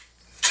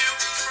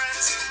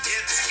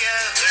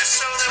together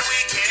so that we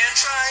can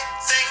try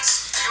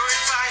things. You're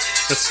invited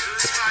to this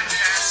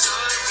podcast so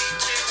that we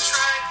can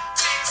try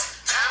things.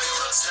 Now we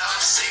will stop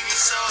singing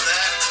so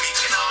that we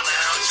can all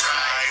now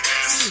try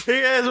this.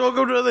 Hey guys,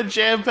 welcome to another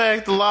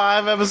jam-packed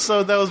live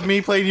episode. That was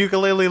me playing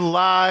ukulele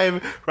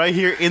live right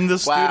here in the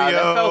studio. Wow,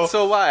 that felt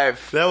so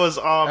live. That was,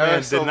 oh man,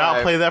 was so did not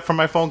live. play that from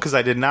my phone because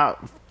I did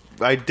not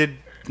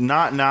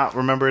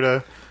remember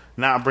to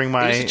not bring It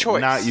my was a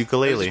choice. not It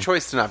ukulele. was a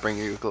choice to not bring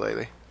your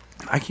ukulele.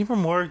 I came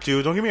from work,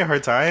 dude. Don't give me a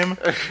hard time.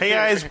 Hey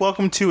guys,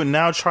 welcome to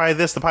Now Try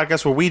This, the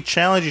podcast where we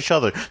challenge each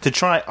other to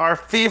try our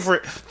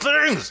favorite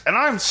things. And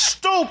I'm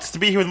stoked to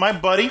be here with my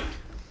buddy.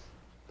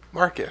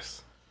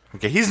 Marcus.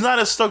 Okay, he's not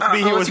as stoked to be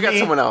here Unless with you got me.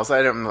 someone else.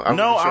 I don't know. I'm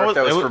No, not sure if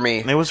that was it for me.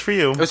 It was for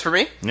you. It was for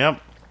me? Yep.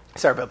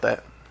 Sorry about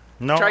that.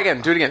 No. Try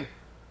again. Do it again.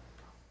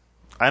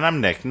 And I'm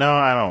Nick. No,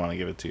 I don't want to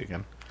give it to you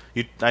again.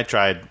 I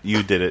tried.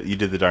 You did it. You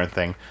did the darn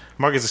thing.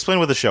 Marcus, explain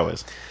what the show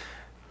is.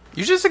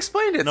 You just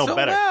explained it No, so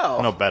better.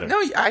 well. No, better.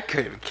 No, I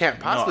can't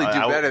possibly do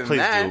better than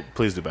that.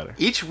 Please do better.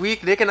 Each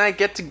week, Nick and I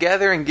get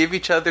together and give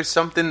each other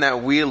something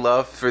that we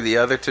love for the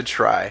other to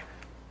try.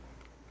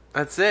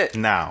 That's it.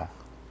 Now.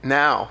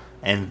 Now.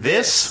 And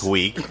this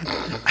week...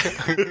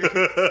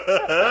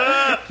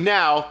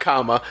 Now,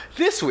 comma,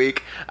 this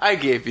week, I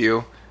gave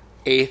you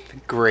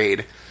 8th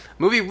Grade.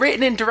 Movie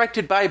written and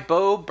directed by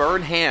Bo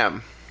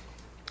Burnham.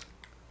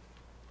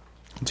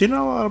 Do you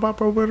know a lot about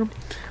Bo Burnham?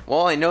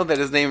 Well, I know that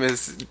his name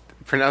is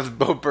pronounced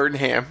Bo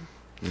Burnham.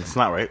 It's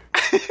not right.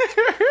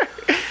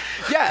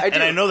 Yeah, I do.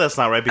 And I know that's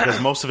not right because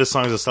most of his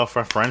songs are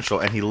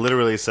self-referential and he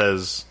literally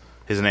says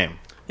his name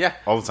Yeah.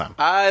 all the time.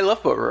 I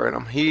love Bo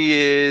Burnham. He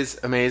is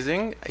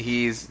amazing.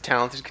 He's a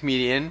talented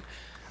comedian.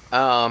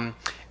 And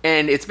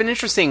it's been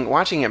interesting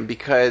watching him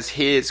because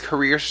his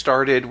career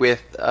started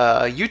with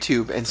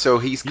YouTube, and so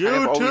he's kind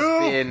of always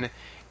been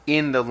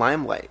in the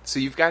limelight. So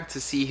you've got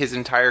to see his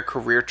entire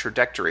career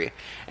trajectory.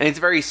 And he's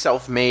a very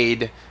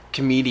self-made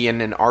comedian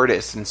and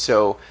artist, and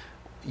so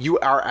you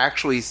are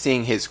actually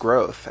seeing his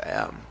growth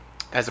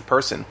as a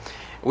person,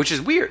 which is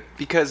weird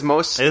because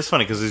most... It is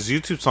funny because his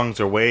YouTube songs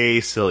are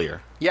way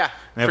sillier. Yeah,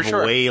 They for have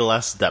sure. way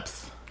less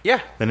depth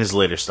Yeah. than his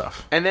later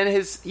stuff. And then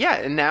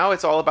and now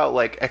it's all about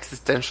like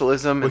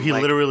existentialism. But and he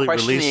like, literally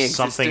questioning released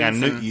something on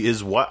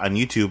existence on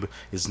YouTube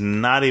is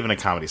not even a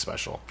comedy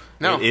special.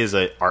 No. It is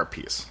an art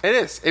piece. It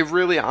is. It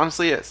really,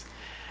 honestly is.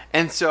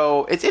 And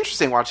so it's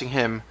interesting watching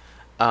him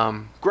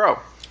grow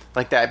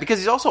like that because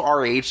he's also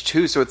our age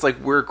too. So it's like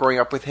we're growing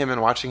up with him and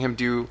watching him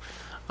do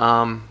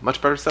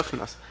much better stuff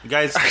than us.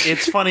 Guys,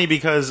 it's funny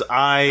because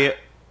I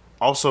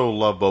also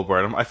love Bo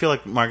Burnham. I feel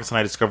like Marcus and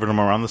I discovered him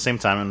around the same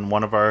time, and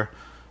one of our,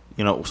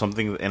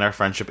 something in our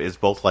friendship is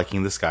both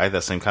liking this guy,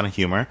 that same kind of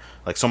humor.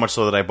 Like, so much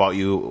so that I bought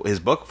you his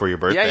book for your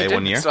birthday Yeah, you did.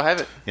 one year. Still have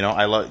it.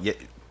 I love... Yeah,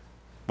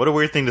 what a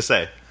weird thing to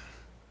say.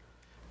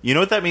 You know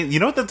what that means? You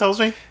know what that tells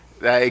me?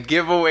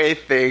 Give away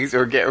things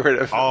or get rid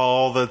of them.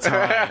 All the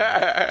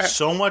time.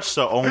 So much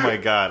so, oh my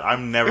god,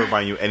 I'm never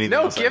buying you anything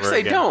No, else gifts ever I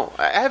again. don't.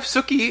 I have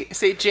Suki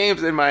St.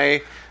 James in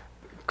my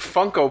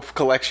Funko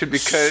collection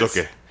because...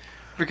 Suki.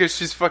 Because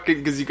she's fucking...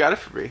 Because you got it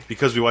for me.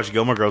 Because we watched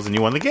Gilmore Girls and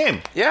you won the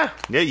game. Yeah.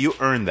 Yeah, you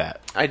earned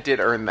that. I did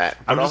earn that.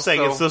 I'm but just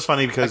saying, also, it's just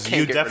funny because I can't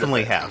you get rid of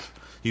definitely it. have.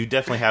 You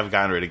definitely have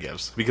gotten rid of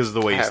gifts because of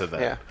the way you have, said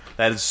that. yeah.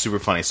 That is super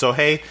funny. So,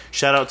 hey,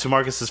 shout out to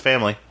Marcus's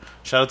family.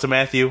 Shout out to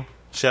Matthew.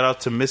 Shout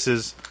out to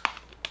Mrs.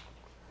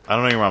 I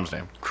don't know your mom's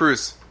name.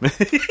 Cruz. I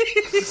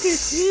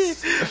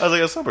was like,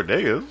 that's not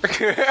ridiculous.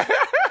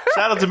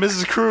 Shout out to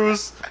Mrs.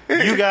 Cruz.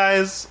 You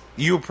guys,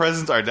 your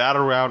presents are not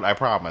around, I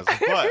promise.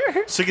 But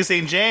Suki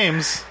St.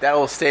 James That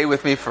will stay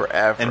with me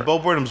forever. and Bo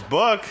Burnham's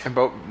book,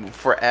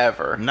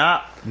 Forever.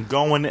 not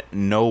going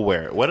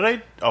nowhere. What did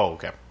I... Oh,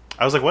 okay.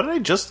 I was like, what did I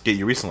just get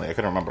you recently? I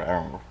couldn't remember. I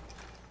don't remember.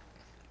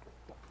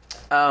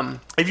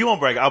 If you won't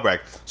brag, I'll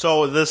brag.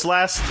 So this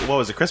last, what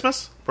was it,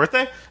 Christmas?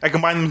 Birthday? I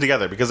combined them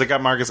together because I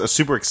got Marcus a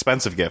super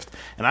expensive gift.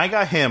 And I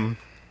got him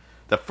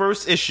the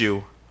first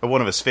issue of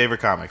one of his favorite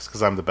comics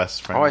because I'm the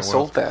best friend Oh, in I the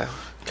world. sold that.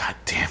 God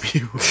damn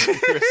you.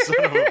 You're a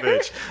son of a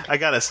bitch. I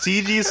got a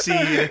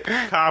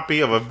CGC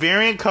copy of a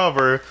variant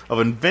cover of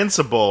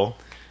Invincible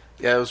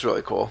Yeah, it was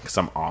really cool. because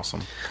I'm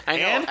awesome. I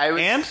know.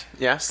 And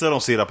yeah. still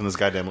don't see it up in this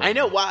goddamn movie. I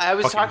know. Well, I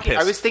was Fucking talking. I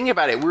pissed. was thinking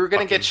about it. We were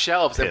gonna Fucking get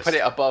shelves and pissed. put it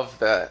above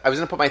the. I was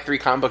gonna put my 3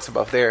 comic books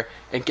above there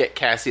and get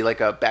Cassie like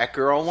a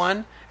Batgirl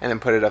one, and then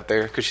put it up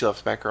there because she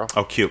loves Batgirl.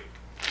 Oh, cute.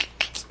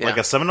 Yeah. Like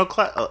a seminal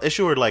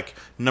issue or like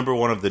number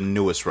one of the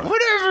newest run?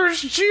 Whatever's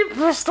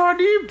cheapest on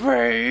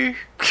eBay.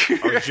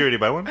 Oh, did you already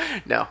buy one?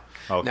 No.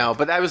 Okay. No,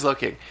 but I was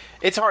looking.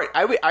 It's hard.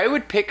 I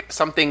would pick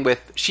something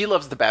with. She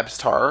loves the Babs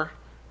Tarr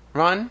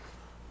run.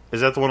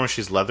 Is that the one where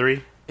she's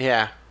leathery?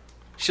 Yeah,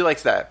 she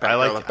likes that. I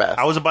Batgirl like. the best.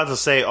 I was about to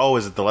say, oh,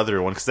 is it the leathery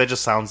one? Because that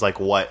just sounds like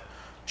what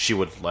she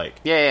would like.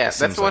 Yeah. It seems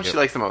That's the one like she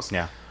it. likes the most.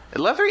 Yeah.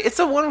 Leathery. It's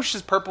the one which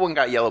is purple and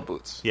got yellow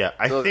boots. Yeah,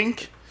 I So-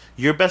 think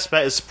your best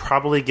bet is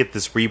probably get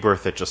this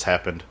rebirth that just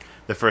happened,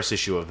 the first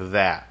issue of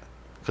that,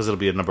 because it'll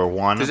be a number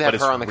 1. Does it but have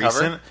it's her on the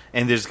cover?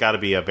 and there's got to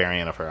be a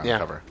variant of her on Yeah. the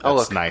cover. Oh,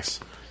 That's look. nice.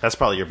 That's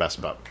probably your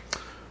best bet.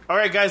 All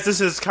right, guys,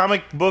 this is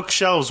Comic Book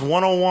Shelves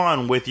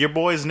 101 with your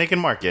boys Nick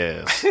and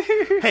Marcus.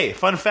 Hey,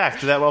 fun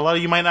fact that a lot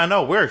of you might not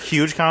know: we're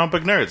huge comic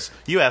book nerds.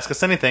 You ask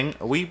us anything,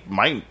 we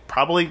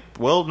probably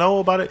will know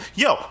about it.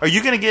 Yo, are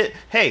you gonna get?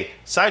 Hey,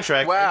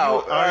 sidetrack.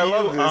 Wow, I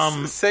love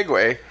this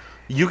segue.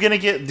 You gonna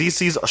get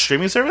DC's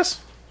streaming service?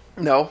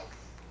 No,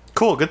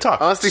 Cool, good talk.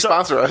 unless they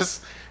sponsor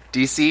us.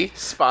 DC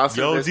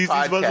sponsor this DC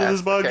podcast. sponsor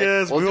this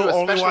podcast. Okay. We'll do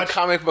a special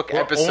comic book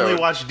episode. We'll only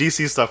watch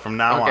DC stuff from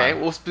now Okay, on.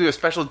 we'll do a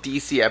special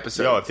DC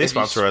episode. Yo, if they you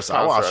sponsor us,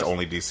 I'll watch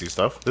only DC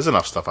stuff. There's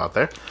enough stuff out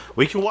there.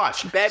 We can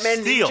watch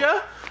Batman Steel.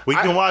 Ninja? We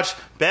can watch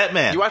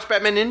Batman. You watch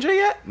Batman Ninja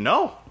yet?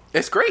 No.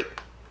 It's great.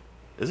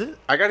 Is it?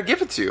 I gotta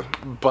give it to you,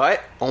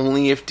 but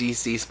only if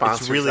DC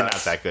sponsors It's really us.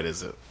 not that good,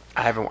 is it?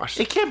 I haven't watched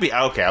It it. can't be.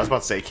 Okay, I was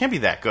about to say it can't be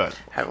that good.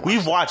 Haven't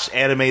We've watched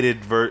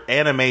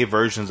anime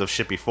versions of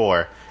shit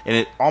before, and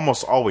it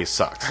almost always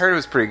sucks. I heard it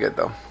was pretty good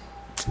though.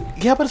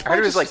 Yeah, but it's I heard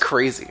it was just- like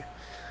crazy,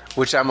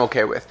 which I'm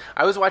okay with.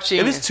 I was watching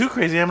if it's too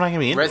crazy, I'm not gonna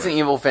be into Resident it.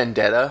 Evil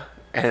Vendetta,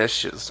 and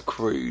it's just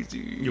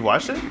crazy. You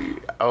watched it?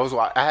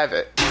 I have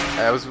it.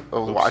 I was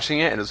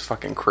watching it, and it was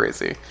fucking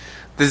crazy.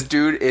 This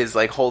dude is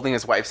like holding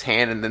his wife's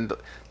hand, and then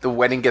the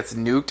wedding gets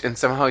nuked, and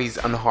somehow he's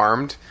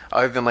unharmed,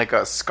 other than like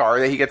a scar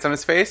that he gets on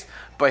his face.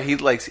 But he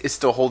like is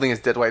still holding his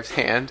dead wife's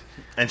hand,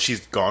 And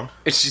she's gone.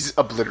 and she's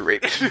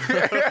obliterated.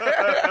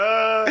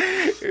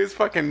 It was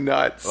fucking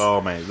nuts.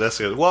 Oh man, that's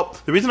good. Well,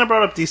 the reason I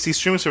brought up DC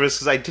streaming service is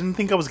because I didn't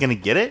think I was gonna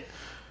get it,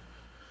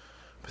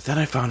 but then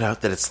I found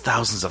out that it's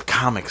thousands of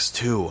comics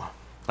too.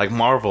 Like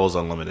Marvel is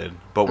unlimited,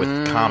 but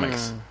with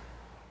comics,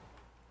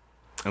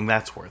 and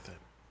that's worth it.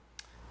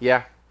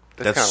 Yeah,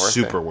 That's kinda worth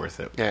super it. worth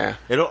it. Yeah.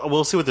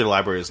 We'll see what their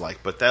library is like,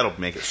 but that'll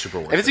make it super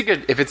worth If it's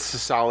it. if it's a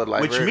solid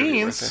library, Which it'll be worth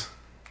means it.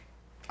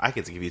 I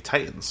get to give you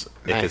Titans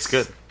if Nice. it's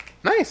good.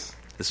 Nice.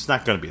 It's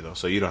not going to be though,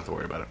 so you don't have to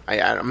worry about it.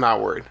 I'm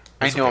not worried.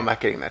 I know okay. I'm not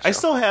getting that show. I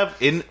still have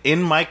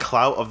in my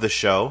clout of the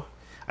show.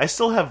 I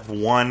still have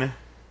one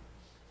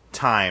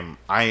time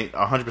I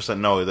 100%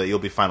 know that you'll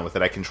be fine with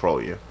it. I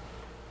control you.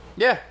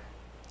 Yeah.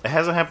 It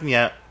hasn't happened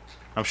yet.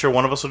 I'm sure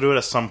one of us will do it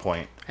at some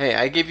point. Hey,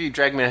 I gave you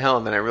Drag Me to Hell,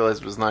 and then I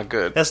realized it was not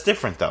good. That's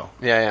different though.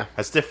 Yeah.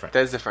 That's different.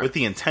 That is different. With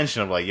the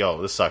intention of like, yo,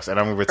 this sucks, and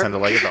I'm gonna pretend to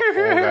like it the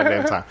whole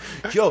goddamn time.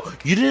 Yo,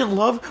 you didn't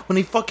love when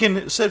he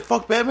fucking said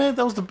 "fuck Batman"?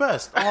 That was the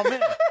best. Oh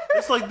man,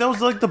 it's like that was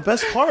like the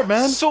best part,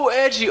 man. So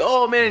edgy.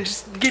 Oh man,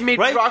 just get made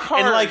Right? rock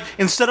hard. And like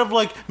instead of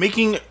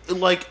making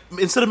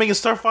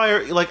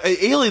Starfire like an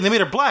alien, they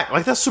made her black.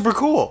 Like that's super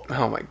cool.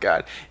 oh my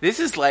god, this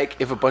is like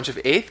if a bunch of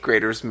 8th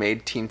graders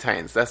made Teen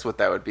Titans. That's what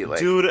that would be like.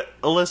 Dude,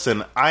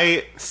 listen,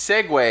 I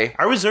Segue.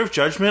 reserve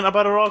judgment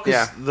about it all because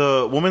Yeah.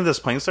 the woman that's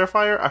playing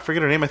Starfire, I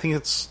forget her name. I think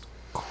it's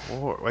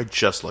I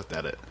just looked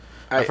at it.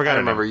 I forgot. I her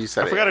remember name. you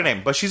said I it, forgot yeah. her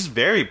name, but she's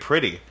very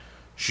pretty.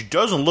 She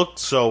doesn't look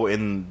so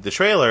in the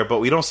trailer, but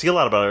we don't see a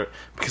lot about her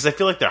because I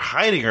feel like they're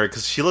hiding her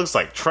because she looks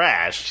like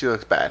trash. She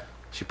looks bad.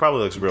 She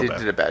probably looks real They bad.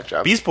 did a bad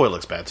job. Beast Boy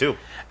looks bad too.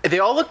 They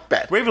all look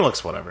bad. Raven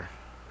looks whatever.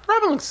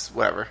 Robin looks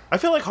whatever. I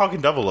feel like Hawk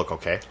and Dove will look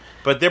okay,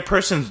 but their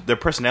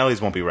personalities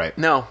won't be right.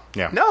 No.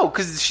 Yeah. No,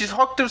 because she's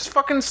Hawk was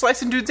fucking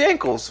slicing dudes'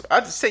 ankles.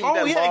 I'd say you Oh,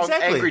 that yeah, long,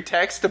 exactly. angry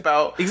text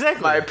about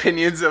Exactly. my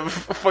opinions of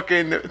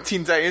fucking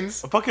Teen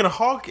Titans. Fucking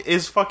Hawk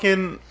is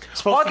fucking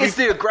supposed Hawk to be. is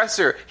the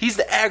aggressor. He's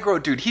the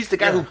aggro dude. He's the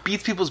guy Yeah. who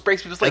beats people's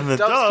breaks people's legs. And the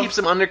Dove Dove- keeps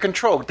him under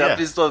control. Dove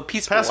Yeah. is the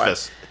peaceful one.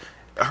 pacifist.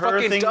 Her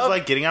Fucking thing's Dove-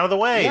 like getting out of the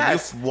way.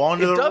 Yes. You fall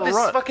into if the Dove is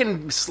rut.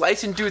 fucking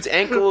slicing dudes'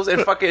 ankles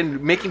and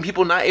fucking making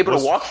people not able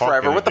What's to walk Hawk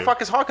forever, gonna what the do?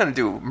 fuck is Hawk gonna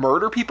do?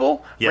 Murder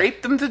people? Yeah.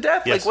 Rape them to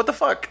death? Yes. Like, what the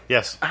fuck?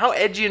 Yes. How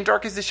edgy and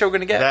dark is this show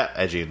gonna get? That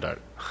edgy and dark.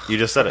 You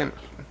just said it.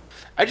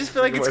 I just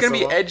feel like it's gonna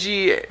be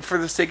edgy for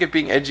the sake of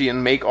being edgy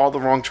and make all the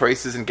wrong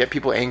choices and get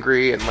people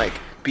angry and like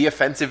be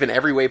offensive in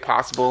every way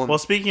possible. Well,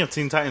 speaking of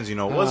Teen Titans, you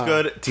know what was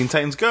good? Teen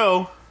Titans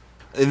Go.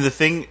 And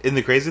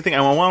the crazy thing, I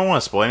don't want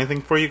to spoil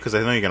anything for you because I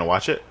know you're gonna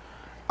watch it.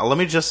 Let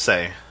me just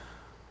say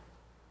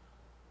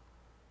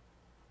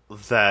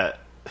that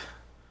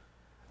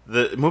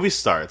the movie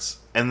starts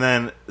and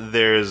then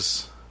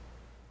there's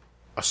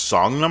a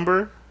song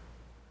number,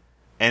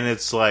 and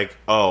it's like,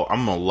 oh,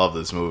 I'm gonna love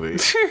this movie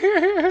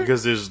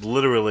because there's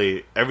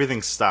literally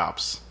everything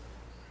stops,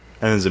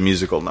 and there's a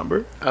musical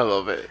number, I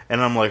love it.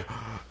 and I'm like,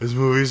 this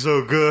movie's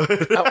so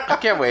good. I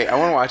can't wait. I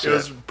want to watch It it.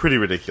 was pretty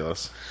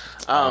ridiculous.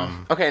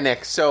 Okay,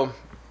 Nick. So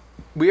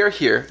we are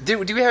here. Do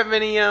we have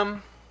any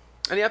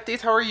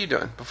updates? How are you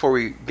doing before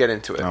we get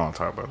into it? I don't want to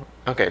talk about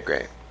it. Okay,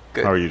 great.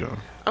 Good. How are you doing?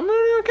 I'm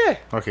doing okay.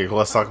 Okay, well,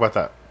 let's talk about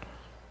that.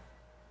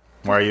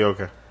 Why are you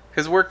okay?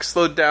 Because work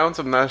slowed down,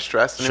 so I'm not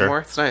stressed Sure. anymore.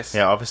 It's nice.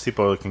 Yeah, Office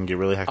Depot can get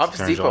really hectic Office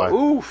during Depot. July.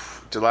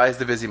 Oof. July is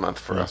the busy month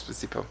for Office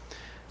Depot.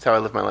 That's how I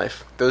live my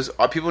life. Those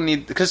people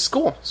need because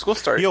school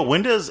started. Yo,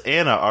 when does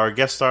Anna, our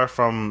guest star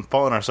from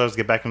Fault in Our Stars,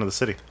 get back into the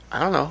city? I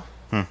don't know.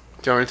 Do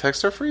you want me to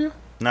text her for you?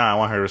 Nah, I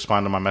want her to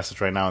respond to my message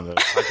right now in the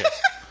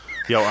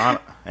podcast. Yo, Anna?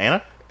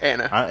 Anna.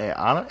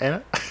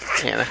 Anna?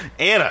 Anna.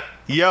 Anna!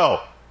 Yo!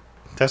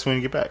 Text me when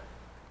you get back.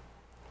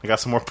 I got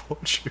some more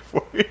poetry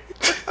for you.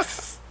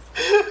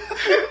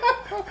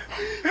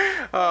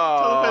 If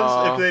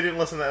they didn't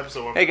listen to the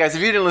episode. Hey guys,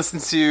 if you didn't listen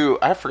to,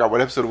 I forgot what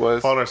episode it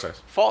was. Fault in Our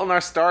Stars. Fault in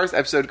Our Stars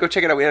episode. Go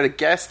check it out. We had a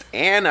guest,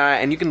 Anna,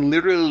 and you can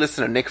literally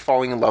listen to Nick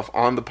falling in love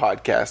on the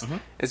podcast. Mm-hmm.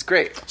 It's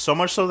great. So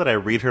much so that I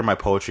read her my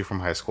poetry from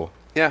high school.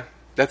 Yeah,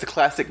 that's a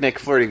classic Nick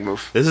flirting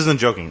move. This isn't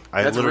joking.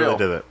 I That's literally real.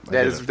 did it.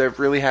 That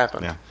really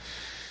happened. Yeah.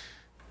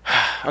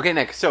 Okay,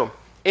 Nick. So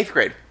 8th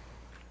grade.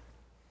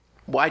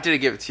 Why did I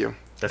give it to you?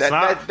 That's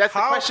not that's the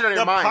how question on your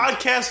the mind.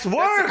 podcast works.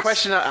 That's the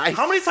question.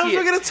 How many times am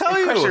I going to tell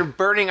you? Question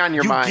burning on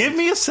your You mind. give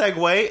me a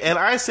segue, and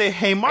I say,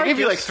 "Hey, Marcus." I gave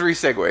you like 3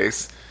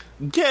 segues.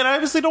 Yeah, and I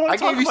obviously don't want I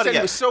to talk gave you about it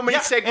yet. so many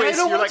Yeah, segues. and I don't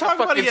You're want like to a talk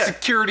about it fucking yet.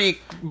 security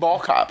ball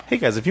cop. Hey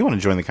guys, if you want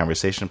to join the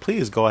conversation,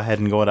 please go ahead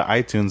and go to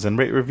iTunes and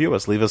rate review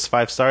us. Leave us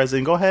 5 stars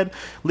and go ahead,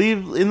 leave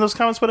in those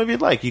comments whatever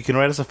you'd like. You can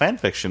write us a fan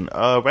fiction,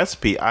 a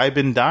recipe. I've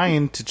been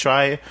dying to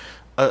try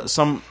a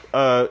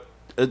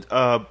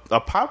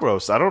pot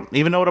roast. I don't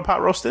even know what a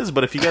pot roast is,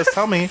 but if you guys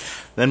tell me,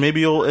 then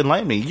maybe you'll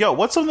enlighten me. Yo,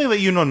 what's something that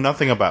you know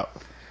nothing about?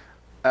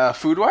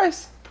 Food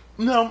wise,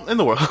 No, in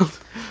the world.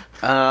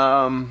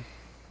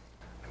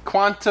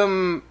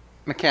 quantum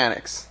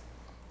mechanics.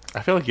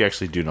 I feel like you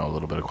actually do know a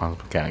little bit of quantum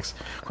mechanics.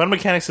 Quantum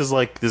mechanics is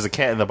like there's a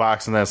cat in the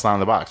box and then it's not in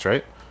the box,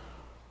 right?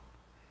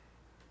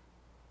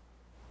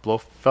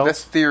 Blofeld?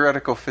 That's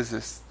theoretical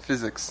physics.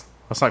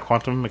 That's not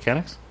quantum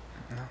mechanics?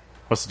 No.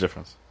 What's the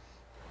difference?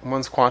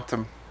 One's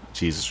quantum.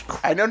 Jesus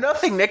Christ. I know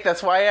nothing, Nick.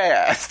 That's why I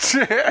asked.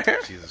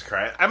 Jesus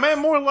Christ. I meant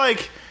more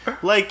like,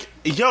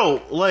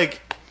 yo, like...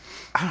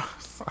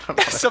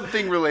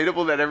 Something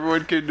relatable that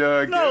everyone could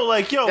get. No,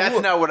 like, yo... That's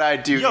not what I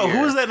do. Yo, here.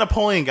 who's that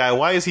Napoleon guy?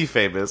 Why is he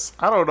famous?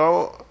 I don't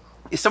know.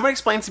 Someone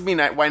explains to me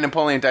why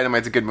Napoleon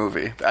Dynamite's a good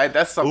movie.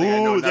 That's something I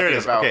know Ooh, there it nothing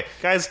is. about. Okay,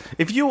 guys,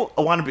 if you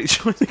want to be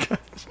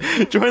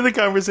join the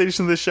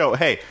conversation of the show,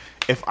 hey,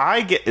 if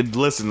I get...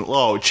 Listen,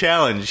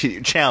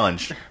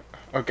 challenge.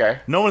 Okay.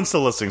 No one's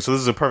still listening, so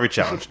this is a perfect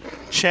challenge.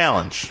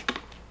 Challenge.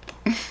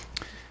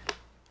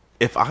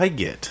 If I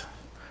get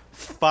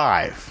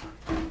 5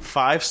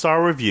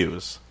 5-star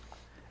reviews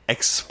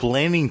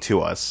explaining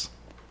to us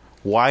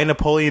why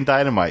Napoleon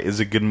Dynamite is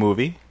a good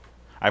movie,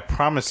 I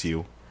promise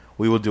you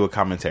we will do a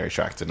commentary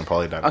track to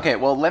Napoleon Dynamite. Okay,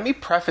 well, let me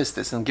preface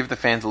this and give the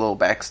fans a little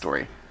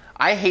backstory.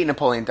 I hate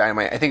Napoleon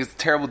Dynamite. I think it's a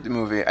terrible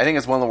movie. I think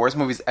it's one of the worst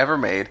movies ever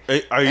made.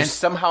 And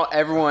somehow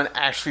everyone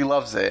actually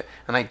loves it.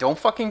 And I don't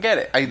fucking get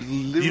it. I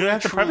literally You don't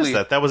have to preface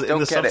that. That was in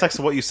the subtext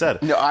of what you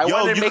said. No, I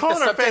wanted to make the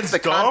calling our subtext fans the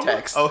dumb?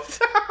 context. Oh.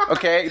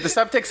 Okay? The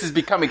subtext is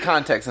becoming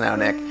context now,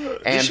 Nick. And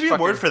There should be a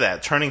word for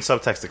that. Turning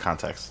subtext to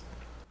context.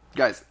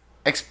 Guys,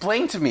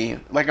 explain to me,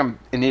 like I'm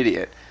an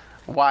idiot,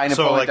 why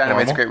Napoleon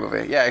Dynamite's a great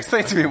movie. Yeah,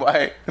 explain to me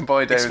why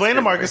Napoleon Dynamite's Explain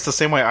to Marcus the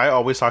same way I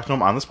always talk to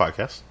him on this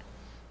podcast.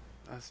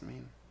 That's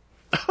mean.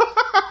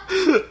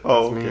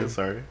 Oh, okay,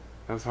 sorry.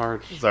 That's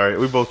hard. Sorry,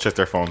 we both checked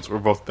our phones. We're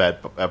both bad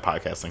at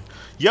podcasting.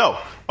 Yo,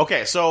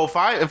 okay, so if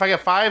I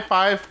get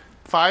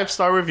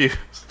 5-star reviews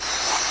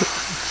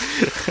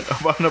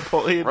about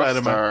Napoleon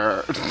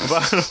Dynamite,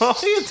 about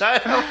Napoleon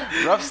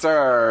Dynamite, Rough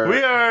start.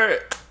 we are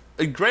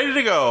ready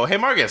to go. Hey,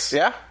 Marcus.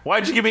 Yeah?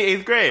 Why'd you give me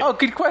 8th grade? Oh,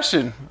 good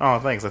question. Oh,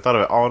 thanks. I thought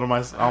of it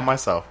all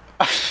myself.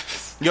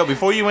 Yo,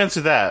 before you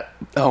answer that,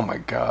 Oh my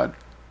god.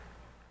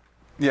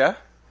 Yeah?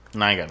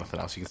 no, I ain't got nothing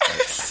else you can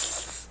say.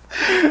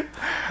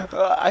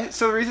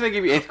 So the reason I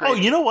gave you 8th grade. Oh,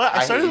 you know what?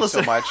 I started hate you so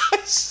listening much.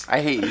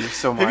 I hate you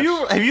so much.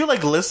 Have you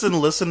like listened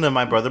to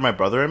my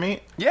brother and me?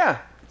 Yeah.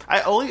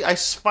 I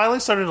finally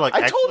started like.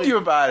 I told you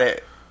about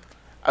it.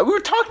 We were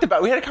talked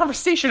about. We had a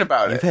conversation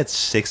about You've it. had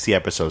 60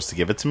 episodes to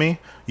give it to me.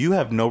 You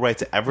have no right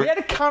to ever. We had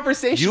a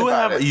conversation You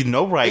about have it.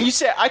 no right. And you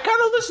said, I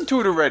kind of listened to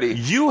it already.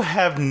 You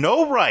have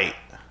no right.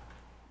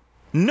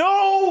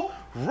 No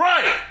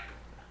right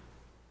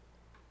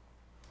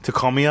to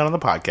call me out on the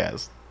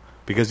podcast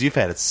because you've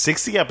had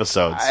 60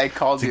 episodes. I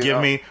called to you give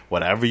out. me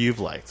whatever you've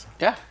liked,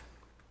 Yeah.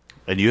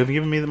 and you haven't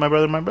given me my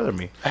brother and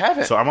me. I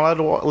haven't. So I'm allowed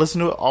to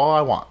listen to it all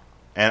I want,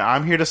 and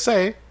I'm here to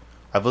say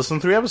I've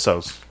listened to 3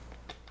 episodes.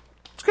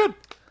 It's good.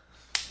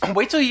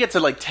 Wait till you get to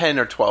like 10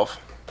 or 12.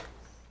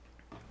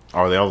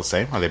 Are they all the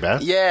same? Are they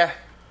bad? Yeah.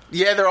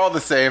 Yeah, they're all the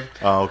same.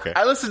 Oh, okay.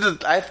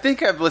 I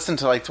think I've listened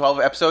to like 12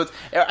 episodes.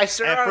 I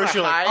started At on first a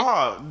you're high. like,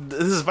 oh,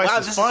 this is wow, Vice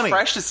this is funny. is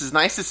fresh. This is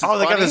nice. This is Oh,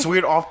 they got funny. this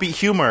weird offbeat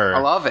humor. I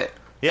love it.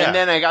 Yeah. And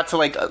then I got to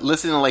like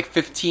listen to like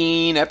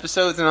 15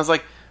 episodes, and I was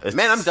like,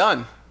 man, I'm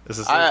done. This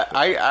is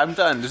I'm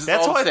done. This is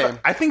That's all why the same.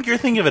 I think you're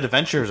thinking of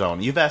Adventure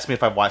Zone. You've asked me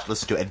if I've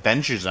listened to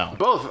Adventure Zone.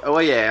 Both. Oh,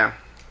 yeah.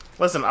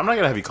 Listen, I'm not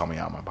gonna have you call me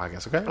out on my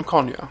podcast, okay? I'm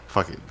calling you out.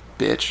 Fuck it.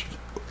 Bitch.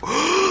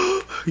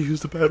 You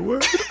used a bad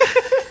word.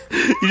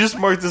 You just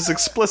marked this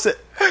explicit.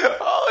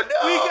 Oh,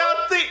 no. We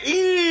got the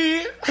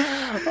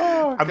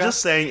E. I'm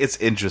just saying it's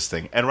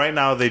interesting. And right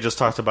now they just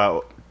talked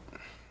about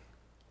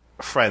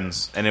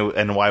Friends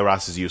and why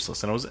Ross is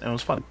useless, and it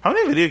was fun. How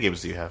many video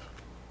games do you have?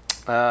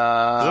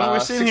 We're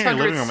sitting here in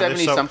your living room. and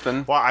 670 there's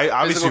something. Well, I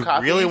obviously Physical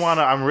copies. really want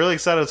to. I'm really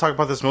excited to talk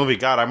about this movie.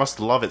 God, I must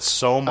love it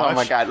so much. Oh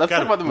my god, let's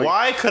talk about the movie.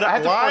 Why could I?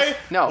 have to Why force-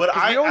 no, would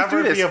 'cause I we always ever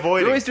do this. be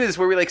avoiding? We always do this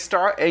where we like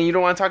start and you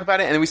don't want to talk about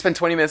it, and then we spend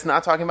 20 minutes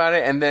not talking about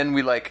it, and then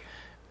we like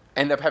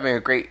end up having a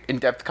great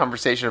in-depth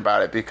conversation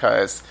about it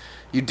because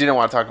you didn't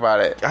want to talk about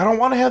it. I don't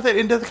want to have that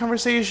in-depth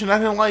conversation. I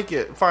didn't like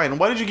it. Fine.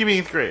 Why did you give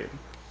me 8th grade?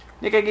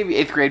 Nick, I gave you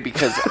 8th grade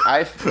because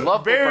I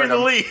love Bo Bury the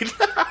Burnham. lead.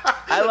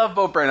 I love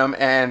Bo Burnham,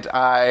 and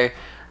I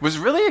was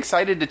really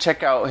excited to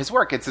check out his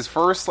work. It's his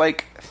first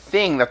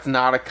thing that's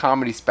not a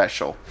comedy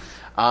special.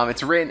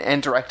 It's written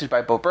and directed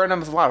by Bo Burnham.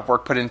 There's a lot of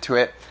work put into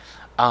it.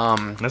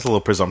 That's a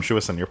little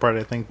presumptuous on your part,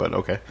 I think, but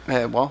okay.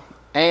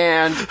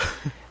 And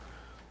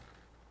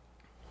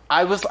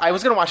I was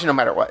going to watch it no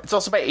matter what. It's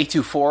also by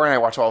A24, and I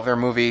watch all of their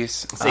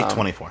movies. It's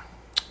 824.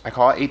 I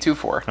call it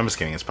A24. I'm just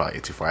kidding. It's probably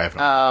 824. I have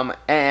no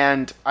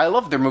And I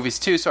love their movies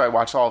too, so I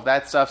watched all of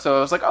that stuff. So I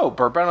was like, oh,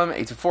 Bo Burnham,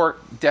 A24,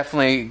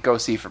 definitely go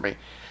see for me.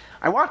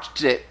 I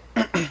watched it,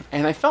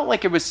 and I felt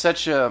like it was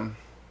such a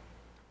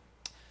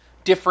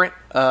different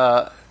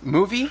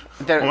movie.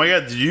 Oh my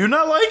god, did you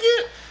not like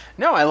it?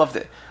 No, I loved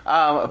it.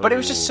 But it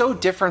was just so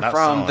different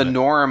from the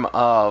norm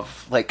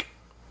of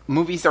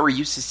movies that we're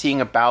used to seeing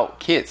about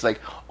kids.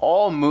 Like,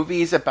 all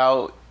movies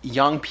about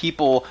young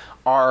people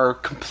are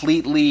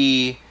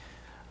completely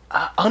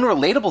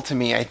unrelatable to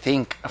me, I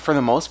think, for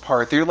the most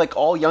part. They're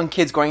all young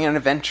kids going on an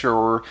adventure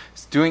or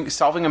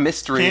solving a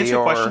mystery. Can I answer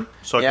or a question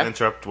so I can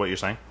interrupt what you're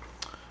saying?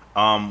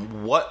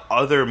 What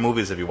other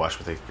movies have you watched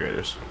with 8th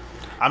graders?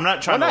 I'm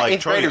not trying to not 8th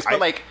troll graders,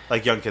 you.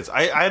 but young kids.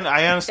 I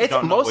honestly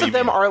don't know most what of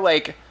them mean. are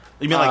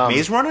You mean like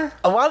Maze Runner?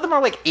 A lot of them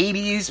are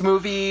 80s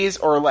movies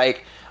or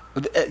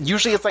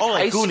usually it's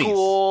high Goonies.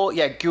 school.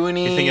 Yeah,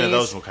 Goonies. You're thinking of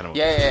those kind of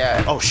movies.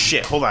 Yeah. Oh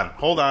shit! Hold on.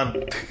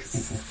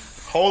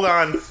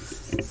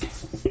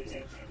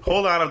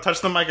 I'm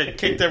touching the mic. I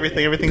kicked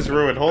everything. Everything's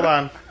ruined. Hold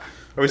on.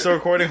 Are we still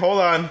recording? Hold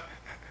on.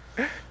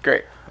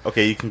 Great.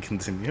 Okay, you can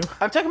continue.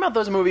 I'm talking about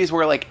those movies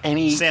where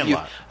any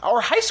Sandlot or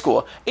high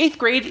school, 8th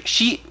grade.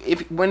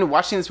 When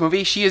watching this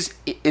movie,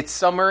 it's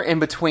summer in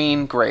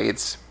between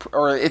grades,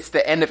 or it's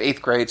the end of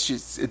 8th grade.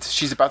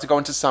 She's about to go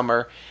into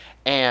summer,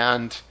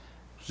 and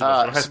she's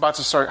about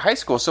to start high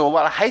school. So a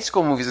lot of high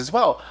school movies as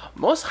well.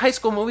 Most high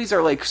school movies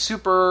are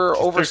super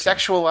over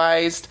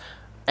sexualized.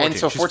 And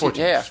so 14,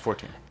 yeah. She's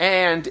 14.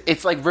 And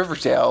it's like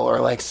Riverdale, or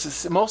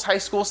most high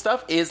school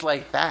stuff is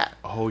like that.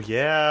 Oh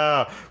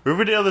yeah,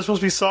 Riverdale. They're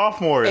supposed to be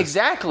sophomores.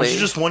 Exactly. She's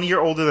just 1 year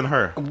older than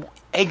her.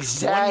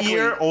 Exactly. 1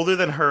 year older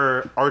than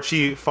her.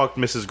 Archie fucked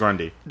Mrs.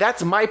 Grundy.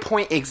 That's my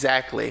point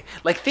exactly.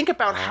 Think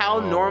about how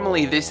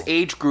normally this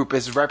age group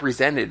is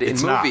represented in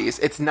movies.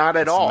 It's not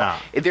at all.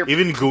 Not. They're,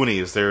 even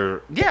Goonies.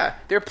 They're not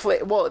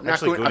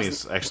actually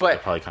Goonies. Actually,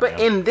 But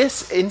in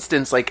this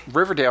instance,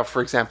 Riverdale,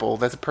 for example,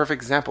 that's a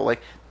perfect example.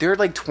 They're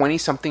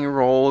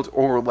 20-something-year-old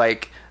or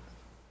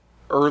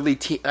early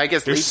teen. I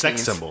guess they're late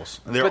sex teens.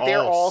 symbols. They're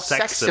all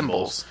sex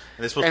symbols.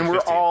 And we're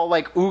all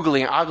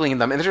oogling and ogling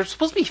them, and they're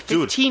supposed to be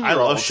 15-year-olds. I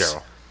love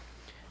Cheryl.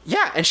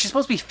 Yeah, and she's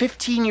supposed to be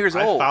 15 years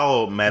old. I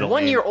follow Madeline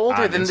 1 year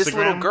older than Instagram. this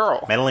little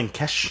girl. Madeline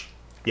Kesh.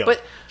 Yo,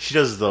 But she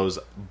does those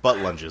butt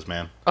lunges,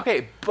 man.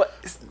 Okay, but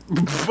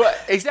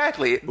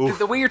exactly.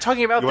 The way you're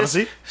talking about this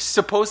see?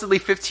 supposedly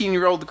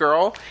 15-year-old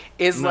girl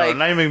is No,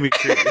 not even me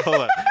creepy.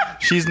 Hold on.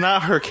 She's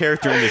not her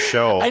character in the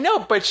show. I know,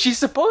 but she's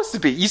supposed to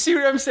be. You see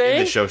what I'm saying?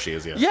 In the show she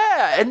is, yeah.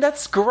 Yeah, and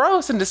that's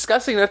gross and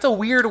disgusting. That's a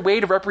weird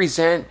way to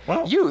represent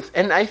youth.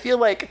 And I feel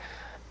like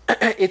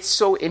it's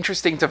so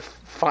interesting to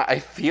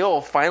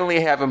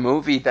finally have a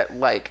movie that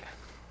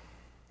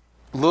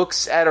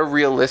looks at a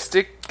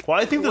realistic Well,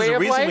 I think there's way a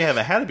of reason life. we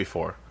haven't had it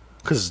before.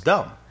 Because it's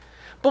dumb.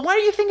 But why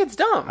do you think it's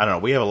dumb? I don't know.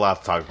 We have a lot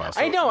to talk about.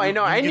 So I know.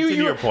 I knew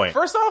you were. Your point.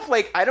 First off,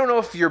 I don't know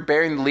if you're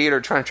bearing the lead or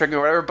trying to trick me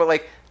or whatever,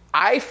 but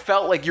I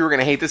felt like you were going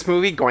to hate this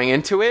movie going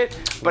into it,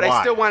 but Why?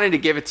 I still wanted to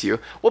give it to you.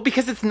 Well,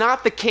 because it's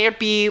not the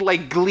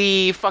campy,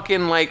 Glee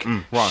fucking,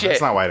 Wrong. shit.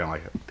 That's not why I don't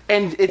like it.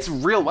 And it's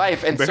real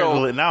life, and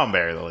Now I'm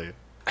burying the lead.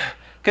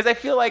 because I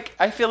feel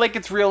like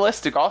it's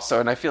realistic also,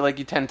 and I feel like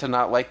you tend to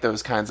not like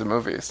those kinds of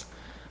movies.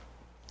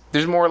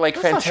 There's more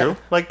That's not true.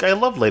 I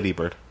love Lady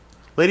Bird.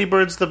 Lady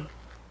Bird's the...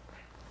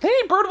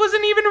 Lady Bird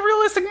wasn't even a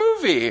realistic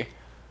movie.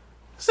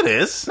 Yes, it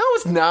is. No,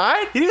 it's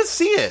not. You didn't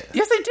see it.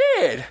 Yes, I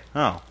did.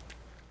 Oh.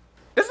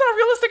 It's not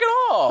realistic at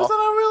all. It's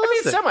not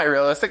realistic. I mean,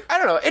 semi-realistic. I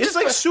don't know.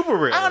 It's super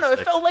realistic. I don't know.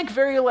 It felt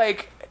very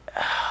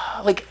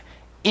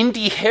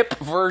indie hip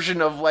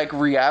version of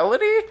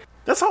reality.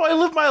 That's how I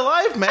live my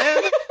life,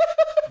 man.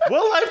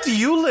 What life do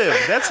you live?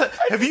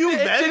 Have you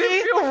met me?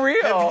 It didn't feel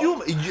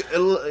real.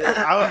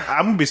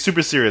 I'm gonna be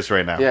super serious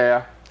right now.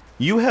 Yeah.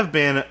 You have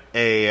been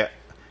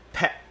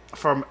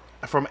from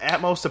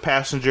at most a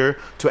passenger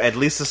to at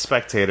least a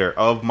spectator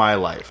of my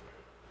life.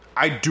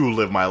 I do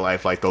live my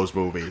life like those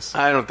movies.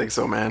 I don't think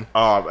so, man.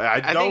 I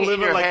don't think live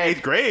in it your like head-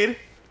 8th grade.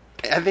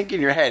 I think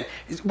in your head.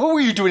 What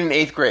were you doing in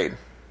 8th grade?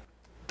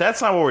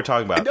 That's not what we're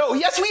talking about. No,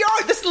 yes, we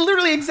are. This is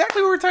literally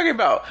exactly what we're talking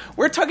about.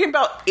 We're talking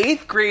about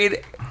 8th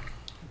grade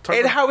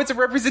and how it's a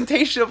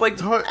representation of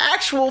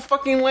actual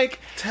fucking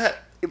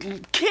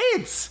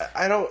kids.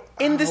 I don't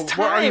in this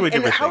We're arguing time, and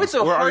different how things. it's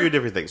a We're hard- arguing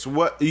different things.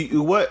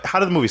 What? How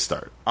did the movie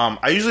start?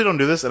 I usually don't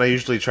do this, and I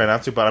usually try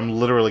not to. But I'm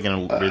literally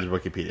going to read the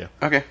Wikipedia.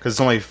 Okay. Because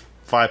it's only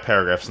 5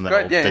 paragraphs, and then Go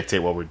ahead, it'll yeah.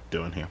 dictate what we're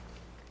doing here.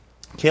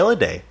 Kayla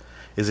Day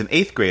is an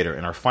 8th grader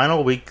in her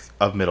final week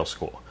of middle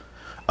school.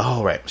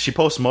 Oh, right. She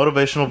posts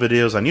motivational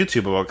videos on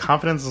YouTube about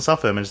confidence and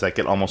self-image that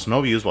get almost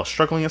no views while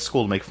struggling at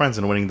school to make friends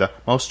and winning the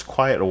Most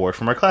Quiet award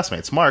from her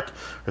classmates. Mark,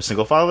 her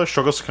single father,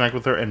 struggles to connect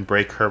with her and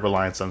break her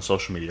reliance on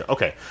social media.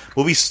 Okay,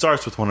 movie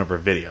starts with one of her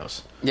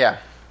videos. Yeah.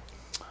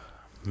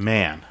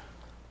 Man.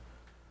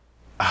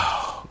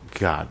 Oh,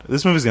 God.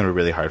 This movie's going to be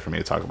really hard for me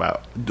to talk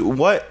about.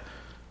 What?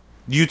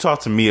 You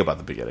talk to me about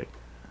the beginning.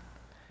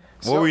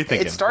 What were you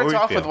thinking? It starts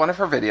off with one of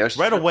her videos. She's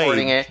right away,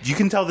 recording it. you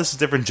can tell this is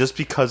different just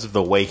because of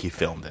the way he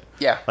filmed it.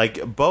 Yeah.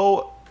 Like,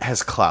 Bo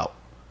has clout.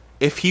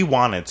 If he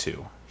wanted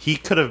to, he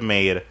could have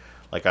made,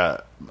 like,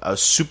 a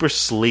super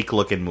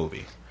sleek-looking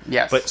movie.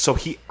 Yes. But, so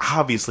he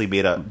obviously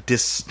made a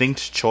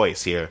distinct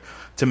choice here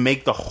to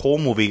make the whole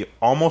movie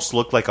almost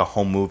look like a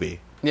home movie.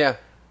 Yeah.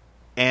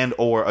 And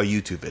or a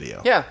YouTube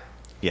video. Yeah.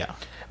 Yeah.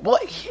 Well,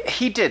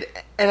 he did,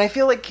 and I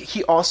feel like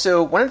he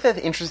also, one of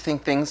the interesting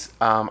things,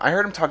 I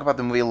heard him talk about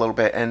the movie a little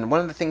bit, and one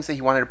of the things that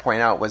he wanted to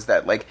point out was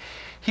that, like,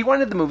 he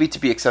wanted the movie to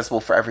be accessible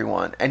for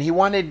everyone, and he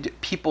wanted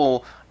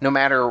people, no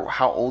matter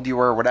how old you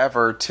were or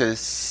whatever,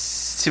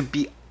 to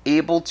be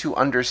able to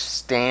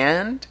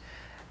understand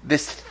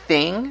this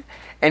thing,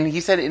 and he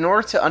said in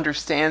order to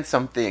understand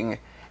something,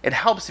 it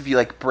helps if you,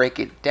 like, break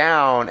it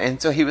down, and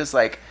so he was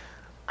like,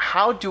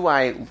 how do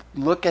I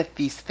look at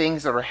these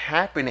things that are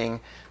happening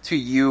to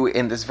you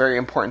in this very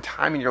important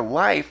time in your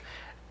life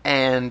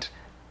and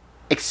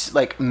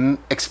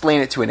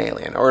explain it to an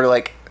alien, or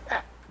like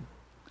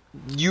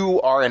you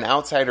are an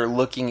outsider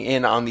looking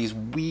in on these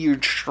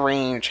weird,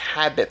 strange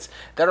habits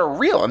that are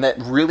real and that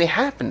really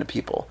happen to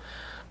people,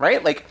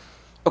 right? Like,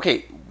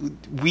 okay,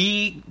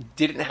 we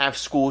didn't have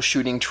school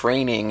shooting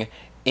training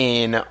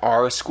in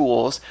our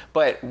schools,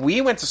 but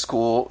we went to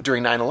school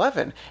during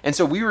 9/11, and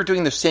so we were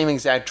doing the same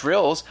exact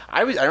drills.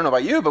 I don't know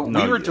about you, but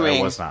we were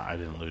doing. I was not. I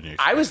didn't live near.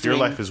 I was Your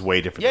doing, life is way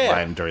different than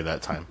mine during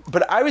that time.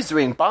 But I was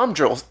doing bomb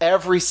drills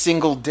every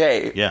single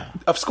day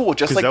of school,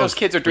 just like those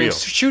kids are doing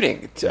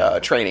shooting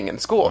training in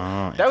school.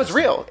 That was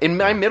real. In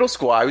my middle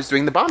school, I was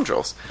doing the bomb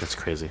drills. That's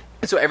crazy.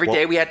 And so every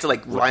day we had to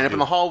like line up in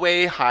the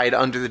hallway, hide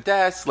under the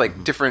desk,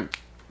 like different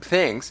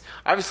things.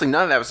 Obviously,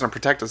 none of that was going to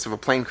protect us if a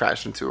plane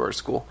crashed into our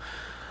school.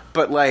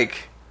 But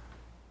like.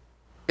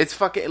 It's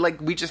fucking,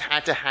 like, we just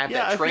had to have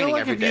that training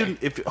every day.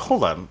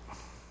 Hold on.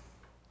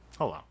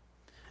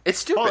 It's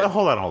stupid.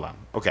 Hold on.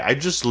 Okay, I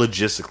just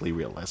logistically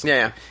realized something.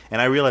 Yeah.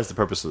 And I realized the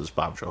purpose of this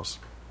bomb drills.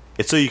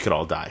 It's so you could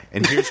all die.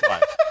 And here's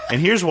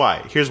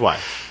why. Here's why.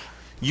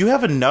 You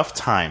have enough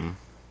time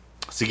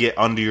to get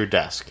under your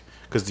desk.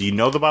 Because you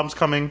know the bomb's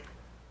coming,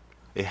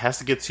 it has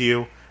to get to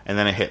you, and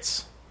then it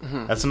hits.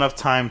 Mm-hmm. That's enough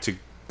time to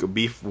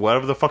be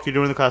whatever the fuck you're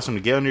doing in the classroom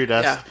to get under your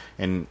desk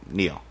and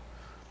kneel.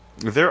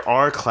 There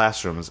are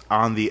classrooms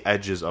on the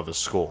edges of a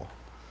school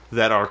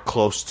that are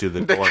close to the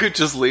door. That could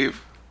just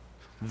leave.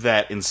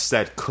 That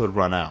instead could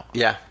run out.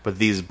 Yeah. But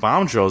these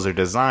bomb drills are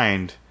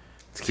designed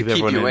to keep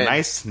everyone in a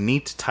nice,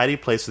 neat, tidy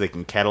place so they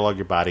can catalog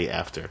your body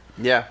after.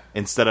 Yeah.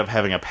 Instead of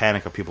having a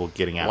panic of people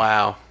getting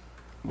out.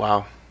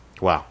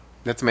 Wow.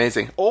 That's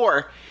amazing.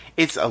 Or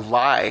it's a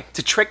lie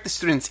to trick the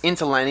students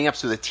into lining up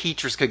so the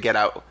teachers could get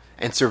out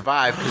and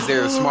survive because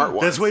they're the smart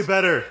ones. That's way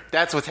better.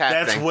 That's what's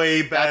happening. That's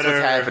way better. That's what's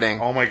happening.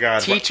 Oh my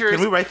god. Teachers.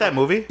 Can we write that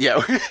movie?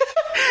 Yeah.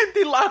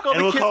 They lock all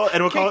the kids.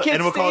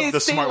 We'll call it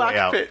The Smart Way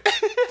Out.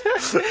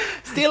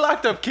 Stay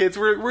locked up, kids.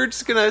 We're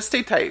just gonna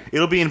stay tight.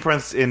 It'll be in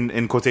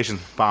quotation,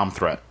 bomb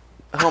threat.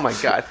 Oh my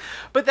god.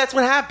 But that's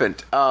what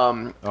happened.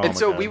 And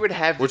so we would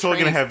have. We're totally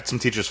going to have some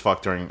teachers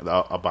fuck during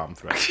a bomb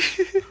threat.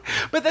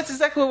 But that's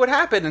exactly what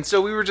happened. And so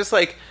we were just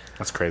like.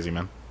 That's crazy,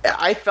 man.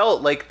 I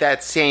felt like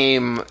that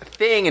same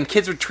thing, and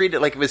kids would treat it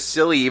like it was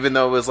silly, even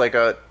though it was like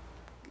a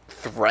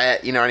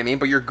threat, you know what I mean?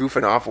 But you're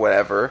goofing off,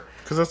 whatever.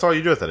 Because that's all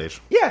you do at that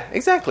age. Yeah,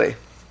 exactly.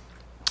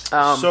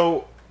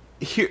 So,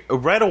 here,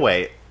 right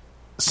away,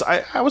 so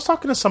I was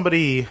talking to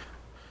somebody.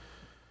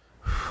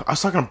 I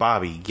was talking to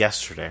Bobby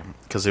yesterday,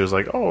 because he was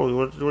like, oh,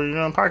 what are you doing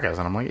on the podcast?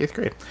 And I'm like, 8th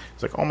grade.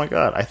 He's like, oh my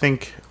god, I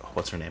think,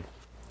 what's her name?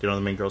 Do you know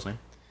the main girl's name?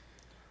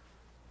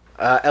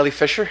 Ellie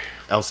Fisher?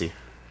 Elsie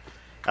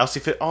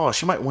Fit. Oh,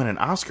 she might win an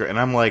Oscar. And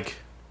I'm like,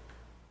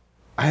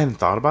 I hadn't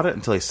thought about it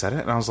until he said it.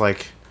 And I was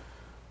like,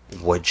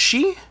 would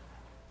she?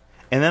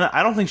 And then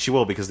I don't think she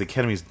will because the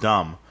Academy's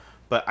dumb.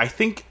 But I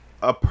think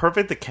a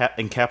perfect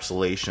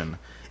encapsulation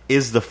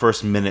is the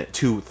first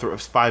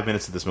 5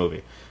 minutes of this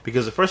movie.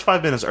 Because the first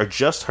 5 minutes are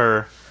just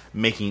her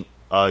making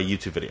a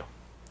YouTube video.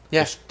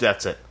 Yeah.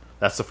 That's it.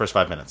 That's the first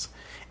 5 minutes.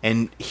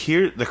 And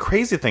here, the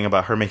crazy thing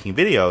about her making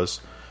videos,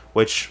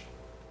 which...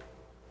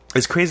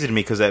 it's crazy to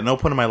me because at no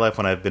point in my life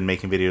when I've been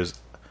making videos,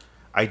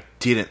 I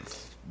didn't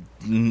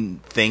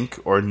think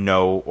or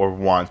know or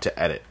want to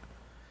edit.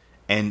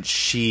 And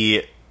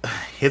she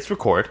hits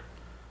record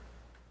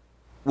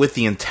with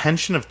the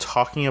intention of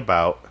talking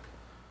about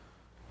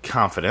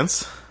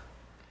confidence.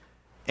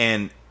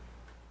 And,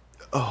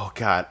 oh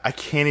God, I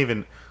can't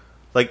even...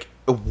 like,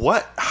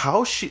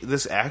 how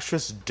this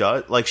actress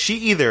does... like, she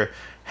either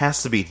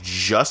has to be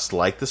just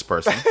like this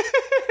person...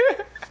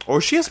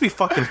 or she has to be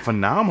fucking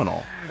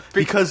phenomenal.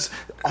 because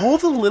all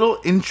the little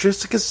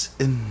intricacies,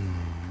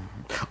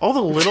 all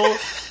the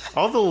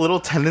little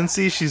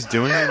tendencies she's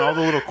doing, and all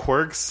the little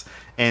quirks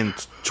and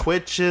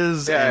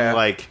twitches and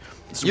like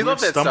you love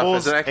that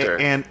stumbles, stuff as an actor,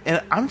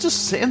 and I'm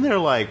just sitting there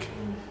like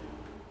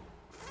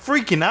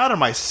freaking out in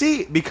my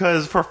seat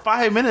because for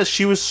 5 minutes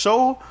she was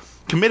so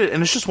committed,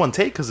 and it's just one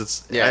take because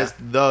it's as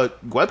the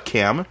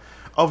webcam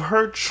of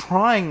her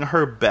trying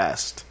her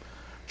best,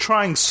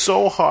 trying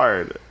so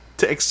hard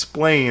to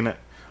explain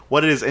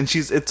what it is, and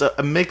it's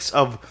a mix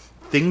of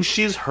things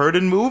she's heard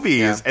in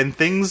movies and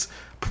things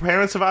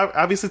parents have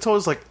obviously told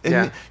us, like,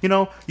 and, you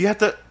know, you have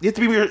to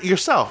be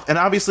yourself, and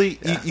obviously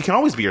you can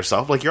always be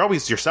yourself, like you're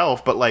always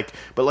yourself, but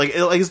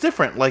it's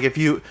different. Like if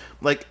you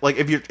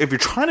if you're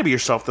trying to be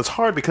yourself, that's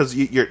hard because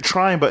you're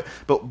trying, but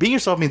being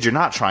yourself means you're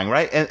not trying,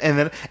 right?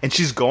 And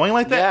she's going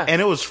like that,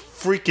 and it was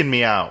freaking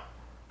me out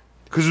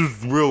because it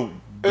was real.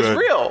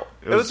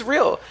 Good. It was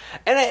real,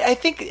 and I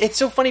think it's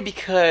so funny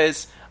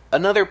because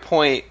another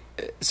point.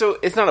 So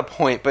it's not a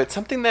point, but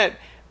something that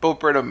Bo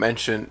Burnham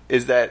mentioned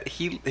is that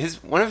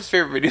one of his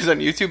favorite videos on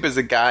YouTube is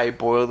a guy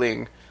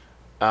boiling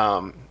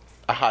a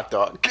hot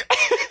dog.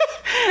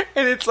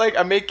 And it's like,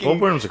 I'm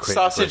making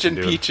sausage and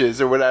peaches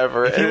or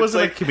whatever. If he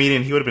wasn't a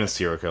comedian, he would have been a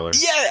serial killer.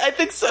 Yeah, I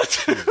think so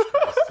too.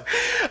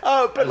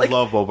 But I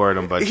love Bo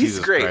Burnham, but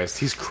Jesus Christ,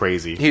 he's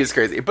crazy. He's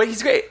crazy, but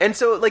he's great. And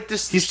so, like,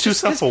 he's too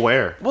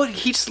self-aware. Well,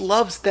 he just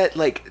loves that,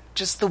 like,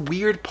 just the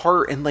weird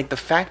part, and like the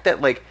fact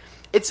that, like,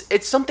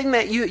 it's something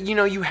that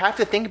you have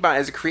to think about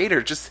as a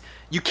creator. Just,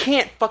 you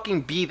can't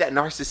fucking be that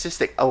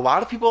narcissistic. A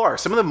lot of people are.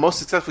 Some of the most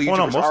successful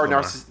YouTubers are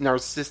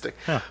narcissistic.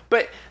 Yeah.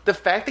 But the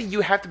fact that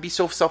you have to be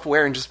so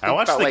self-aware and just think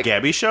about, the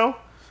Gabby show,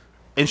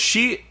 and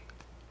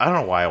I don't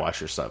know why I watch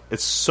her stuff.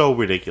 It's so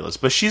ridiculous.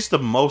 But she's the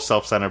most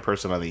self-centered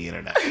person on the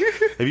internet.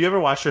 Have you ever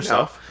watched her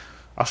stuff?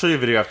 I'll show you a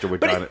video after we're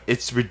done.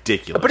 It's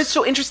ridiculous. But it's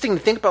so interesting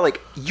to think about,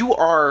 like, you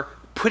are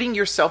putting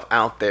yourself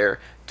out there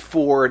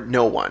for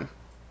no one.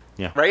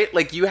 Yeah. Right?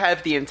 Like, you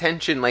have the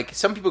intention, like,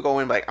 some people go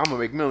in like, I'm gonna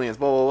make millions,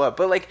 blah, blah, blah.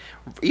 But, like,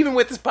 even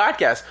with this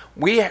podcast,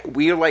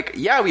 we're like,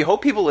 yeah, we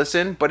hope people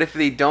listen, but if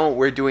they don't,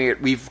 we're doing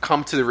it, we've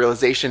come to the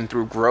realization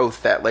through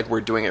growth that, like,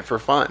 we're doing it for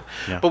fun.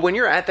 Yeah. But when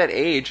you're at that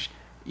age,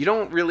 you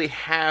don't really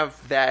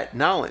have that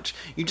knowledge.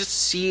 You just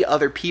see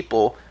other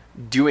people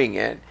doing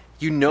it.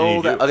 You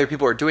know that other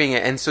people are doing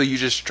it, and so you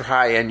just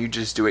try and you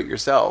just do it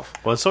yourself.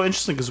 Well, it's so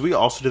interesting because we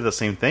also did the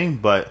same thing,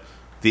 but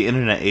the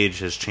internet age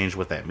has changed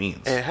what that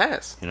means. It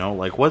has. You know,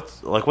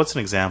 what's an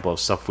example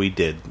of stuff we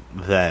did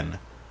then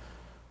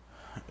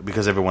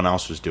because everyone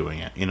else was doing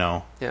it, you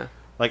know? Yeah.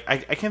 Like, I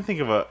can't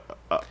think of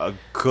a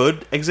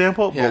good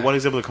example, but one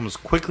example that comes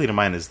quickly to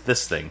mind is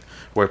this thing,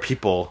 where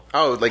people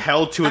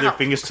held two of their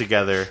fingers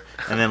together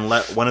and then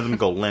let one of them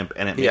go limp,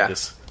 and it made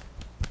this...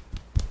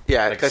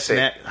 Yeah, like I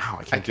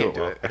can't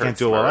do it. I can't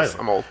do it well either.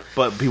 I'm old.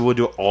 But people would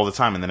do it all the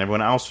time, and then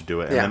everyone else would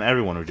do it, and then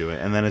everyone would do it,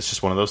 and then it's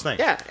just one of those things.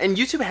 Yeah, and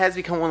YouTube has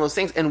become one of those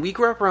things, and we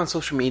grew up around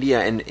social media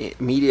and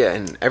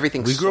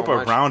everything. We grew up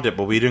around it,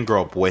 but we didn't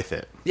grow up with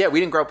it. Yeah, we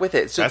didn't grow up with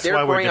it, so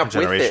they're growing up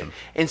with it,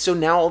 and so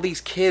now all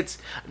these kids.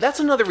 That's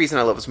another reason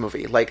I love this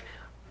movie. Like,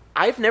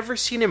 I've never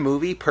seen a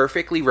movie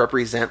perfectly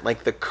represent,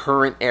 like, the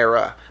current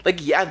era. Like,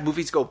 yeah,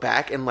 movies go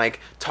back and, like,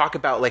 talk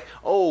about, like,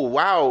 oh,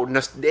 wow,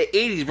 the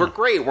 80s were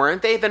great,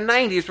 weren't they? The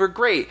 90s were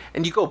great.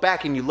 And you go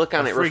back and you look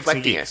on it,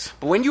 reflecting it.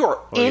 But when you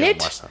are in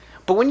it,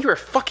 but when you are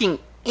fucking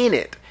in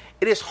it,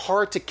 it is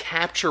hard to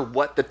capture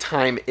what the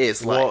time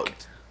is like. Well,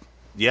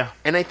 yeah.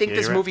 And I think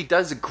this movie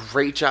does a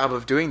great job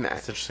of doing that.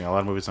 It's interesting. A lot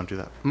of movies don't do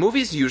that.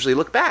 Movies usually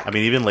look back. I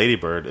mean, even Lady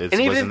Bird was in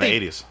the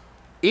 80s.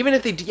 Even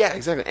if they do, yeah,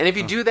 exactly. And if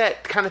you do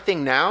that kind of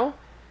thing now,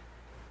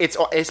 it's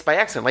by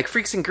accident. Like,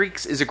 Freaks and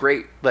Greeks is a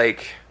great,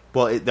 like...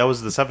 Well, that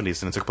was the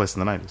 70s, and it took place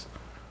in the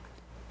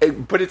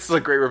 90s. But it's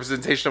a great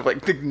representation of,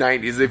 like, the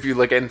 90s, if you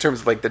look at in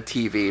terms of, like, the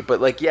TV. But,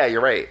 like, yeah,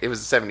 you're right. It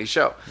was a 70s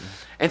show. Yeah.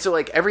 And so,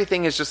 like,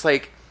 everything is just,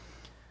 like,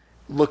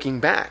 looking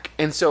back.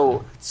 And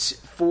so,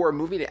 for a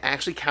movie to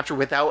actually capture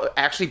without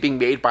actually being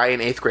made by an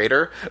 8th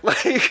grader,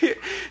 like,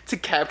 to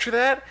capture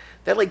that,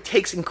 like,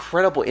 takes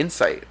incredible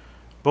insight.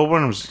 Bo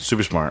Burnham's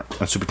super smart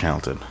and super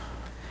talented.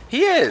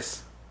 He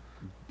is.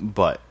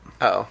 But...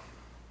 Oh.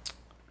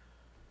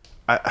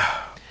 I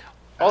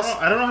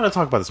don't know how to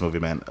talk about this movie,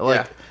 man.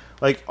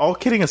 Like all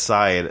kidding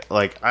aside,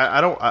 like,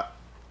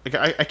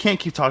 I can't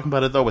keep talking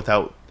about it, though,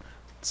 without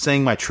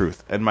saying my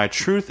truth. And my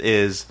truth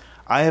is,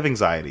 I have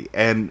anxiety.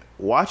 And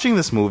watching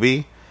this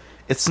movie,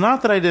 it's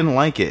not that I didn't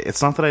like it.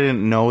 It's not that I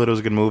didn't know that it was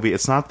a good movie.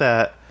 It's not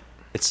that.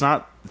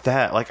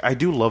 Like, I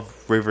do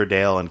love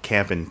Riverdale and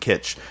camp and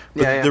kitsch.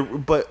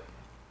 But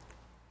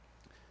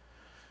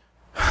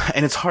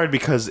and it's hard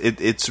because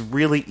it's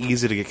really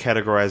easy to get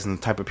categorized in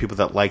the type of people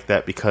that like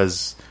that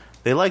because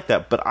they like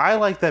that. But I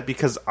like that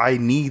because I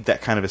need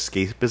that kind of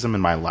escapism in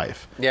my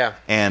life. Yeah.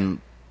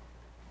 And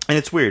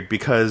it's weird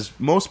because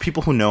most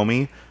people who know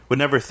me would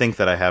never think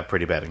that I have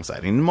pretty bad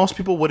anxiety. And most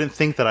people wouldn't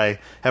think that I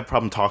have a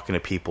problem talking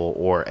to people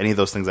or any of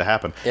those things that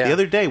happen. Yeah. The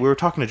other day, we were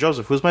talking to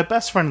Joseph, who's my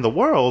best friend in the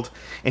world,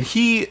 and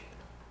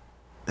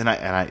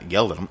I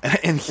yelled at him,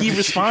 and he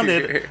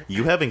responded,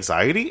 "You have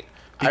anxiety?"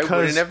 I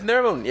wouldn't have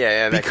known.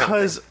 Yeah, that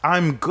because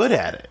I'm good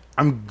at it.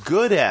 I'm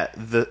good at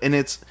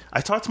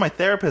I talked to my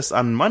therapist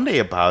on Monday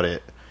about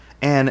it,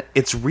 and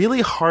it's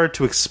really hard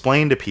to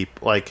explain to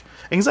people. Like,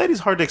 anxiety is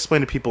hard to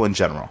explain to people in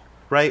general,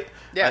 right?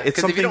 Yeah, it's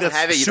because if you don't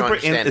have it, you don't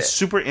understand it. It's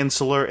super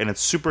insular, and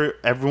it's super.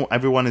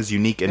 Everyone is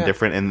unique and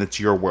different, and it's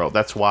your world.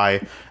 That's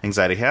why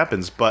anxiety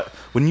happens. But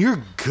when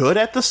you're good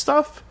at the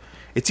stuff,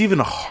 it's even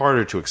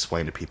harder to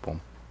explain to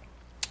people.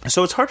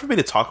 So it's hard for me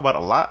to talk about a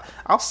lot.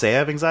 I'll say I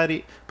have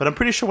anxiety, but I'm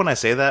pretty sure when I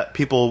say that,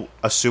 people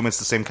assume it's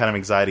the same kind of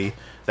anxiety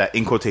that,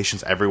 in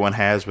quotations, everyone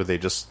has, where they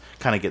just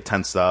kind of get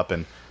tensed up.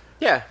 And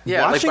yeah,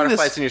 like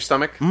butterflies in your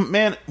stomach.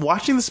 Man,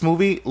 watching this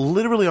movie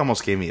literally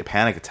almost gave me a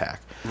panic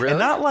attack. Really? And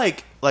not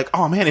like,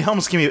 oh man, it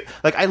almost gave me,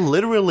 like, I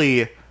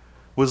literally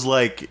was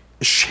like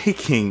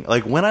shaking,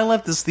 like, when I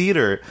left this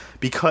theater,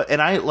 because,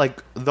 and I,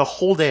 like, the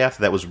whole day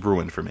after that was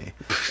ruined for me.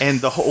 And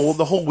the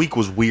whole week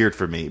was weird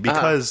for me,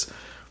 because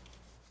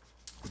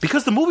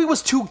the movie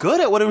was too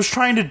good at what it was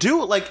trying to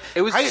do. Like,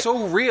 it was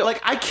so real.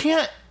 Like, I'll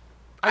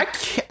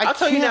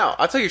tell you now.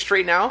 I'll tell you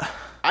straight now.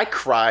 I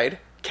cried.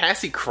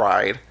 Cassie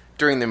cried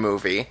during the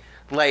movie,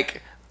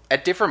 like,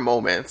 at different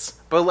moments.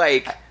 But,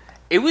 like,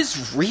 it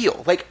was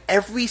real. Like,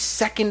 every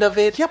second of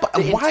it. Yeah, but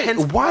why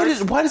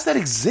does that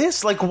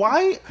exist? Like,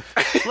 why?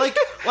 like,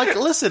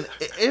 listen,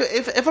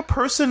 if a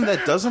person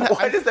that doesn't have...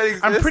 Why does that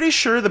exist? I'm pretty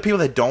sure the people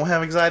that don't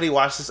have anxiety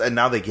watch this and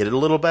now they get it a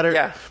little better.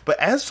 Yeah. But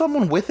as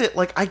someone with it,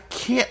 like, I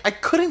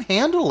couldn't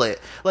handle it.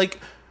 Like,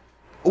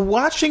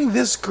 watching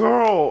this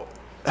girl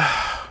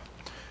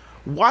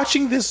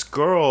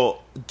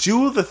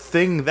do the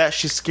thing that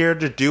she's scared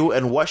to do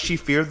and what she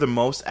feared the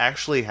most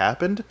actually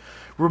happened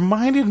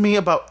reminded me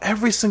about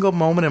every single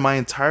moment in my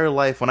entire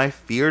life when I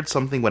feared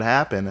something would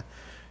happen,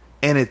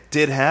 and it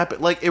did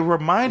happen. Like, it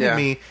reminded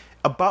me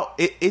about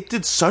it. It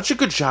did such a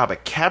good job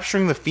at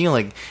capturing the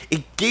feeling.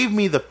 It gave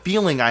me the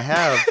feeling I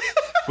have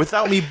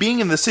without me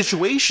being in the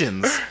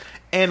situations.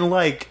 And,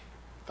 like,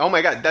 oh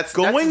my god, that's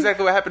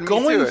exactly what happened to me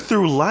too. Going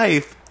through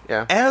life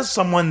as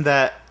someone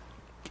that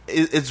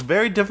it's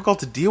very difficult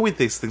to deal with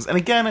these things. And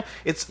again,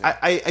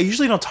 I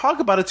usually don't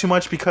talk about it too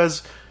much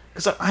because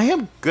I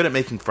am good at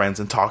making friends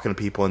and talking to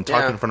people and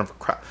talking in front of a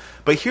crowd.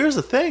 But here's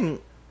the thing.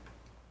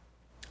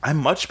 I'm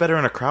much better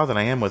in a crowd than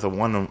I am with a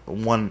one.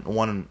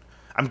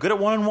 I'm good at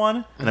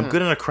one-on-one, and I'm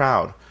good in a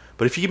crowd.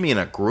 But if you get me in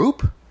a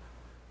group,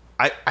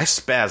 I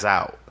spaz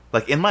out.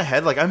 Like, in my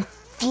head, like, I'm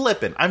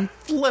flipping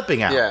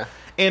out. Yeah.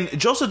 And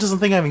Joseph doesn't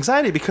think I have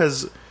anxiety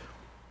because,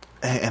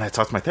 and I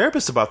talked to my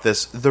therapist about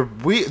this, the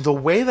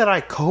way that I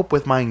cope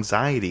with my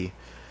anxiety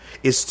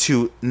is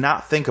to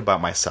not think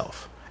about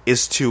myself.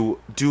 Is to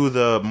do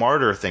the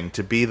martyr thing,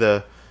 to be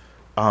the,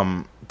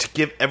 to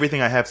give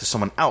everything I have to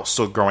someone else.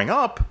 So growing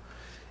up,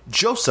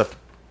 Joseph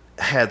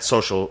had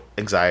social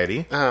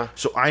anxiety,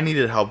 so I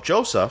needed to help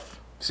Joseph.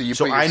 So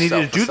I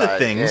needed to do the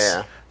things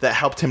that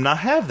helped him not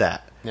have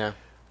that. Yeah.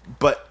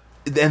 But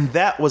then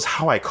that was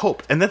how I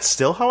coped, and that's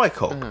still how I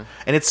cope,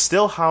 and it's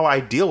still how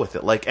I deal with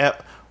it. Like,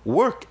 at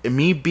work,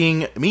 me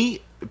being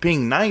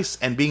nice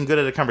and being good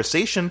at a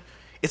conversation,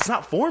 it's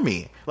not for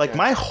me. Like,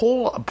 my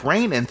whole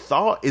brain and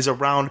thought is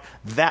around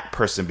that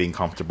person being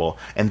comfortable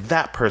and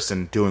that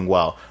person doing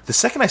well. The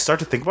second I start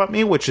to think about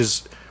me, which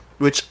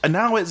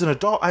now as an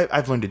adult,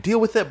 I've learned to deal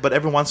with it, but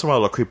every once in a while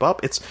it'll creep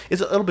up.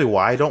 It'll be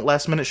why I don't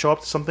last minute show up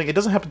to something. It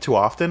doesn't happen too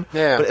often,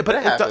 but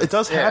it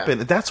does happen.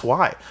 That's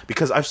why,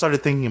 because I've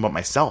started thinking about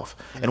myself.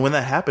 And when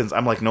that happens,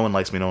 I'm like, no one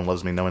likes me, no one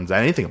loves me, no one's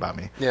anything about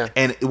me. Yeah.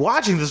 And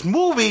watching this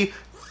movie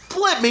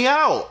flipped me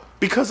out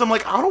because I'm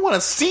like, I don't want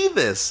to see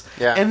this.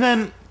 Yeah.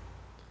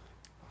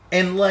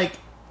 And like,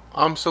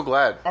 I'm so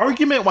glad.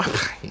 Argument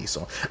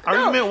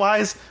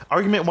wise,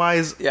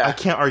 I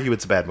can't argue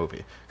it's a bad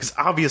movie because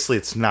obviously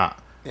it's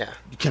not. Yeah,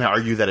 you can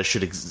argue that it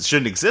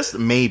shouldn't exist,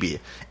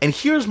 maybe. And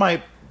here's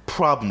my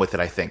problem with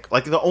it. I think,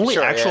 like, the only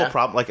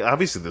problem, like,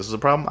 obviously this is a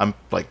problem. I'm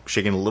like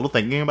shaking a little,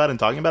 thinking about it and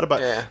talking about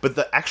it, but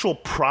the actual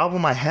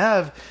problem I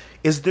have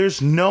is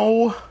there's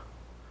no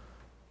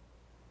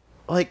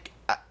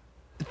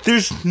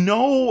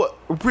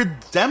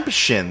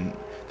redemption.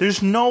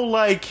 There's no,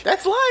 like...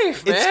 That's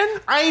life, man.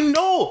 I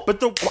know, but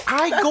That's the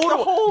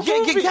whole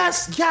movie.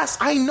 Yes,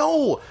 I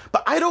know.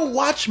 But I don't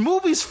watch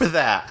movies for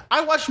that.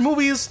 I watch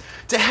movies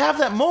to have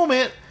that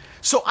moment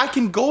so I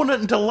can go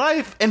into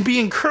life and be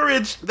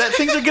encouraged that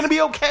things are going to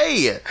be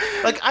okay.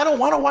 Like, I don't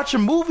want to watch a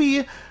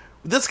movie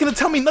that's going to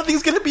tell me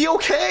nothing's going to be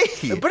okay.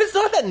 But it's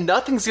not that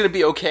nothing's going to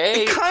be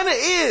okay. It kind of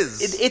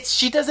is. It's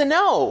she doesn't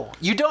know.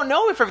 You don't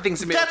know if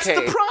everything's going to be okay.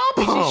 That's the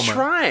problem. She's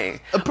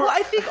trying. Well,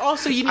 I think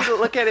also you need to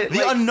look at it.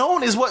 The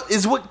unknown is what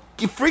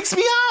freaks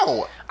me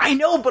out. I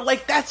know, but,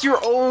 like, that's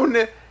your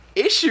own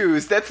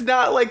issues. That's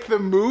not, like, the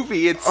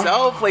movie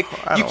itself. Like,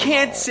 you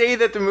can't say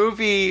that the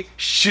movie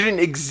shouldn't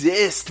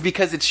exist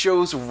because it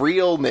shows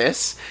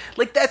realness.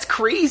 Like, that's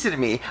crazy to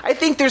me. I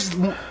think there's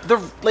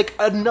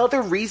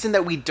another reason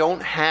that we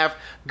don't have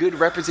good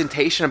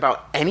representation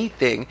about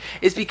anything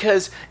is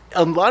because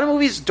a lot of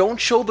movies don't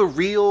show the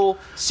real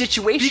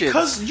situation.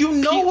 Because you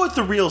know what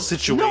the real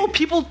situation. No,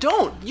 people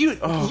don't. You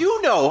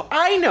know,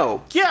 I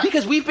know. Yeah.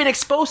 Because we've been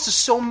exposed to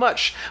so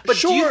much. But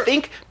do you Sure.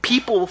 think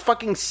people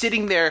fucking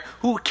sitting there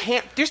who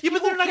can't? There's Yeah, but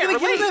people they're not who going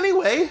can't to get it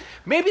relate. anyway.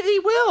 Maybe they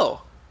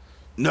will.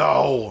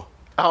 No.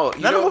 Oh,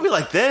 Not a movie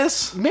like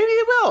this. maybe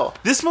they will.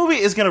 This movie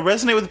is going to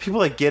resonate with the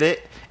people that get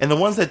it, and the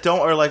ones that don't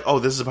are like, oh,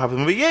 this is a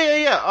popular movie.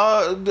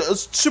 Yeah.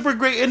 Super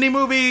great indie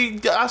movie,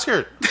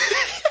 Oscar.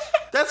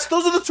 Those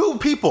are the two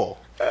people.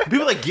 The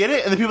people that get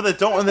it and the people that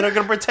don't, and they're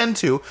going to pretend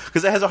to,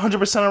 because it has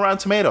 100% on Rotten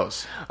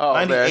Tomatoes. Oh,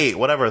 98,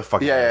 whatever the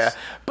fuck it is.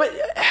 But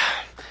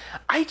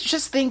I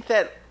just think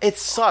that it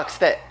sucks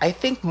that I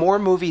think more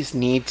movies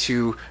need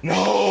to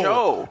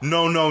show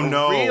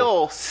No.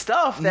 real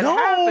stuff that No,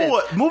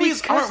 happens.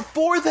 movies Because- aren't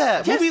for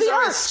that. Yes, movies they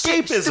are are.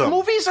 escapism. The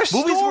movies are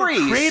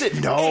stories. Were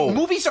created. No, Hey,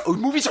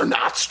 movies are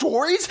not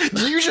stories. Did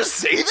you just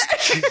say that?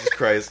 Jesus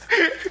Christ.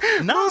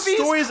 Not Movies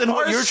stories and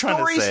what are you're trying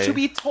to stories say. to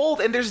be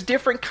told, and there's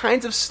different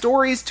kinds of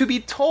stories to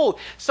be told.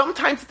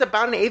 Sometimes it's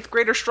about an 8th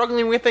grader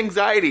struggling with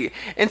anxiety,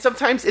 and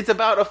sometimes it's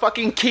about a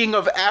fucking king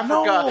of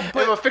Africa No,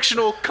 but- of a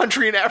fictional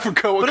country in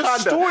Africa, Wakanda. But a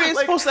story is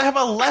Like, supposed to have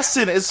a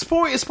lesson. A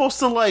story is supposed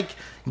to like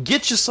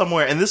get you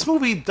somewhere, and this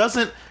movie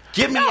doesn't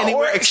get me No,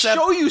 anywhere or except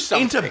show you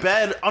something. into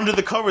bed under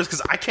the covers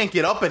because I can't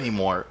get up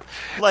anymore.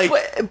 Like,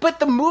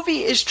 but the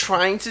movie is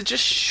trying to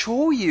just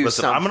show you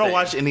listen, something. I'm gonna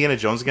watch Indiana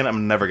Jones again.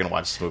 I'm never gonna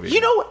watch this movie. You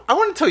know what? I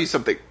want to tell you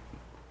something.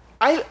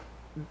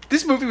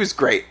 This movie was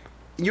great.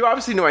 You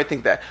obviously know I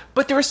think that.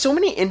 But there are so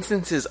many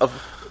instances of,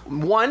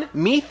 one,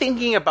 me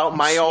thinking about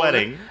my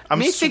sweating. own... I'm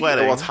me sweating.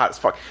 Thinking, well, it's hot as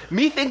fuck.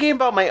 Me thinking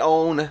about my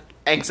own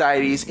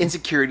anxieties,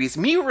 insecurities,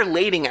 me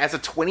relating as a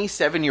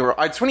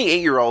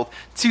 28-year-old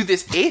to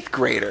this 8th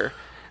grader.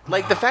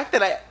 Like, the fact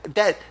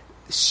that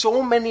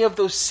so many of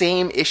those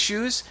same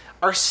issues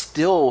are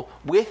still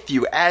with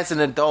you as an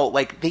adult.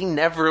 Like, they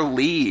never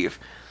leave.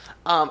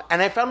 And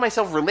I found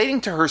myself relating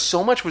to her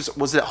so much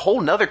was a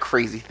whole nother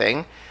crazy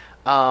thing.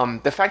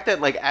 The fact that,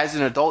 like, as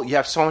an adult, you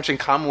have so much in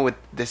common with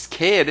this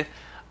kid.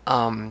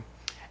 And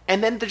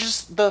then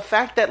just the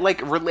fact that,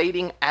 like,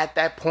 relating at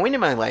that point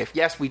in my life,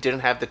 yes, we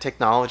didn't have the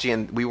technology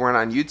and we weren't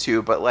on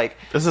YouTube, but, like,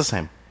 it's the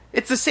same.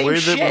 it's the same We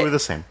shit. were the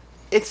same.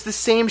 It's the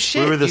same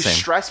shit. We were the you same.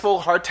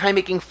 Stressful, hard time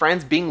making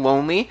friends, being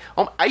lonely.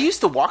 I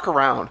used to walk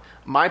around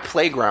my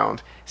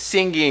playground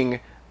singing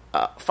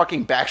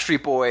fucking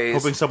Backstreet Boys.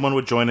 Hoping someone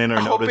would join in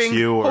or notice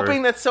you, or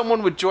hoping that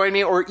someone would join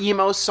me, or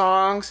emo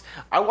songs.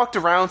 I walked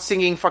around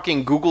singing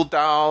fucking Google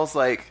Dolls,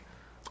 like...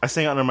 I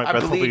sang under my I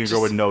breath, hoping believe a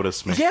girl would just-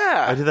 notice me.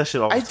 Yeah. I did that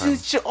shit all the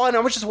time. And I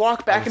would just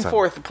walk back and time.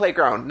 forth the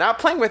playground, not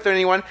playing with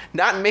anyone,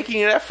 not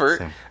making an effort,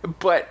 Same.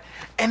 but...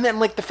 And then,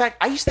 like, the fact...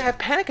 I used to have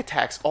panic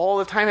attacks all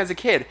the time as a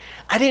kid.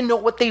 I didn't know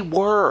what they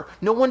were.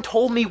 No one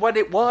told me what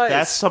it was.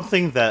 That's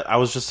something that I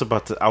was just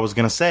about to. I was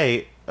gonna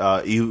say.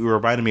 You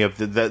reminded me of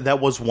that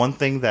was one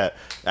thing that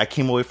I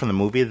came away from the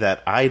movie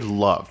that I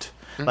loved.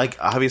 Mm-hmm. Like,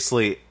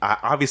 obviously,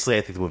 I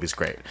think the movie's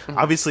great. Mm-hmm.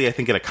 Obviously, I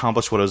think it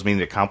accomplished what it was meaning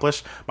to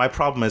accomplish. My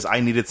problem is I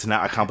needed to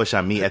not accomplish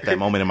on me at that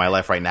moment in my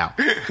life right now.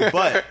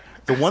 But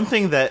the one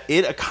thing that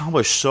it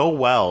accomplished so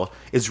well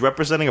is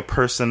representing a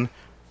person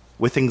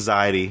with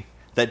anxiety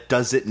that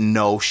doesn't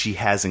know she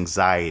has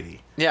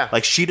anxiety. Yeah.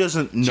 Like, she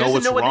doesn't know doesn't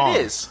what's know what it wrong.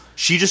 is.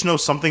 She just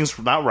knows something's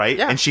not right,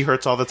 Yeah. and she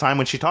hurts all the time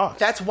when she talks.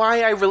 That's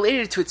why I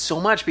related to it so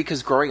much,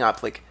 because growing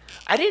up, like,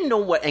 I didn't know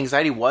what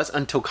anxiety was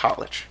until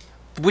college,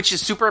 which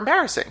is super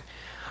embarrassing.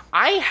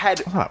 I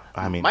had...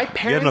 I mean, my you have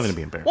parents... nothing to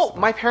be embarrassed Well, about.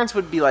 my parents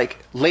would be, like,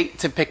 late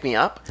to pick me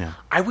up. Yeah.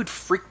 I would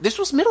freak... This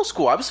was middle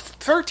school. I was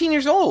 13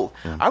 years old.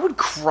 I would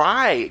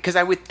cry because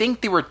I would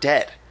think they were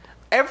dead.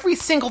 Every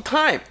single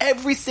time.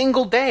 Every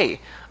single day.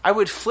 I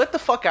would flip the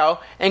fuck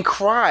out and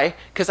cry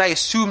because I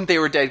assumed they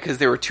were dead because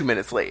they were 2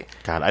 minutes late.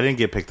 God, I didn't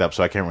get picked up,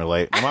 so I can't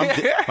relate.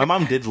 My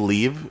mom did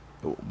leave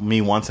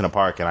me once in a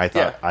park, and I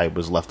thought Yeah. I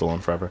was left alone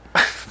forever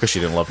because she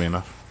didn't love me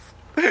enough.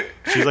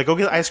 She was like, "Go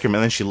get ice cream,"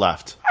 and then she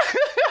left.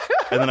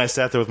 And then I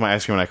sat there with my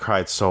ice cream, and I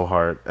cried so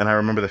hard. And I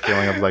remember the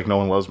feeling of, like, no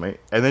one loves me.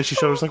 And then she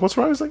showed us, like, "What's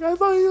wrong?" I was like, "I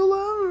thought you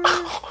loved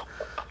me."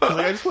 I was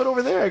like, "I just went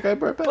over there. I got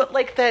brought back." But,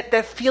 like,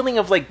 that feeling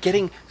of, like,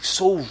 getting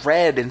so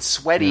red and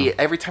sweaty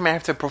every time I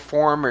have to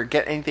perform or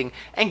get anything.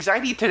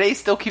 Anxiety today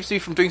still keeps me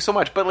from doing so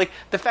much. But, like,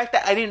 the fact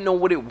that I didn't know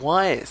what it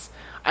was.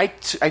 I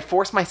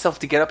forced myself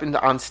to get up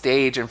on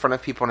stage in front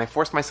of people, and I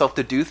forced myself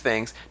to do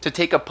things, to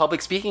take a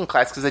public speaking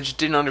class because I just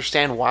didn't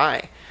understand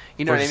why.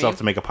 You know Force what I yourself mean?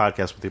 to make a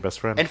podcast with your best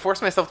friend. And force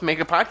myself to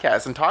make a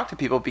podcast and talk to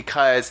people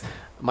because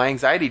my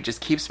anxiety just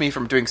keeps me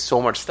from doing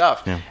so much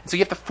stuff. Yeah. And so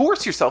you have to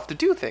force yourself to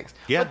do things.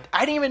 Yeah. But I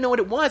didn't even know what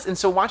it was. And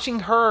so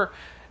watching her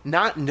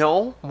not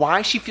know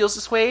why she feels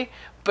this way,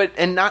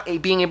 and not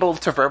being able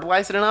to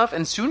verbalize it enough,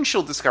 and soon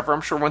she'll discover, I'm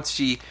sure once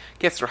she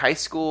gets through high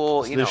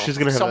school, you know, She's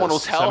gonna have someone a will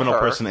tell seminal her.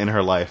 person in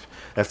her life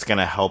that's going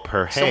to help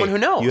her. Hey, Someone who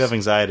knows. you have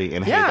anxiety,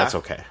 and hey, Yeah, that's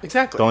okay.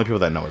 exactly. The only people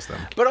that know is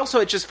them. But also,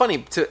 it's just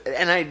funny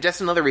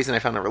that's another reason I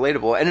found it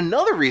relatable. And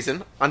another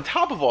reason, on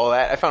top of all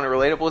that, I found it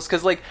relatable is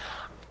because, like,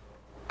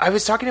 I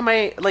was talking to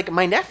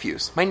my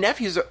nephews. My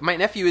nephew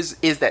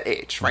is that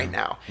age right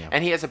now, Yeah.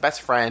 and he has a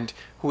best friend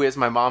who is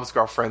my mom's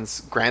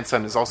girlfriend's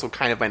grandson, is also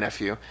kind of my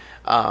nephew,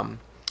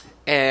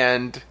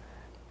 and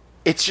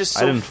it's just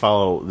so I didn't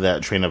follow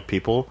that train of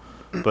people,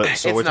 but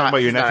so It's we're talking not- about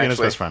your he's not nephew and his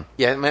actually. best friend.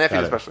 Yeah, my nephew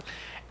Got and his it. best friend.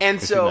 And Your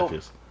two so,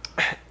 nephews.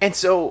 and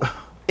so,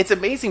 it's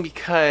amazing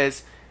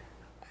because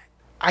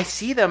I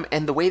see them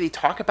and the way they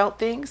talk about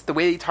things, the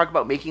way they talk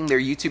about making their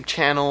YouTube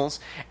channels,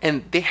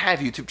 and they have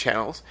YouTube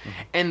channels,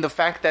 and the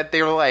fact that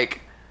they're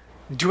like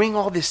doing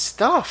all this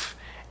stuff,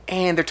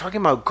 and they're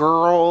talking about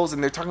girls,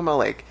 and they're talking about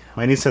like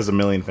My niece has 1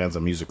 million fans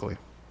on Musical.ly.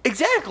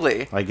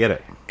 exactly, I get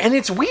it. and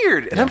it's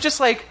weird, and I'm just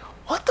like,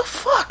 what the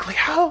fuck? Like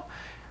how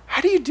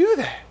do you do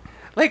that?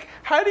 Like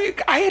how do you?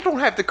 I don't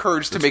have the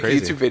courage to It's make a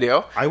crazy. YouTube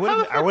video. I would How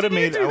the have fuck do you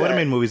made do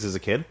that? movies as a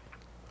kid.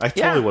 I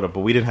Yeah. totally would have, but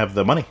we didn't have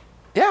the money.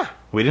 Yeah.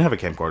 We didn't have a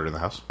camcorder in the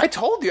house. I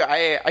told you.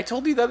 I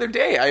told you the other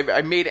day.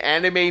 I made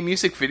anime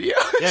music videos.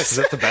 Yeah, because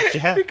that's the best you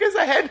had. Because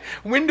I had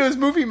Windows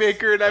Movie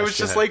Maker and I Best was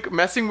you just had. like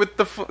messing with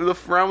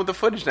around with the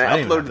footage and I I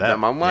didn't have uploaded that.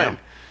 them online.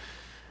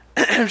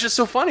 Yeah. It was just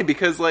so funny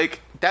because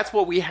like that's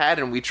what we had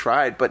and we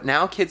tried, but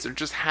now kids are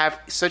just have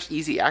such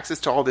easy access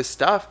to all this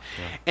stuff,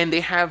 and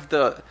they have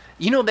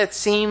that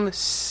same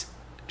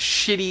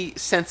shitty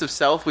sense of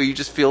self where you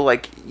just feel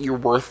like you're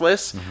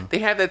worthless. Mm-hmm. They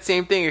have that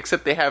same thing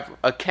except they have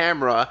a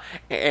camera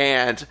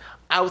and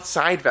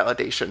outside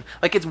validation.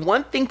 Like it's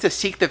one thing to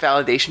seek the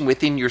validation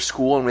within your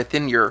school and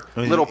within your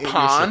I mean, little in your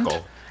pond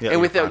circle. Yeah, and your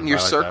within pond. your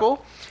I like circle.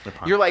 that. Your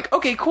pond. You're like,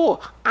 okay,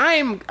 cool.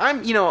 I'm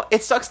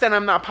it sucks that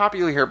I'm not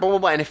popular here, blah blah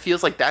blah, and it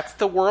feels like that's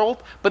the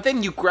world. But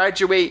then you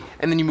graduate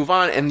and then you move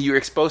on and you're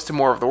exposed to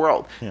more of the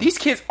world. These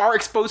kids are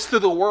exposed to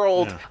the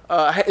world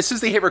as soon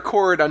as they hit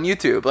record on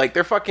YouTube. Like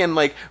they're fucking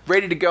like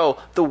ready to go.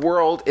 The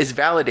world is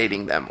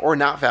validating them or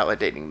not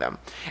validating them,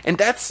 and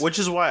that's Which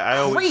is why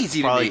I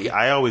Crazy to me.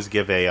 always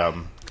give a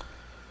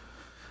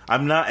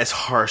I'm not as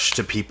harsh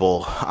to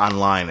people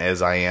online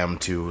as I am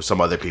to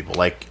some other people.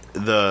 Like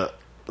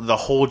the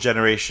whole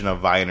generation of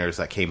Viners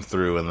that came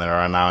through and that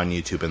are now on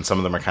YouTube, and some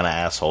of them are kind of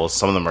assholes.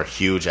 Some of them are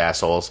huge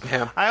assholes.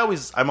 Yeah.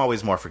 I'm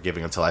always more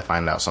forgiving until I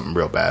find out something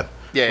real bad.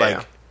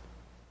 Yeah.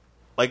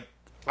 Like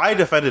I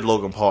defended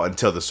Logan Paul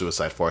until the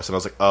Suicide Force, and I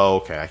was like, oh,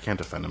 okay, I can't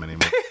defend him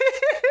anymore.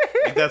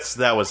 Like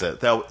that was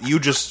it. You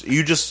just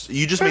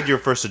made your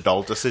first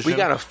adult decision. we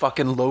got a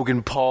fucking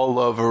Logan Paul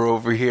lover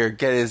over here.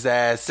 Get his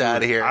ass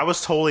out of here. I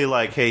was totally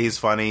like, hey, he's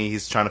funny.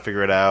 He's trying to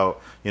figure it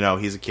out. You know,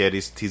 he's a kid.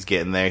 He's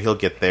getting there. He'll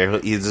get there.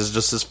 This is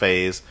just his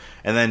phase.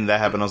 And then that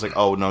happened. I was like,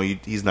 oh, no,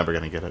 he's never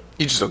going to get it.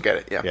 You just don't get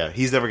it. Yeah. Yeah,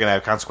 he's never going to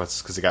have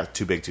consequences because he got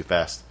too big too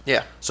fast.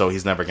 Yeah. So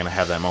he's never going to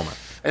have that moment.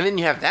 And then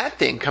you have that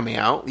thing coming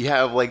out. You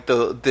have like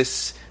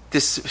this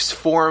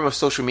form of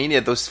social media.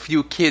 Those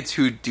few kids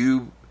who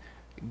do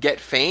get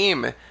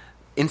fame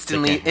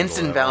instantly, They can't handle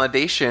instant it at all.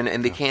 validation,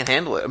 and they can't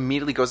handle it.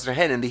 Immediately goes to their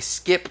head, and they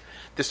skip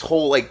this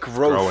whole like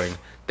growth Growing.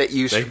 that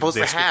you're supposed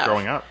they to skip have,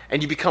 growing up.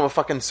 and you become a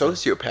fucking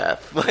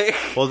sociopath. Like,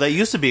 Well, they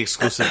used to be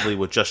exclusively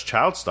with just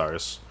child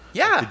stars.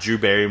 Yeah. Like the Drew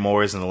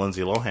Barrymores and the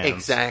Lindsay Lohans.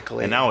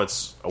 Exactly. And now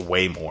it's a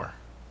way more.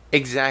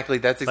 exactly,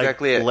 that's Like,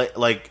 exactly it.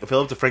 Like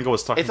Philip DeFranco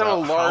was talking It's on about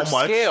a large how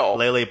much scale.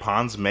 Lele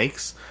Pons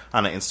makes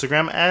on an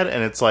Instagram ad,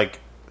 and it's like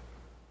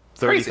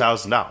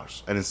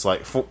 $30,000, and it's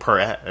like per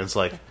ad, and it's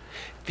like,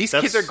 These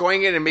that's kids are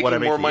going in and what I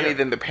making make more a money year.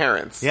 than the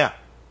parents. yeah,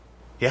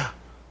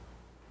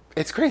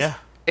 It's crazy. Yeah.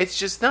 It's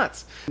just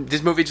nuts.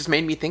 This movie just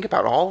made me think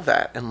about all of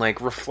that and like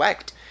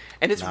reflect.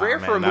 And it's Nah, rare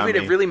for a man, not movie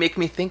to me. really make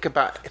me think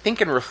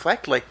and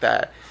reflect like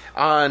that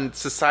on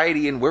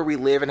society and where we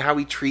live and how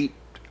we treat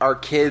our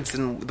kids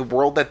and the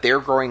world that they're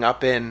growing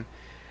up in.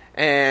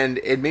 And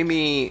it made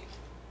me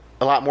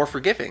a lot more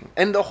forgiving.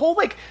 And the whole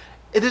like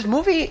this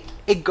movie,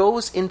 it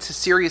goes into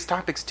serious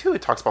topics too.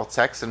 It talks about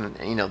sex and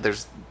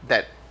there's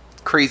that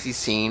crazy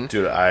scene.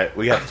 dude,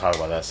 we have to talk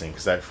about that scene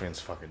because that thing's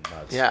fucking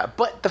nuts. Yeah,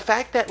 but the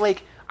fact that,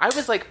 like, I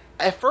was like,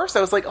 at first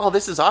I was like, oh,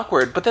 this is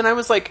awkward. But then I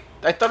was like,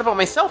 I thought about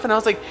myself and I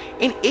was like,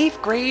 in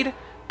 8th grade,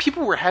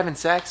 people were having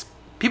sex.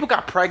 People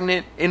got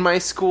pregnant in my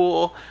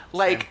school.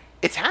 Like,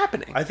 it's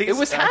happening. I think it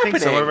was I happening.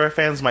 think some of our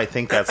fans might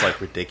think that's like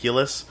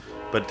ridiculous,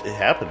 but it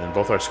happened in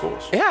both our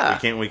schools. Yeah.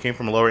 we came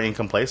from lower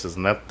income places,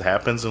 and that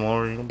happens in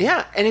lower income.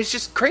 Yeah, and it's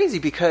just crazy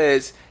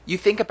because you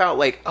think about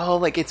like, oh,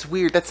 like it's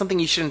weird. That's something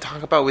you shouldn't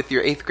talk about with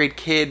your 8th grade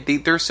kid.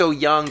 They're so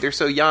young.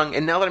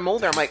 And now that I'm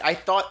older, I'm like, I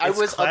thought I It's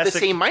was classic- of the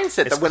same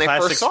mindset it's that when I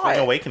classic first saw Spring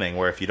it. Awakening,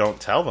 where if you don't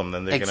tell them,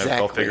 then they're going to go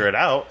Exactly. figure it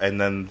out, and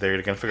then they're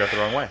going to figure out the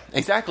wrong way.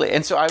 Exactly.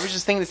 And so I was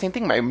just thinking the same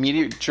thing. My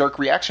immediate jerk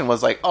reaction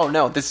was like, oh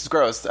no, this is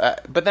gross.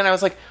 But then I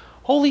was like,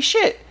 holy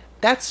shit,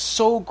 that's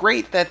so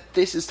great that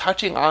this is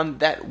touching on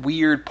that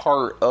weird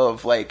part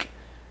of like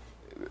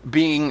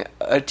being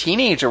a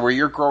teenager where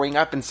you're growing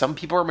up and some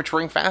people are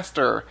maturing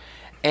faster.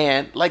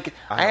 And like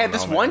I had don't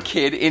this know, one man.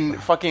 kid in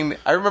fucking,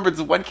 I remember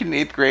this one kid in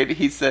 8th grade,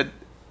 he said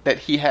that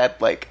he had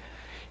like,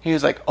 he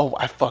was like, oh,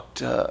 I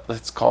fucked,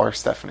 let's call her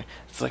Stephanie.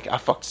 It's like, I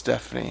fucked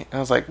Stephanie. And I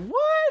was like,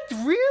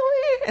 what?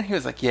 Really? And he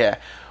was like, yeah,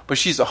 but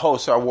she's a hoe,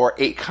 so I wore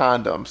 8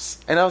 condoms.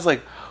 And I was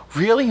like,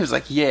 really? He was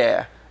like,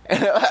 yeah.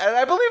 And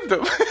I believed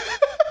him.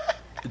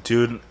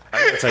 Dude,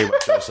 I gotta tell you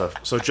about Joseph.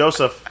 So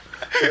Joseph,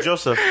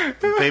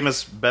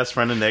 famous best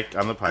friend of Nick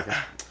on the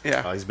podcast.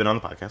 Yeah. He's been on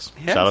the podcast.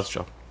 Yes. Shout out to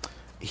Joe.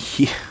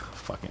 He,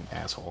 fucking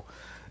asshole.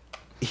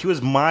 He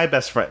was my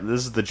best friend.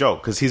 This is the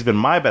joke, because he's been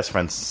my best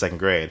friend since 2nd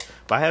grade,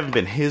 but I haven't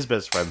been his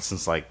best friend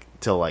since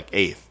till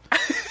 8th.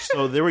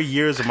 So there were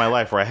years of my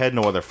life where I had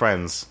no other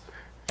friends,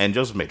 and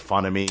Joseph made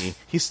fun of me.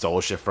 He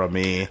stole shit from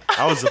me.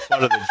 I was the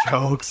butt of the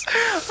jokes.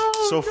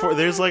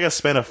 There's like a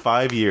span of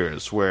 5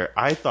 years where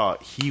I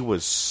thought he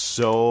was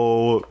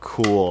so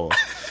cool.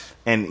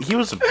 And he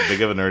was as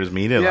big of a nerd as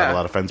me. He didn't have a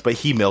lot of friends, but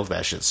he milked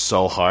that shit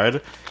so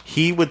hard.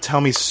 He would tell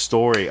me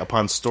story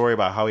upon story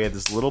about how he had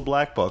this little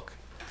black book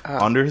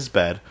under his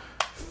bed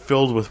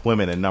filled with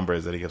women and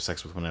numbers that he could have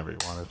sex with whenever he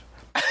wanted.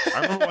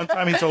 I remember one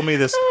time he told me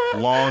this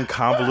long,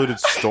 convoluted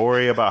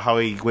story about how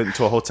he went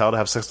into a hotel to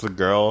have sex with a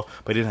girl,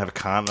 but he didn't have a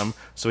condom,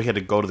 so he had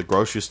to go to the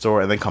grocery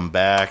store and then come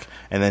back,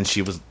 and then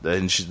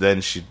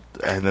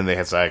then they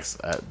had sex.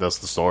 That's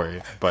the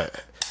story.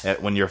 But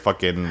when you're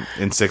fucking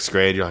in 6th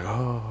grade, you're like,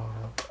 oh,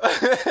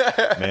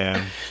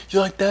 man.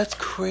 You're like, that's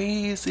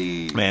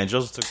crazy. Man,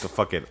 Joseph took the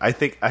fucking... I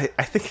think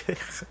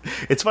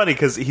it's funny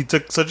because he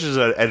took such an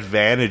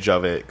advantage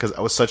of it because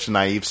I was such a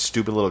naive,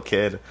 stupid little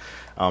kid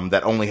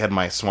that only had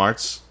my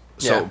smarts.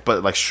 So,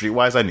 but like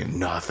streetwise, I knew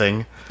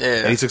nothing.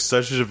 Yeah. And he took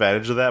such an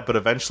advantage of that. But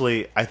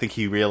eventually, I think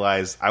he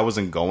realized I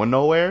wasn't going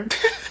nowhere.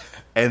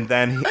 and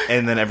then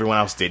everyone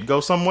else did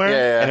go somewhere.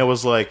 Yeah. And it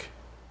was like,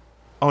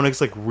 oh,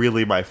 Nick's like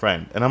really my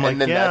friend. And I'm like,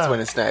 and then that's when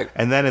it's snagged.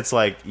 And then it's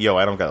like, yo,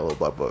 I don't got a little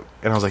blood book.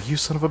 And I was like, you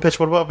son of a bitch.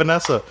 What about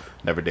Vanessa?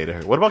 Never dated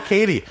her. What about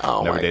Katie?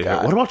 Oh, never my dated God.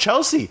 her. What about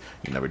Chelsea?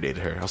 You never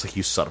dated her. I was like,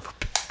 you son of a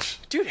bitch.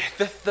 Dude,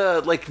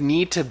 the like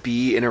need to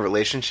be in a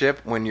relationship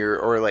when you're,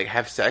 or like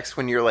have sex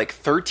when you're like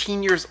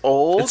 13 years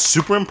old. It's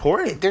super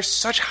important. There's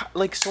such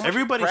like so much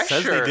Everybody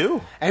pressure. says they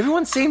do.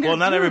 Everyone's saying they do. Well,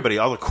 not everybody.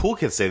 All the cool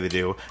kids say they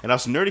do. And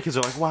us nerdy kids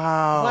are like,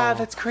 wow,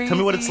 that's crazy. Tell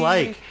me what it's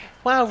like.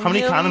 Wow, how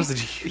many condoms did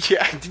you use?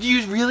 Yeah, did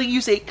you really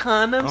use 8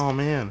 condoms? Oh,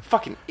 man.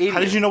 Fucking idiot. How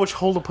did you know which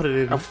hole to put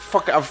it in?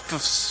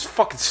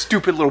 Fucking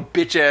stupid little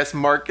bitch-ass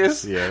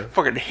Marcus. Yeah.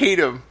 Fucking hate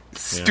him.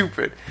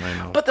 Stupid. Yeah, I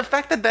know. But the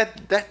fact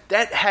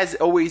that has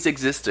always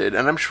existed,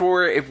 and I'm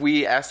sure if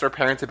we asked our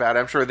parents about it,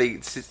 I'm sure they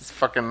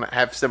fucking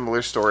have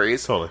similar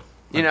stories. Totally.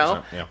 You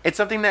know? Yeah. It's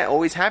something that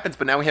always happens,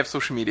 but now we have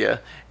social media,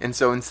 and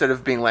so instead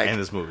of being like...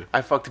 And this movie.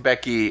 I fucked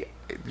Becky,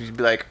 you'd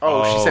be like,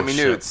 oh she sent me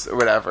nudes, or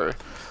whatever.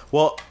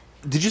 Well...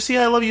 Did you see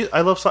I Love You,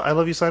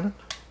 Simon?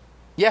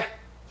 Yeah.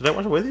 Did I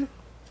watch it with you?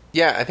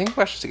 Yeah, I think we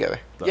watched it together.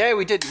 Yeah,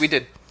 we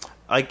did.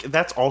 Like,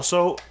 that's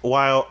also,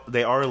 while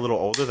they are a little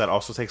older, that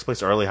also takes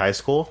place early high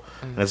school.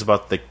 And it's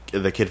about the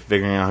kid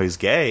figuring out he's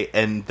gay.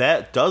 And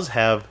that does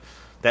have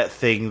that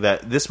thing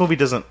that this movie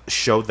doesn't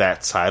show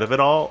that side of it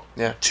all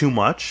too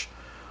much.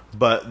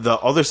 But the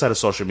other side of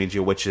social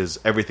media, which is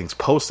everything's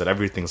posted,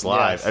 everything's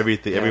live,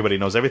 everybody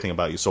knows everything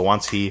about you. So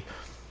once he...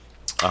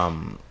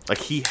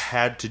 he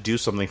had to do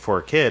something for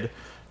a kid,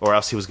 or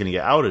else he was going to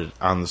get outed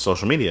on the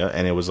social media,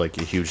 and it was like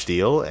a huge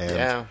deal.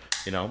 And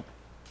you know,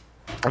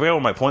 I forget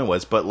what my point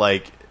was, but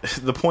like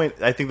the point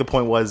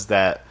was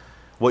that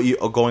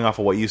going off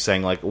of what you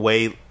saying, like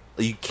you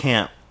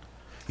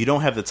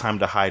don't have the time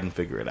to hide and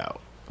figure it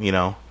out. You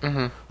know,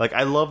 like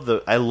I love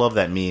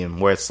that meme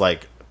where it's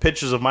like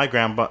pictures of my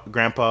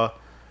grandpa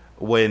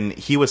when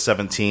he was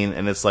 17,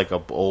 and it's like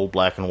a old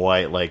black and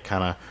white like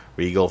kind of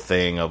regal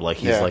thing of like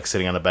he's like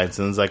sitting on a bench,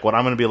 and it's like what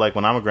I'm gonna be like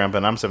when I'm a grandpa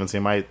and I'm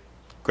 17. My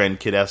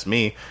grandkid asked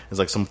me is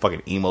like some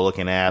fucking emo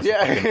looking ass,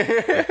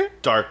 fucking,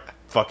 dark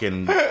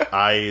fucking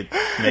eye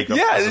makeup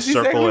as a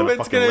circle and a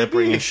fucking lip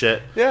ring and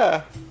shit.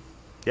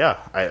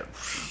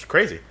 It's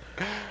crazy.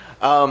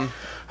 I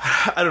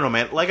don't know,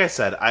 man. Like I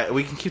said,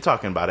 we can keep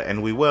talking about it,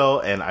 and we will.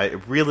 And I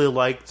really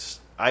liked.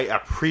 I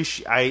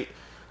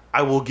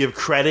will give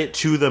credit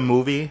to the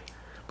movie,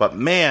 but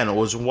man, I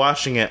was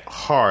watching it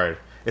hard.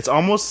 It's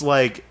almost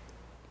like.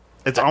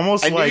 I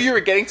knew you were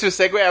getting to a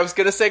segue. I was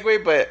going to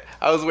segue, but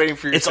I was waiting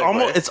for your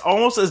segue. It's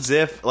almost as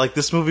if like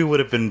this movie would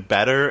have been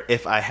better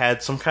if I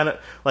had some kind of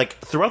like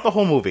throughout the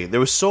whole movie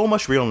there was so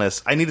much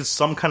realness. I needed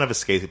some kind of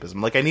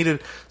escapism. Like I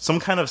needed some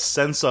kind of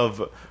sense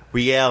of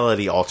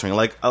reality altering.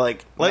 Like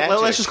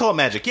let's just call it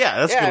magic. Yeah,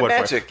 that's a good word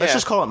for it. Let's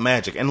just call it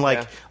magic. And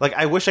like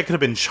I wish I could have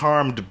been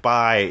charmed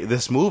by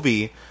this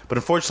movie, but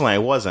unfortunately I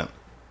wasn't.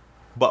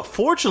 But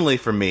fortunately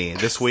for me,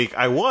 this week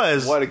I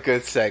was. What a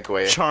good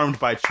segue. Charmed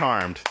by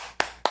Charmed.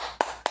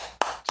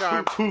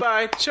 Charmed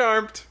by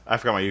Charmed. I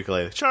forgot my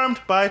ukulele.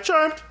 Charmed by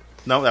Charmed.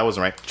 No, that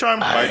wasn't right.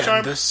 Charmed by Charmed. I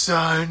am the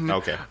sun.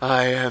 Okay.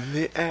 I am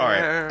the air. All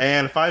right.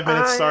 And 5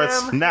 minutes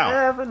starts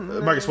now.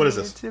 Marcus, what is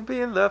this? To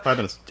be in love. 5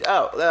 minutes.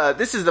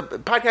 This is the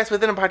podcast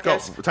within a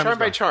podcast. Charmed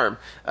by Charm.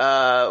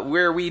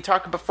 Where we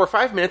talk for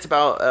 5 minutes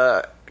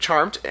about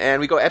Charmed,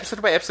 and we go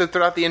episode by episode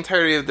throughout the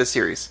entirety of the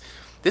series.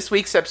 This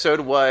week's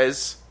episode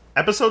was...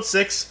 Episode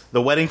 6,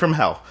 The Wedding from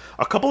Hell.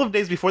 A couple of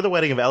days before the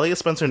wedding of Elliot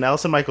Spencer and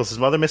Allison Michaels, his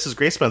mother, Mrs.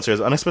 Grace Spencer,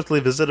 is unexpectedly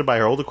visited by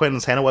her old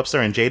acquaintance Hannah Webster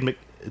and Jade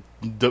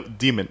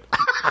Demon.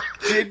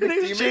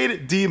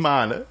 Jade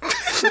Demon.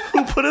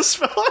 who put a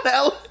spell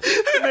on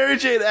Mary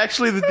Jane,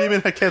 actually the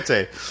demon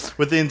Hecate,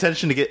 with the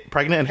intention to get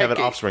pregnant and have an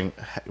Hecate. offspring.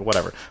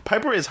 Whatever.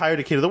 Piper is hired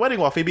to cater the wedding,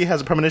 while Phoebe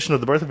has a premonition of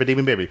the birth of a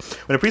demon baby.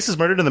 When a priest is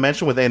murdered in the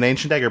mansion with an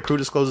ancient dagger, Prue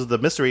discloses the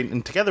mystery,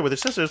 and together with her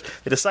sisters,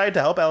 they decide to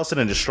help Allison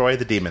and destroy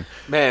the demon.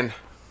 Man,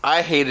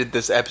 I hated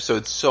this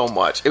episode so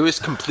much. It was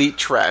complete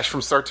trash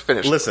from start to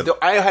finish. Listen. Though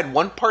I had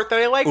one part that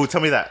I liked, Ooh,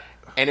 tell me that.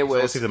 and it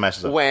let's was see if it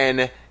matches up.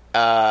 when.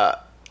 Why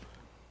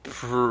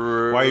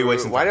are you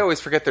wasting Why time? do I always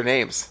forget their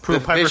names? Prue,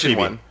 The Piper, Vision Phoebe.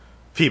 one.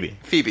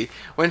 Phoebe.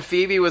 When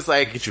Phoebe was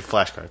like, Get you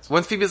flashcards.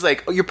 when Phoebe's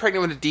like, "Oh, you're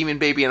pregnant with a demon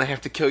baby, and I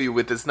have to kill you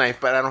with this knife,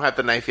 but I don't have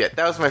the knife yet."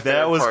 That was my favorite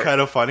That was part.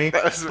 kind of funny.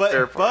 That was my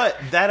favorite part.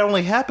 But that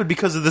only happened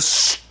because of the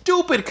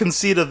stupid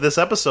conceit of this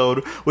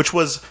episode, which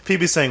was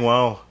Phoebe saying,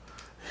 well,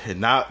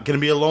 not going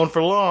to be alone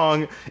for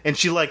long. And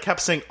she like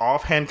kept saying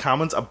offhand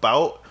comments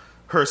about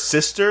her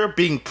sister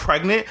being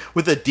pregnant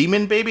with a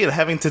demon baby and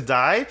having to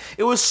die.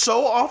 It was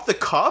so off the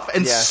cuff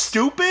and Yes.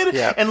 stupid.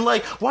 Yeah. And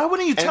like, why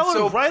wouldn't you tell her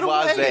so right away?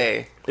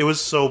 blasé. It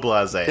was so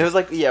blasé. It was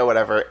like, yeah,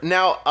 whatever.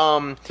 Now,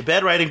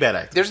 Bad writing, bad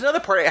acting. there's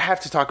another part I have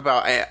to talk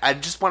about. I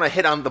just want to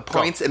hit on the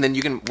points, and then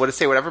you can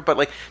say whatever. But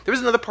like, there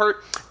was another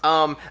part.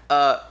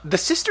 The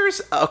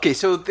sisters. Okay,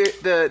 so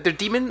the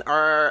demon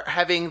are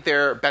having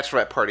their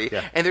bachelorette party,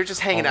 Yeah. and they're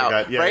just hanging Oh my out,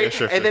 God. Yeah, right? yeah,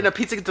 sure, and sure, then sure. a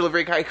pizza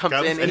delivery guy comes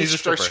in, and he he's a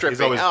starts stripper. He's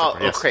stripping. always a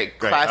stripper, yes. Okay,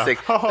 Great. classic.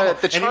 The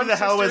And Charm even the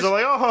Hellways sisters are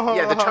like, oh,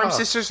 yeah, the Charm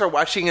sisters are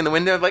watching in the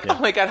window, like, Yeah.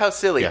 oh my god, how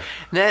silly.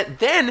 Yeah.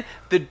 Then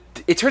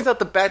it turns out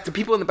the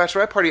people in the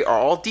bachelorette party are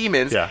all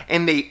demons, Yeah.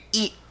 and they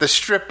eat the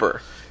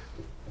stripper.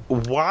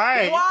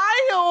 Why?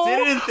 While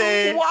Didn't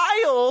they?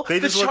 While They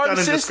the just looked Charm on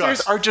in sisters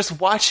disgust. are just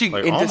watching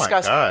Like, in oh my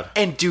disgust God.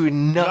 and do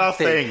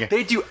nothing. Nothing.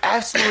 They do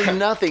absolutely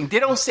nothing. They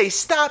don't say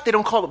stop. They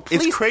don't call the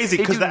police. It's crazy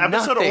They because do the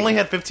episode nothing. only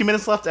had 15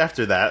 minutes left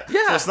after that.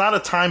 Yeah. So it's not a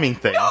timing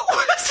thing.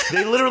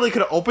 They literally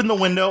could have opened the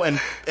window and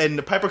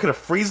Piper could have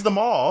freezed them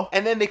all.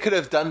 And then they could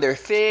have done their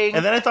thing.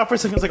 And then I thought for a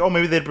second, I was like, oh,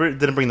 maybe they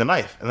didn't bring the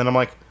knife. And then I'm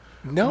like,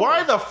 No.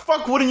 why the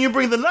fuck wouldn't you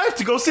bring the knife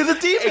to go see the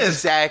demons?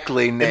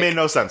 Exactly, Nick. It made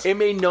no sense. It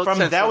made no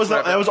sense. That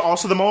whatsoever. was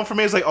also the moment for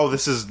me. It's like, oh,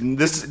 this can't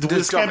be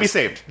dumbest.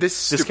 saved.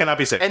 This cannot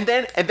be saved. And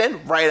then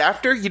right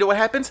after, you know what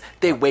happens?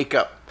 They wake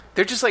up.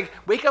 They're just like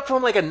wake up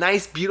from like a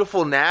nice,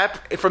 beautiful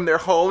nap from their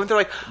home, and they're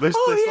like, It's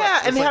yeah,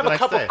 like and they the have a next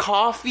cup day. of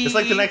coffee. It's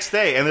like the next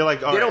day, and they're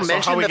like, all They right, don't so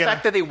mention how we the gonna-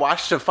 fact that they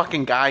watched a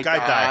fucking guy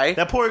die.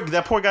 That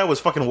poor guy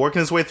was fucking working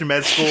his way through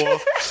med school,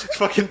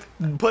 fucking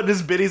putting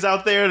his biddies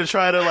out there to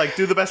try to like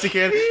do the best he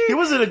can. He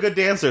wasn't a good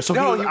dancer, so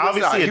No, he was he was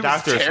obviously not. a He was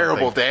doctor. or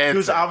terrible something. dancer. He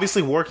was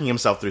obviously working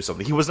himself through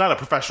something. He was not a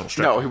professional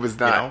stripper. No, he was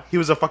not. You know? He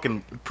was a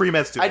fucking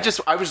pre-med student.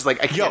 I was just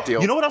like, I can't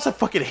deal. You know what else I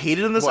fucking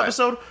hated in this What?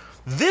 episode?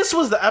 This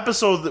was the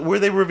episode where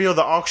they reveal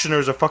the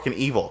auctioneers are fucking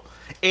evil.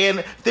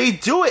 And they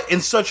do it in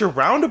such a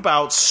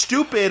roundabout,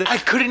 stupid, I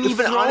couldn't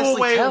even honestly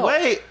throwaway tell.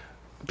 way.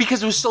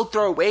 because it was so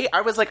throwaway. I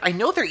was like, I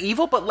know they're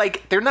evil, but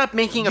like they're not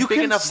making a You big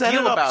can enough set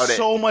deal it up about it.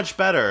 so much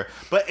better.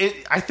 But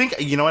I think,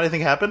 you know what I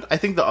think happened? I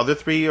think the other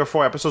 3 or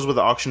 4 episodes with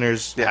the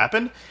auctioneers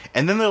happened,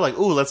 and then they're like,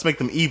 ooh, let's make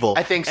them evil.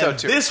 I think so, And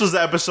too. This was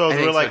the episode where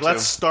think we're like, so,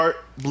 let's too. start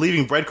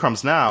leaving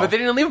breadcrumbs now. But they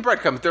didn't leave a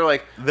breadcrumbs. They're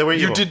like, They were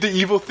you evil. did the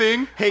evil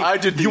thing. Hey, I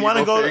did the you evil want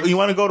to go? thing. You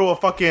want to go to a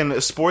fucking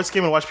sports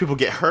game and watch people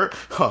get hurt?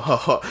 Ha ha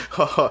ha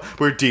ha ha.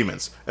 We're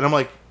demons, and I'm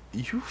like,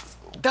 you.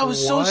 That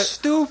was so what?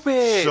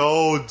 stupid.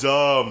 So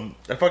dumb.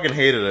 I fucking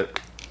hated it.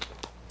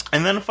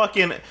 And then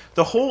fucking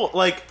the whole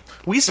like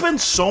we spend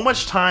so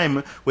much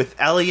time with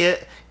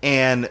Elliot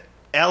and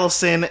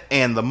Allison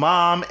and the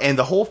mom and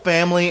the whole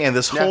family and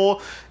this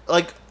whole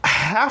like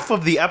half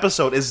of the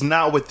episode is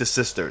not with the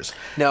sisters.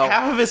 No.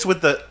 Half of it's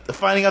with the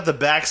finding out the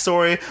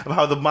backstory of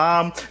how the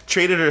mom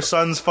traded her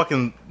son's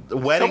fucking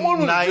wedding Someone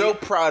was night. real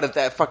proud of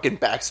that fucking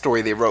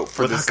backstory they wrote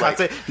for with this.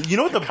 Hecate. Like, You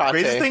know what the Hecate.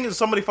 craziest thing is?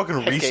 Somebody fucking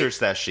Hecate. researched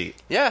that sheet.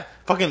 yeah,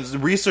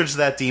 Fucking researched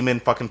that demon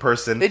fucking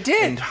person. they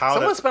did. And how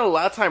Someone to, spent a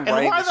lot of time and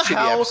writing why this the shitty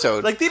hell?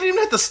 episode. Like they didn't even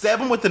have to stab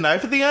him with the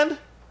knife at the end.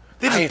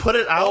 They just put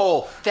it out.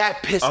 Oh,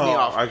 that pissed me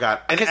off. I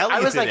got. And Because I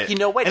Elliot was did like, it. you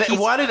know what? And He's-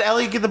 why did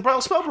Elliot get the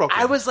spell broken?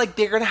 I was like,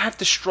 they're gonna have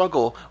to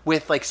struggle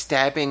with like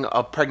stabbing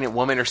a pregnant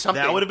woman or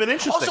something. That would've been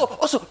interesting.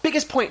 Also,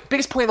 biggest point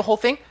of the whole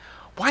thing.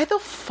 Why the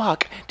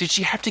fuck did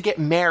she have to get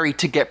married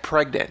to get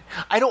pregnant?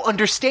 I don't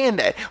understand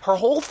that. Her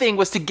whole thing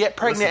was to get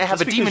pregnant and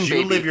have a just demon because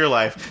baby. you live your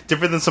life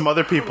different than some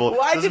other people.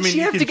 Why doesn't did mean she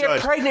you have can to get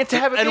judge. pregnant to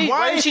have a baby?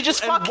 Why didn't she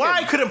just fuck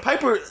Why him? couldn't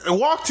Piper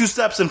walk 2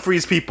 steps and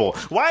freeze people?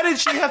 Why did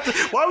she have to?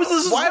 Why was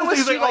this? Why whole was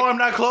thing she like, like- oh, I'm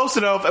not close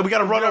enough, and we got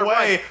to run Gotta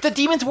away? run. The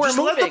demons weren't Just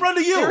moving. let them run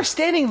to you. They were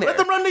standing there. Let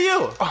them run to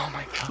you. Oh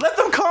my god. Let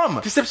them come.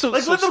 This episode like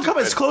is so let them come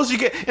stupid. as close as you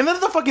get. And then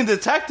the fucking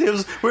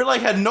detectives were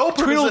like had no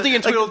purpose. Tweedledee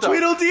and like, Tweedledum.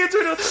 Tweedledee and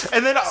Tweedledum.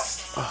 And then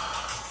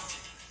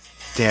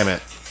damn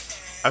it.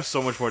 I have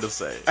so much more to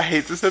say. I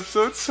hate this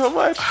episode so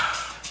much.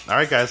 All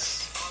right,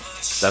 guys.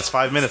 That's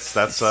 5 minutes.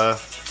 That's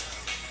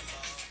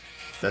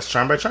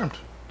Charmed by Charmed.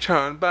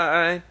 Charmed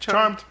by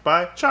Charmed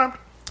by Charmed.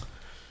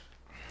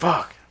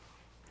 Fuck.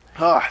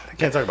 Oh,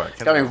 Can't talk about it.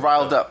 Can't got me talk about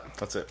riled it. up.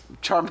 That's it.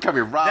 Charm got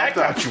me riled That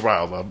up. got you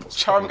riled up.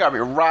 Charm got me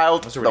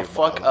riled That's the already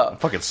fuck riled up. I'm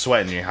fucking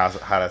sweating you. Hot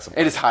ass.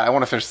 It is hot. I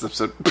want to finish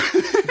this episode.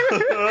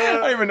 I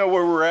don't even know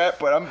where we're at,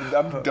 but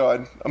I'm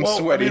done. I'm Well,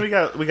 sweaty. I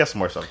mean, we got some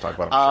more stuff to talk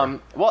about.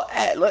 I'm sure.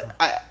 Well,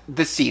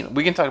 the scene.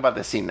 We can talk about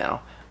the scene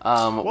now.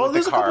 Well, With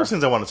there's the a couple car. of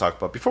things I want to talk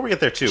about before we get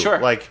there too. Sure.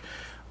 Like,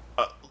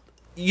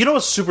 you know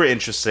what's super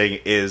interesting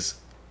is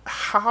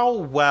how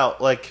well,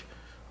 like,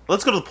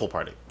 let's go to the pool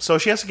party. So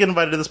she has to get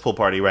invited to this pool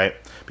party, right?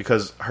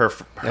 Because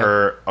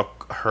her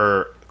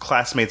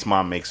classmate's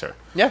mom makes her.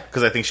 Yeah.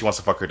 Because I think she wants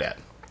to fuck her dad,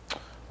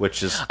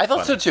 which is I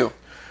thought funny. so too.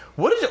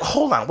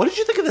 Hold on. What did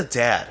you think of the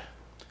dad?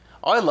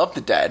 Oh, I love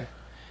the dad.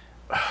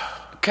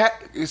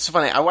 It's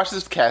funny. I watched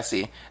this with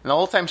Cassie, and the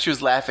whole time she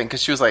was laughing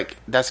because she was like,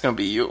 "That's gonna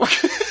be you."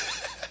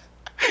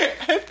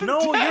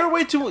 No,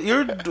 you're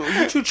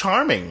too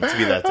charming to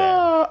be that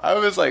dad. I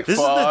was like, This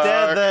Fuck. is the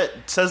dad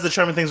that says the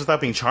charming things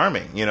without being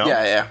charming, you know?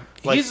 Yeah.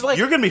 Like, He's like,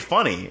 you're gonna be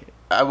funny.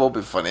 I will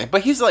be funny,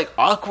 but he's like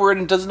awkward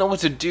and doesn't know what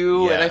to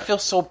do, Yeah. and I feel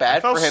so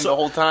bad for him the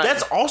whole time.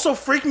 That's also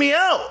freaked me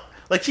out.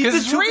 Like, he 'Cause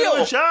did it's too good of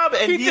real. a job,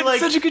 and He he did like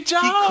such a good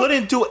job. He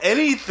couldn't do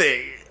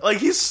anything. Like,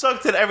 he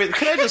sucked at everything.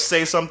 Can I just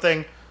say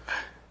something?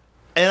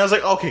 And I was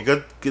like, okay,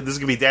 good. This is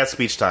gonna be dad's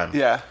speech time.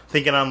 Yeah.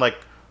 Thinking on like,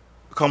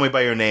 call me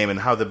by your name, and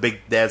how the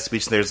big dad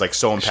speech there is like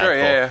so impactful. Sure,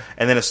 yeah.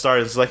 And then it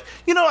started. It's like,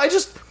 I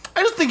just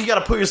think you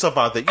gotta put yourself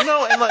out there,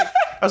 And like,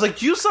 I was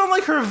like, you sound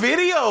like her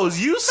videos.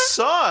 You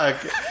suck.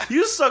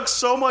 You suck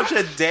so much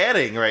at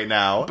dadding right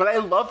now. But I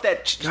love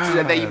that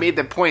that you made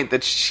the point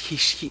that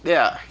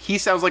he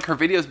sounds like her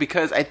videos,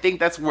 because I think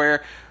that's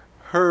where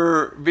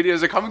her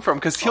videos are coming from,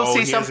 because he'll say he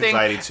has something.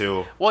 anxiety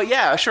too. Well,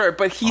 yeah, sure,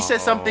 but he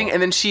says something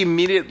and then she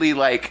immediately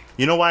like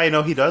You know why I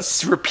know he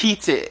does?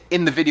 repeats it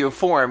in the video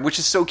form, which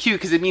is so cute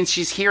because it means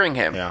she's hearing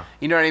him. Yeah.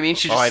 You know what I mean?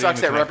 She just I didn't sucks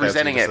even at connect that.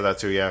 representing You it. said that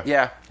too. Yeah.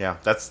 Yeah. Yeah.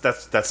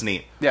 That's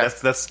neat. Yeah.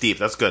 That's deep.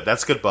 That's good.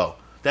 That's good, Bo.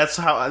 That's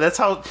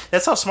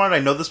how smart I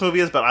know this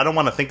movie is, but I don't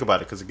want to think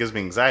about it because it gives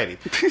me anxiety.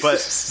 But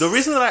the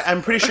reason that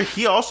I'm pretty sure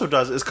he also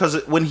does is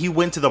because when he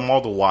went to the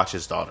mall to watch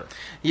his daughter,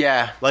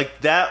 Yeah.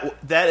 like that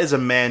is a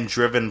man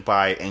driven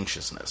by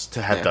anxiousness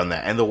to have done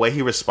that, and the way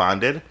he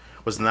responded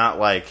was not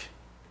like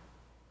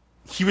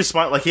he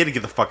responded like he had to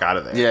get the fuck out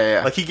of there.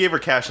 Yeah. Like he gave her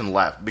cash and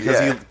left because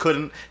Yeah. he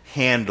couldn't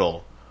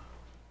handle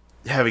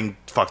having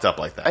fucked up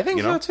like that. I think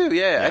you know? so too.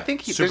 Yeah, Yeah, I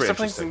think there's super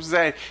definitely some interesting.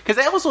 anxiety,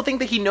 because I also think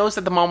that he knows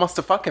that the mom wants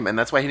to fuck him, and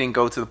that's why he didn't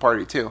go to the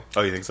party too.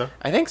 Oh, you think so?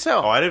 I think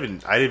so. Oh, I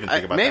didn't even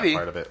think about maybe that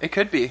part of it. It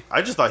could be,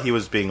 I just thought he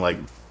was being like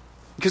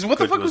because what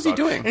the good fuck to was his he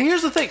daughter. doing? And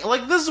here's the thing,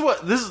 like this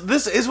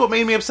is what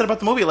made me upset about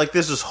the movie. Like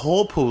there's this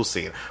whole pool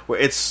scene where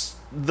it's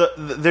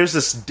there's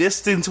this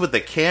distance with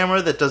the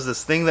camera that does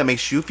this thing that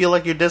makes you feel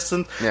like you're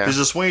distant. Yeah. There's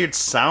this weird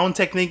sound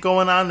technique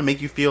going on to make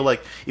you feel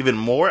like even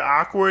more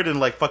awkward and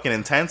like fucking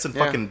intense and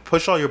Yeah. fucking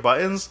push all your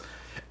buttons.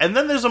 And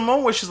then there's a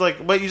moment where she's like,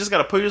 wait, you just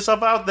gotta put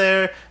yourself out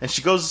there. And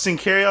she goes to sing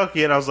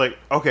karaoke, and I was like,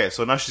 okay,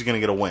 so now she's gonna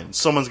get a win.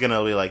 Someone's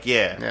gonna be like,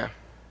 Yeah.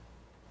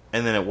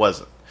 and then it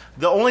wasn't.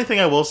 The only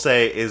thing I will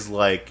say is,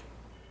 like,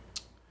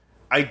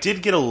 I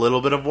did get a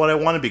little bit of what I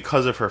wanted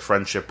because of her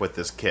friendship with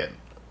this kid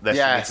that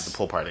she meets at the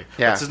pool party.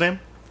 Yeah. What's his name?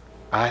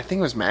 I think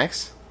it was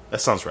Max. That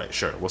sounds right.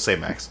 Sure, we'll say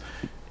Max.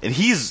 And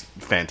he's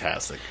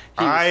fantastic.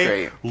 He was I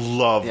great.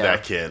 love Yeah.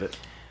 that kid.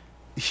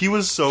 He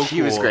was so cool.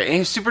 He was great, and he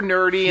was super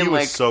nerdy, He and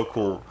was like so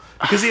cool.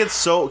 Because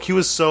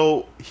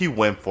he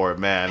went for it,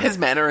 man. his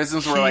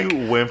mannerisms were he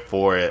like went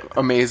for it.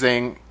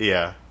 amazing.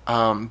 Yeah.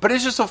 But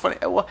it's just so funny.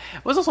 Well,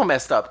 it was also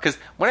messed up because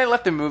when I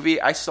left the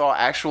movie, I saw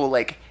actual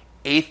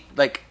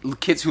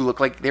kids who looked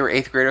like they were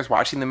 8th graders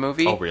watching the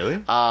movie. Oh,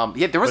 really?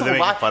 Yeah, there was Were they a making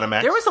lot. fun of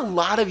Max? There was a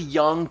lot of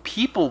young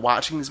people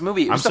watching this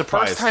movie. It was the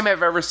surprised. first time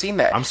I've ever seen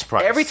that. I'm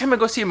surprised. Every time I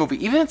go see a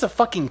movie, even if it's a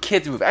fucking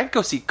kids movie, I could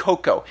go see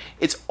Coco.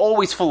 It's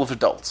always full of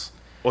adults.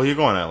 Well, you're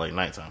going at, like,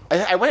 nighttime.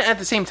 I went at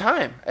the same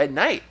time at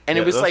night, and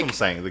Yeah, it was that's like what I'm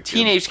saying. The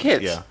teenage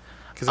kids. Yeah.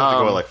 Kids have to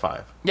go at, like,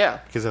 5. Yeah.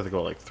 Kids have to go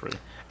at, like, 3.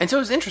 And so it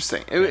was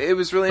interesting. It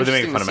was really Were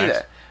they interesting making to see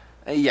fun of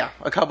that. Yeah,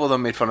 a couple of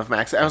them made fun of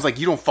Max. I was like,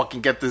 you don't fucking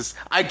get this.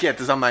 I get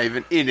this. I'm not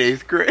even in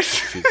 8th grade.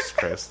 Jesus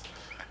Christ.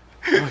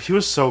 Oh, he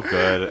was so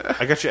good.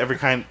 I got you every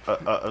kind.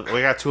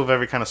 We got 2 of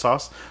every kind of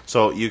sauce,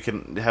 so you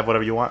can have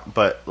whatever you want.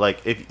 But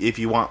like, if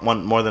you want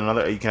one more than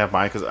another, you can have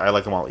mine because I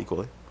like them all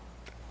equally.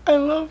 I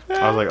love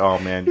that. I was like, oh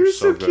man, He you're was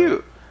so good.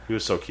 cute. He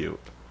was so cute.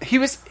 He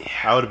was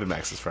I would have been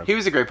Max's friend.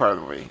 a great part of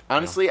the movie.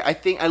 Honestly, I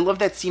think I love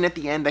that scene at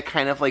the end that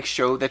kind of like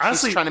showed that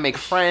Honestly, she's trying to make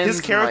friends.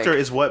 His character and,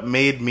 like, is what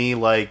made me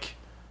like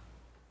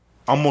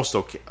almost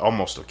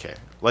okay.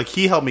 Like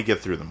he helped me get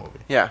through the movie.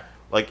 yeah,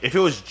 Like if it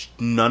was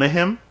none of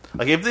him,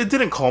 like if it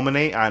didn't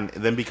culminate on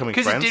them becoming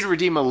because friends, it did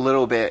redeem a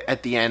little bit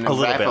at the end. a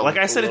little bit. Like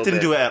I said, it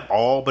didn't do it at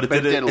all, but it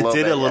did a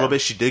little yeah.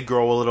 bit. She did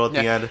grow a little at the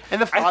end.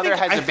 And the father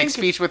has a big think-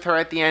 speech with her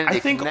at the end. I They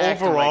think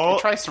connect and, overall,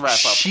 it tries to wrap up.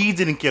 she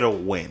didn't get a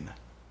win.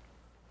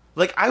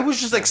 Like I was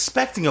just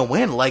expecting a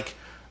win. Like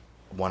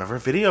one of her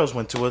videos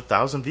went to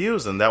 1,000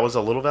 views, and that was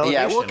a little validation.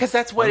 Yeah, well, because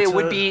that's what Went it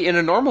would to- be in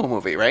a normal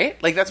movie,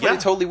 right? Like that's what Yeah.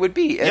 it totally would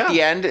be. At Yeah.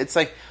 the end, it's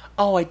like,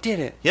 oh, I did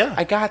it. Yeah.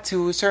 I got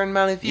to a certain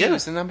amount of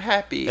views, Yeah. and I'm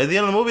happy. At the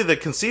end of the movie, the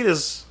conceit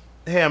is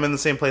hey, I'm in the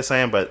same place I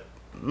am, but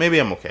maybe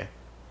I'm okay.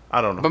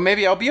 I don't know. But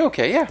maybe I'll be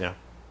okay. Yeah. Yeah.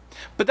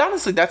 But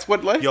honestly, that's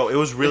what life. Yo, it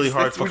was really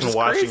hard which fucking is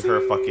watching crazy.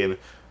 her fucking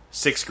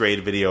 6th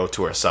grade video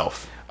to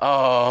herself.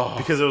 Oh,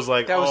 Because it was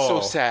like, that was so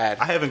sad.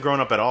 I haven't grown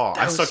up at all.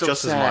 I was suck so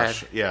just sad.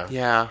 as much. Yeah.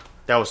 Yeah.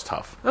 That was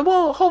tough.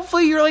 Well,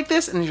 hopefully you're like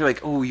this, and you're like,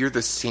 oh, you're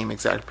the same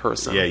exact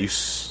person. Yeah,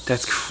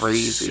 That's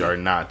crazy. are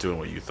not doing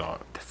what you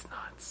thought. That's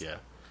nuts. Yeah.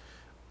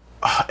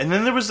 And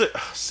then there was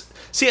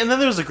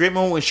a great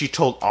moment when she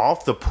told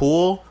off the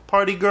pool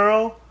party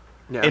girl,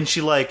 Yeah. and she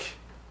like,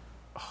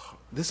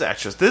 this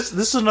actress. This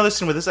is another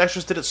scene where this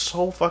actress did it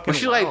so fucking Well,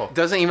 she well. like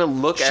doesn't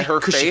even look at her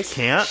 'cause she face.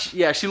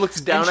 can't? She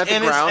looks down at the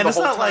And ground the it's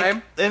whole not time.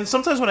 like. And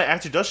sometimes when an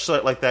actor does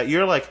shit like that,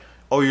 you're like,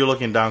 oh, you're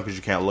looking down because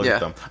you can't look Yeah. at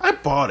them. I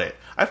bought it.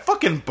 I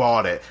fucking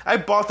bought it. I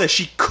bought that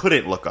she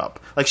couldn't look up.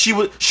 Like she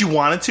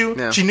wanted to.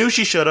 Yeah. She knew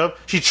she should have.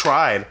 She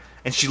tried.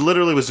 And she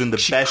literally was doing the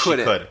best she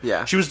couldn't. could.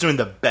 Yeah. She was doing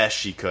the best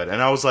she could.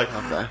 And I was like,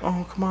 Okay.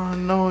 oh, come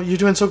on. No, you're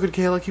doing so good,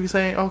 Kayla. Keep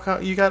saying, oh,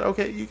 God, you got it.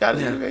 Okay, you got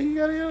it. Yeah. You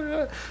got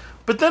it.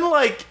 But then,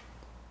 like,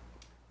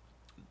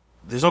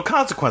 there's no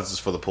consequences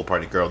for the pool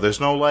party girl. There's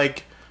no,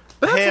 like...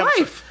 But that's hey,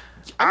 life.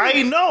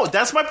 I know.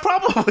 That's my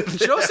problem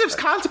with it. Joseph's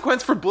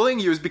consequence for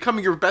bullying you is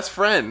becoming your best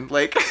friend.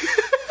 Like,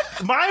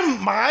 My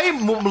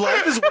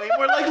life is way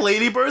more like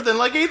Lady Bird than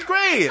like 8th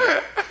grade.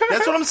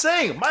 That's what I'm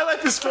saying. My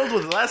life is filled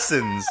with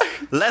lessons.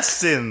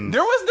 Lessons.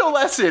 there was no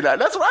lesson.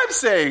 That's what I'm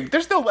saying.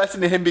 There's no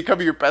lesson in him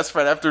becoming your best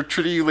friend after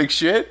treating you like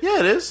shit. Yeah,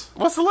 it is.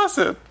 What's the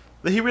lesson?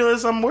 That he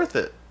realized I'm worth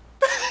it.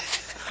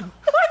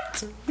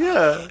 What?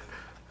 Yeah.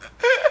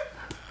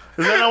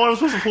 Is that not what I'm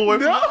supposed to pull away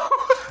from? No.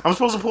 I'm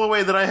supposed to pull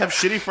away that I have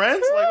shitty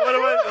friends? Like, what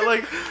am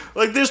I...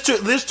 Like there's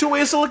two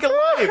ways to look at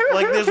life.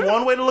 Like, there's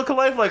one way to look at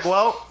life, like,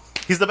 well,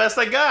 he's the best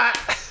I got.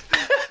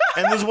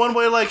 And there's one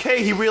way, like,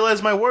 hey, he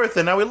realized my worth,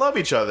 and now we love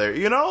each other.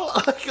 You know,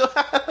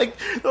 like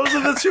those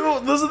are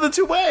the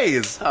two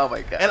ways. Oh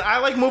my god. And I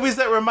like movies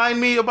that remind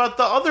me about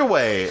the other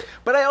way.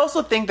 But I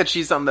also think that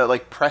she's on the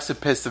like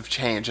precipice of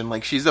change, and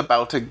like she's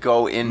about to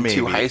go into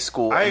Maybe. high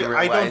school. I And don't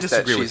realize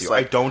disagree that with she's, you. I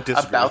like, don't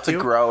disagree about with to you.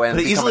 grow and But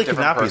it become easily a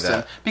different cannot be person.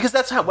 that. Because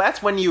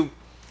that's when you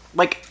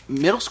like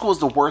middle school is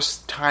the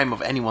worst time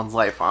of anyone's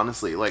life.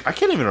 Honestly, like I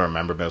can't even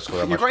remember middle school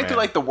that you're much, going man. through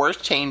like the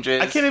worst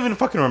changes. I can't even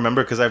fucking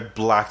remember because I've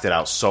blocked it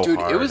out so Dude,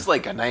 hard. it was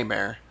like a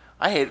nightmare.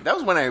 That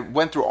was when I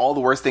went through all the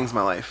worst things in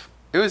my life.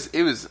 It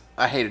was.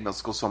 I hated middle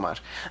school so much.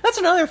 That's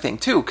another thing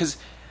too, because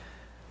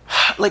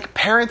like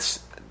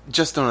parents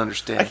just don't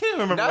understand. I can't even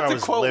remember Not where I to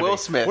was quote living. Will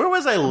Smith. Where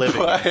was I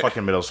living But- in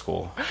fucking middle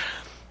school?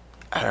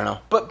 I don't know,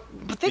 but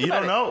think You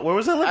about don't it. know? Where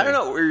was I living? I don't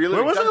know. Were you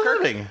living Where was in Dunkirk?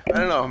 I living? I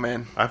don't know,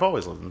 man. I've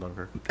always lived in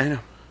Dunkirk. I know.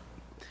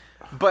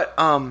 But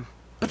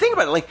think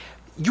about it. Like,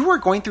 you are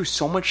going through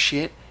so much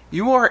shit.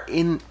 You are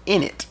in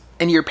it,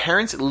 and your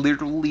parents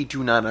literally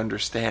do not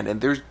understand.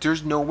 And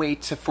there's no way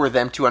for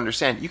them to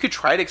understand. You could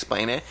try to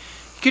explain it.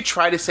 You could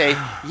try to say,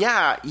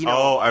 yeah, you know.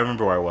 Oh, I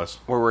remember where I was.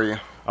 Where were you?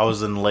 I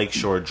was in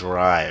Lakeshore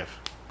Drive.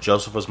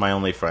 Joseph was my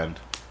only friend.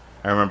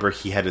 I remember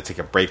he had to take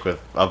a break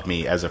of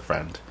me as a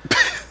friend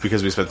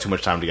because we spent too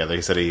much time together.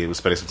 He said he was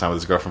spending some time with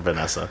his girlfriend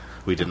Vanessa,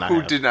 who did not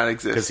Who did not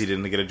exist. because he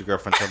didn't get a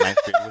girlfriend until 9th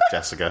grade with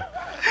Jessica,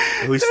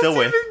 who he's still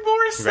with. Even more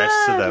Congrats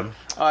sad. to them.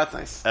 Oh, that's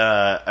nice.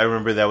 I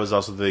remember that was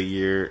also the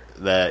year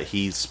that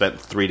he spent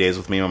 3 days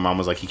with me. My mom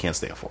was like, he can't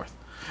stay a fourth.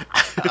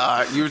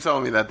 You were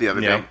telling me that the other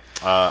Yeah. day.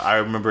 I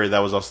remember that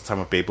was also the time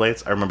of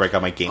Beyblades. I remember I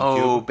got my GameCube.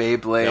 Oh,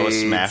 Beyblade. That was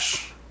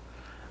Smash.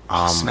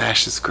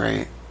 Smash is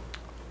great.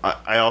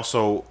 I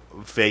also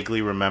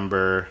vaguely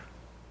remember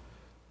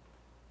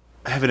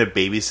having to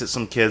babysit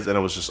some kids, and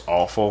it was just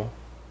awful.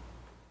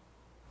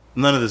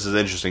 None of this is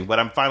interesting, but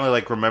I'm finally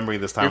like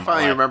remembering this time. You're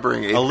finally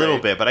remembering eighth a little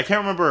grade. bit, but I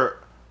can't remember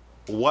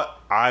what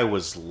I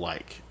was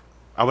like.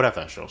 I would have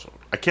to ask Joseph.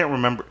 I can't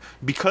remember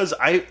because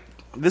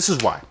this is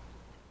why.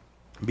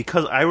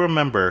 Because I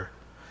remember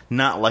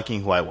not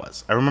liking who I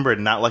was. I remember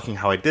not liking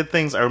how I did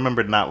things. I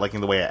remember not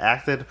liking the way I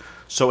acted.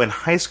 So in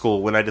high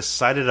school, when I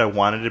decided I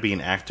wanted to be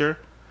an actor,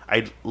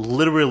 I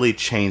literally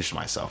changed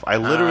myself. I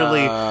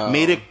literally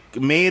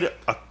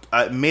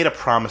made a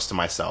promise to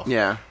myself.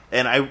 Yeah.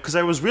 And because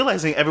I was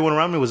realizing everyone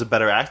around me was a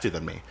better actor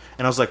than me.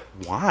 And I was like,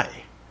 why?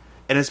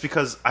 And it's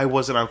because I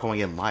wasn't outgoing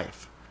in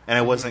life. And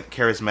I wasn't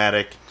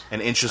charismatic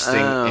and interesting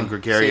and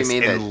gregarious so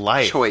you made in that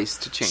life. choice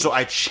to change. So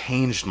I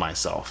changed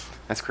myself.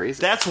 That's crazy.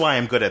 That's why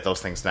I'm good at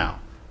those things now.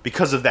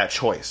 Because of that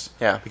choice.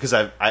 Yeah. Because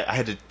I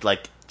had to,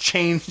 like,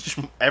 change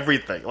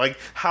everything. Like,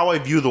 how I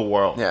view the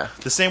world. Yeah.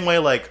 The same way,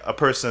 like, a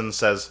person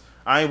says,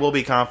 I will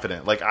be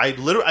confident. Like, I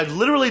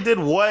literally did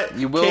what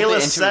You willed it Kayla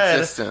into said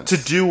existence. to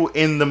do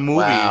in the movie.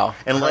 Wow.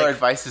 And, Her like,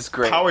 advice is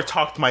great. power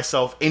talked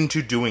myself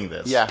into doing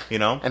this. Yeah. You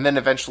know? And then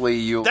eventually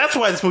you... That's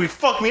why this movie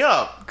fucked me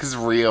up. Because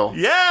it's real.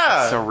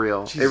 Yeah. It's so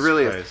real. Jesus it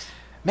really is. Christ.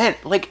 Man,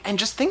 like, and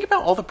just think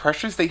about all the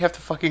pressures that you have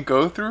to fucking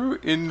go through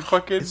in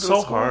fucking... It's middle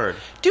so school. hard.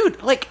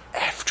 Dude, like,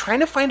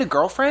 trying to find a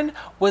girlfriend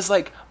was,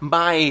 like,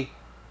 my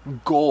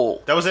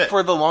goal. That was it.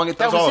 For the longest...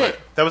 That was all of it.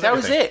 That was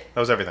everything. it.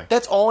 That was everything.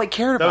 That's all I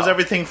cared about. That was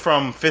everything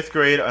from 5th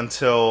grade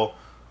until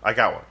I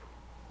got one.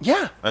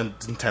 Yeah. And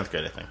in 10th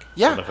grade, I think.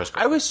 Yeah. When I first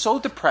got I was so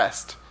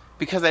depressed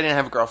because I didn't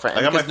have a girlfriend.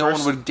 I got because no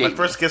one would date my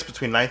first kiss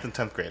between 9th and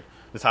 10th grade.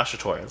 Natasha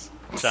Torres.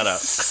 Shout out.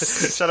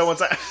 Shout out one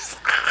time.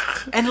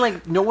 And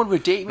like no one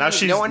would date me. Now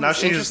she no one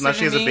has interested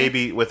in a me.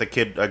 baby with a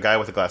guy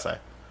with a glass eye.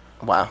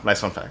 Wow, Nice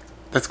fun fact.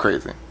 that's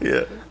crazy.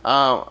 Yeah.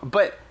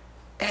 But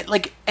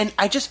and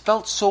I just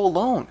felt so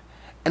alone,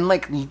 and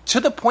like to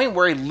the point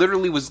where I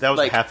literally was That was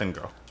like a Hathin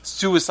girl.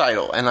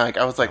 suicidal, and like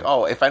I was like,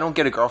 oh, if I don't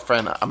get a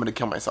girlfriend, I'm gonna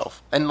kill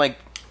myself, and like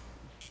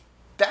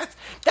that's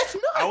nuts.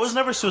 I was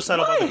never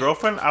suicidal about Why? the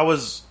girlfriend. I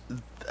was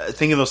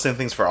thinking those same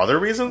things for other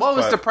reasons. Well, it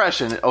was but-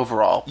 depression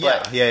overall.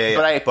 But, Yeah.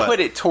 But I But- put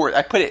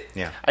it.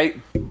 Yeah. I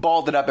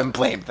balled it up and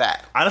blamed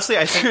that. Honestly,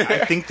 I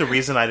think the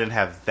reason I didn't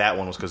have that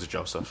one was because of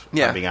Joseph. If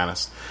Yeah. I'm being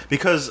honest,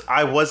 because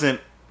I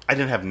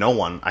didn't have no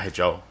one. I had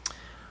Joe.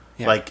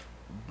 Yeah. Like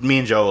me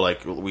and Joe,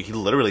 like we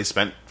literally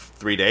spent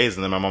 3 days,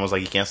 and then my mom was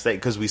like, "You can't stay,"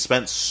 because we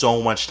spent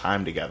so much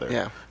time together.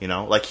 Yeah. You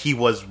know, like he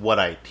was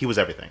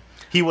everything.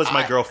 He was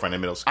my girlfriend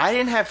in middle school. I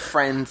didn't have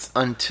friends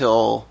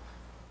until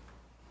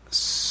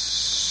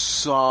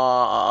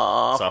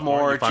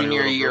sophomore, You found your junior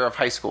little year group? of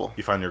high school.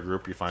 You found your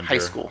group. You found High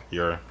your, school.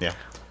 Your yeah.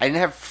 I didn't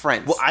have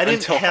friends. Well, I didn't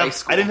until high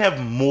school. I didn't have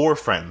more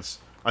friends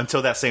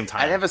until that same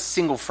time. I didn't have a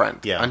single friend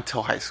Yeah.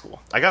 until high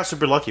school. I got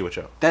super lucky with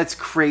Joe. That's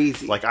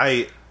crazy. Like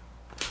we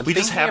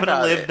just thinking happen to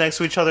about live it. next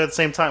to each other at the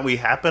same time. We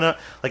happen to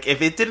like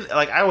if it didn't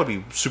like I would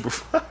be super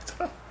fucked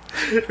up.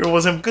 It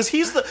wasn't because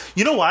he's the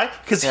you know why?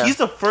 Because Yeah. he's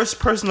the first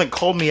person that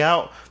called me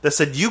out that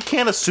said you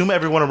can't assume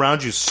everyone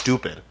around you is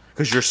stupid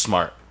because you're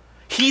smart.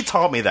 He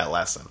taught me that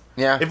lesson.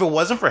 Yeah. If it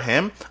wasn't for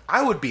him,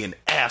 I would be an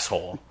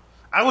asshole.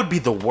 I would be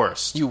the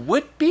worst. you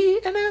would be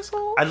an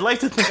asshole? I'd like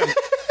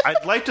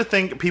to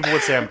think people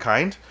would say I'm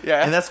kind.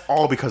 Yeah. And that's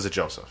all because of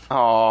Joseph.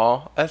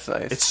 Aw, that's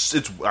nice.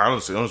 It's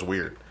honestly it was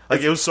weird.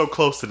 Like it was so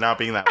close to not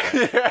being that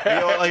way. You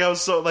know, like I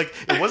was so like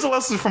it was a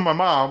lesson from my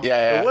mom.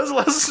 Yeah. It was a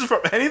lesson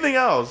from anything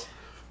else.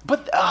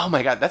 But oh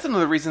my god, that's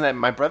another reason that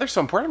my brother's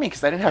so important to me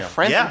because I didn't have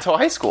friends Yeah. until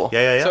high school.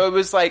 Yeah. So it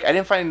was like I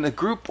didn't find the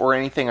group or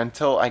anything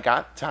until I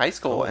got to high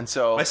school, and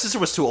so My sister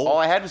was too old. all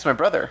I had was my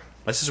brother.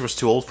 My sister was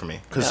too old for me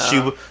because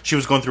she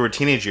was going through her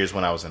teenage years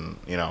when I was in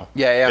Yeah.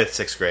 5th,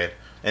 6th grade,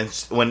 and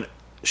when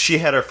she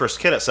had her first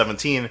kid at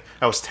 17,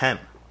 I was 10,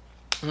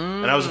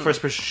 and I was the first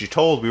person she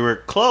told. We were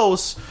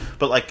close,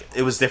 but like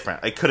it was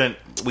different. We couldn't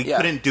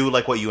do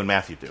like what you and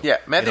Matthew do. Yeah,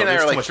 Matthew and I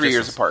there's are too like much 3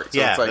 years distance. apart, so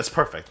yeah, it's like- that's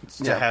perfect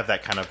to Yeah. have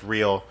that kind of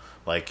real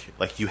like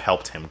you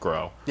helped him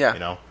grow. Yeah. you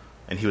know,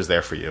 and he was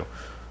there for you.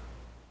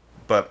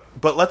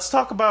 But let's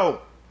talk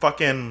about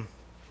fucking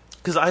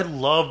because I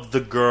loved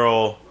the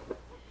girl.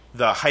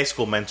 The high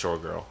school mentor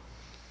girl.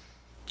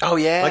 Oh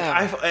yeah,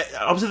 Like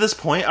up to this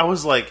point, I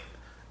was like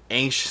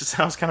anxious.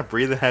 I was kind of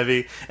breathing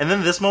heavy, and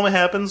then this moment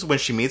happens when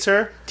she meets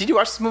her. did you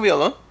watch this movie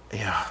alone?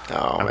 Yeah,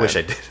 Oh, I man. wish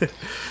I did.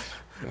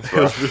 It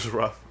was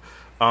rough.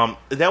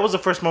 That was the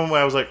first moment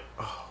where I was like,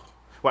 oh.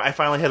 Well, I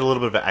finally had a little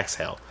bit of an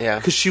exhale. Yeah.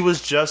 because she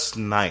was just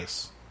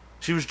nice.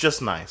 She was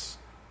just nice.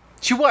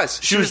 She was.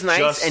 She was was nice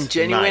just and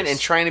genuine nice. and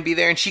trying to be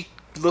there, and she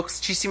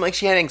seemed like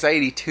she had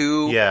anxiety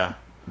too. Yeah,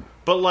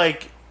 but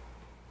like,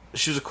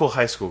 she was a cool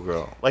high school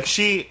girl.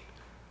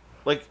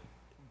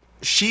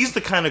 She's the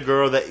kind of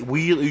girl that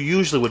we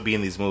usually would be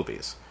in these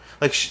movies.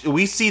 Like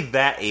we see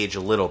that age a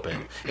little bit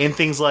in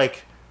things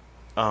like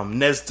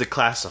Ned's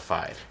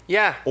Declassified.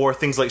 Yeah. Or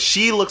things like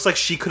she looks like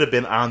she could have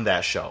been on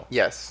that show.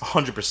 Yes.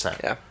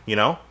 100%. Yeah. You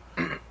know?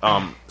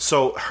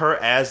 So her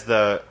as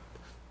the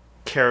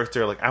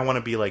character, like, I want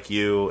to be like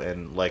you,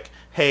 and like,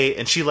 hey,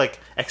 and she like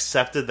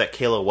accepted that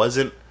Kayla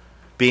wasn't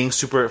being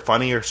super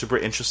funny or super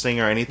interesting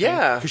or anything.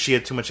 Yeah. Because she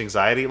had too much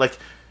anxiety. Like,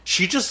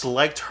 she just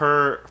liked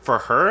her for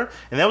her,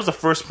 and that was the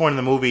first point in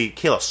the movie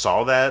Kayla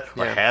saw that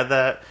or Yeah. had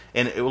that,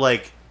 and it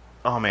like,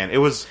 oh man, it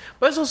was.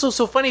 But it's also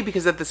so funny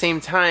because at the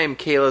same time,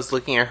 Kayla's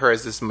looking at her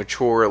as this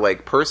mature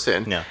like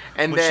person. Yeah.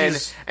 And When then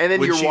she's- you're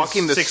when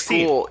walking she's the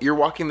 16. school. You're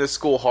walking the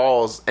school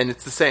halls, and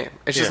it's the same.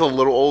 It's just a Yeah.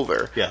 little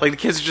older. Yeah. Like the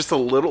kids are just a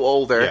little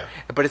older, Yeah.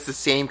 but it's the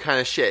same kind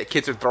of shit.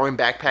 Kids are throwing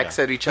backpacks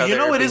at each But other. you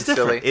know, it being is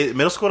different. silly.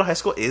 Middle school to high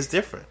school is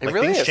different. It Like,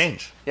 really things is.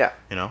 change. Yeah.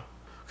 You know,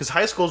 because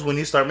high school is when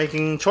you start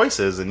making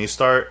choices and you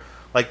start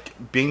like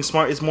being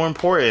smart is more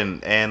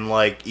important, and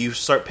like you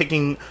start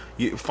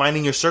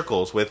finding your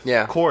circles with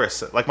Yeah.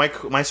 chorus. Like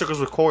my circles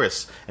with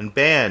chorus and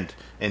band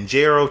and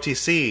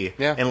JROTC.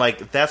 Yeah. And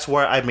like that's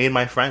where I made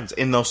my friends,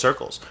 in those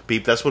circles.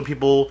 That's when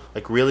people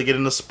like really get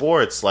into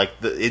sports, like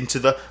into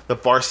the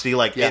varsity.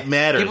 Like Yeah. it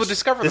matters. People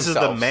discover this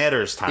themselves. is the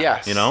matters time.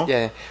 Yes. You know.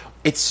 Yeah.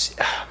 It's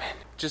man,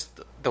 just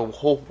the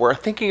whole world.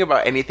 Thinking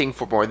about anything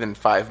for more than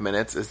 5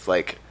 minutes is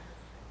like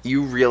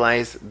you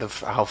realize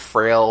how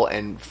frail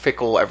and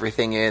fickle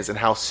everything is, and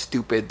how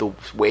stupid the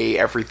way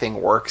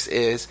everything works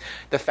is.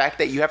 The fact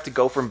that you have to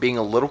go from being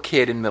a little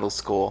kid in middle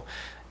school,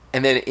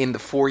 and then in the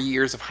 4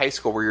 years of high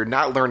school where you're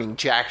not learning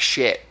jack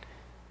shit,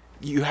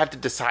 you have to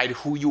decide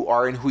who you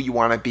are and who you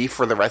want to be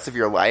for the rest of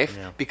your life,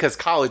 Yeah. because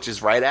college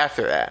is right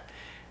after that.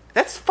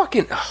 That's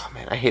fucking... Oh,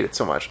 man, I hate it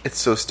so much. It's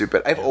so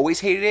stupid. I've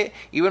always hated it.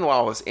 Even while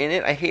I was in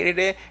it, I hated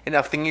it. And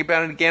now thinking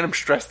about it again, I'm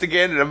stressed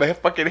again, and I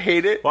fucking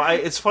hate it. Well,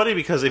 it's funny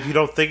because if you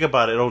don't think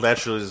about it, it'll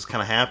naturally just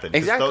kind of happen.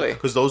 Exactly.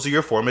 Because those are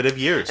your formative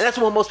years. And that's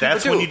what most people do.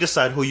 That's when you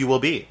decide who you will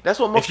be. That's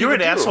what most If you're an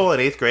people do. asshole in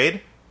 8th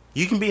grade,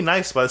 you can be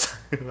nice by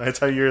the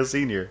time you're a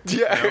senior.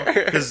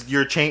 Yeah. Because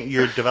you're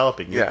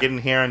developing. You're Yeah. getting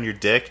hair on your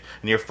dick,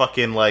 and you're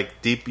fucking,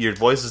 like, deep. Your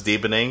voice is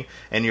deepening,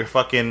 and you're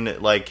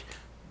fucking, like...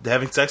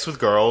 having sex with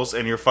girls,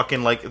 and you're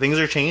fucking, like, things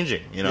are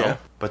changing, you know? Yeah.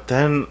 But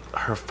then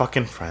her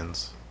fucking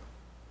friends,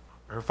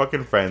 like,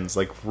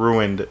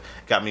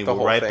 got me The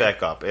whole right thing.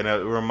 back up. And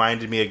it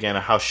reminded me again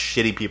of how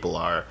shitty people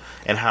are,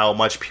 and how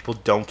much people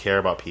don't care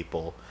about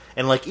people.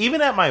 And, like,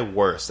 even at my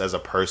worst as a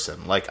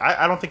person, like,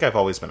 I don't think I've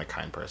always been a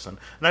kind person.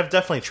 And I've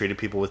definitely treated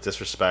people with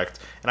disrespect,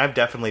 and I've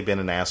definitely been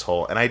an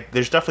asshole. And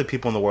there's definitely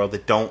people in the world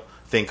that don't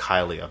think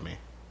highly of me.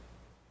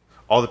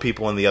 All the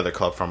people in the other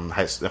club from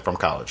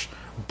college.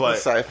 But The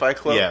Sci-Fi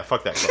Club? Yeah,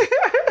 fuck that club.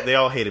 They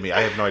all hated me.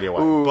 I have no idea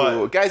why. Ooh,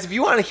 But guys, if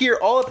you want to hear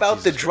all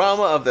about the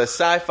drama of the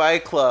Sci-Fi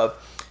Club,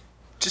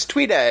 just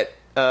tweet at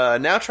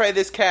Now Try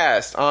This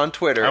Cast on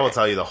Twitter. I will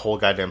tell you the whole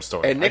goddamn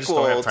story. And I Nick just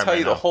don't have will time tell right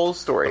you now. the whole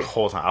story. The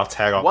whole time. I'll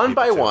tag all One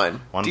the people by too.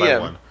 one. One DM. by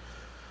one.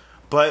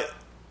 But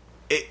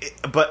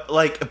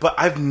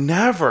I've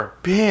never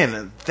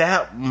been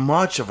that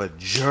much of a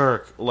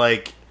jerk.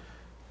 Like,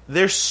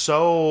 they're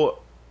so...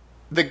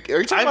 Are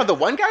you talking about the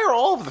one guy or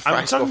all of the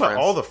friends? I'm talking about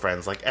all the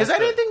friends. Like, Because I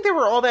didn't think they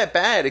were all that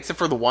bad, except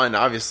for the one,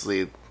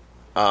 obviously.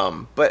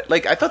 But,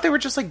 like, I thought they were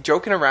just, like,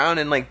 joking around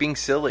and, like, being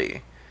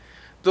silly.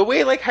 The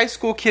way, like, high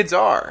school kids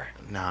are.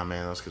 Nah,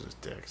 man, those kids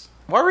are dicks.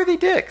 Why were they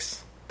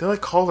dicks? They,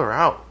 like, called her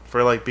out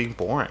for, like, being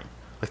boring.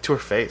 Like, to her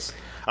face.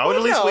 I would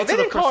at least No, wait they till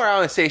the didn't call her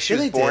out and say she Yeah,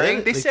 was they boring.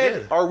 did. They They said,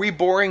 did. "Are we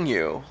boring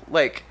you?"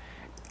 Like,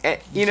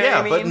 you know yeah, what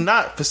I mean? but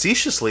not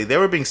facetiously. They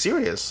were being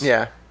serious.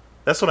 Yeah,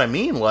 That's what I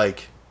mean.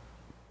 Like,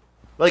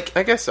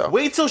 I guess so.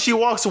 Wait till she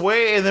walks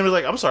away and then was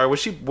like, "I'm sorry,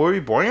 were we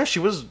boring her?" She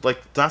was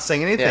like not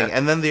saying anything, Yeah.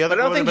 and then the other.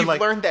 But I don't woman think would you've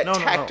been like, learned that "No, no,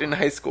 tact no." in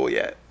high school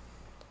yet.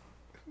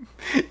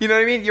 You know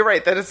what I mean? You're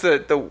right. That is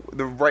the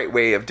right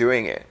way of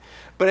doing it.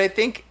 But I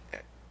think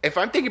if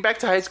I'm thinking back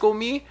to high school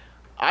me,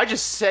 I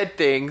just said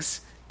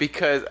things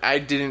because I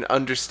didn't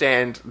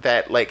understand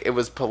that, like, it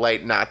was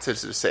polite not to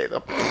just say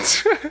them.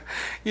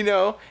 You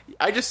know?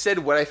 I just said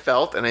what I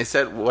felt, and I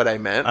said what I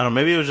meant. I don't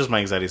know. Maybe it was just my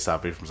anxiety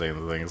stopping me from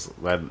saying the things.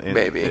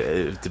 Maybe.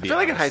 To I be feel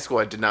like in honest. high school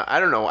I did not. I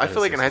don't know. I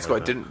feel like in high school I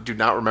do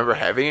not remember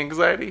having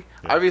anxiety.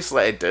 Yeah.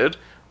 Obviously I did,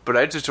 but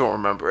I just don't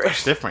remember it.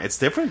 It's different. It's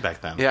different back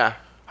then. Yeah.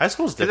 High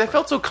school's Because different. I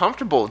felt so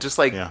comfortable just,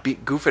 like, Yeah.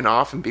 goofing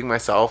off and being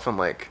myself and,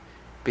 like,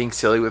 being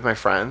silly with my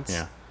friends.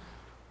 Yeah.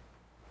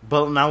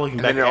 But now looking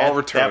And back, then it all that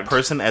returned.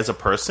 person as a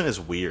person is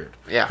weird.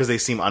 Yeah. Because they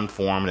seem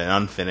unformed and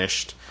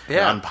unfinished,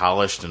 Yeah. and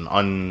unpolished and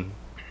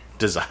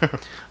undesirable.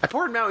 I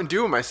poured Mountain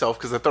Dew in myself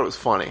because I thought it was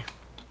funny.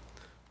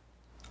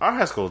 Our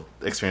high school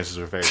experiences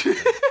were very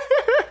different.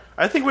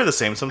 I think we're the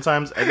same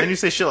sometimes. And then you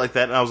say shit like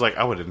that, and I was like,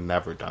 I would have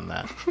never done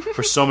that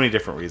for so many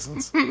different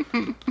reasons.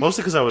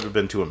 Mostly because I would have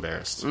been too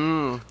embarrassed.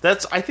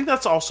 I think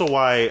that's also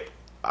why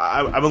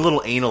I'm a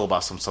little anal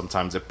about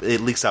sometimes.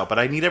 It leaks out, but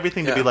I need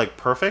everything to be, Yeah. like,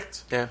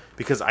 perfect. Yeah.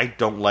 Because I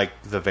don't like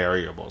the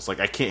variables. Like,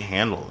 I can't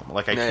handle them.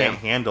 Like, I can't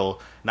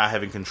handle not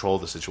having control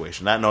of the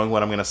situation, not knowing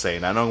what I'm going to say,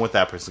 not knowing what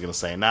that person's going to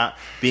say, not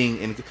being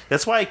in.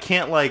 That's why I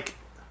can't, like,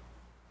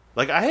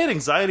 I had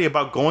anxiety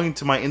about going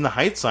to my In the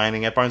Heights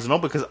signing at Barnes &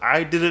 Noble because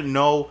I didn't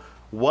know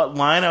what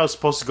line I was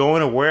supposed to go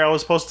in or where I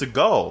was supposed to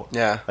go.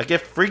 Yeah. Like,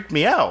 it freaked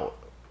me out.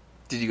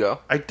 Did you go?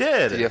 I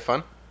did. Did you have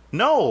fun?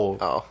 No.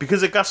 Oh.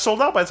 Because it got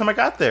sold out by the time I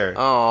got there.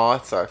 Oh,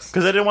 that sucks.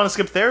 Because I didn't want to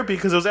skip therapy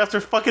because it was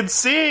after fucking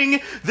seeing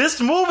this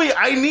movie.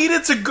 I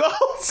needed to go to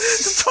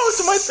talk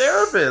to my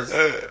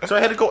therapist. So I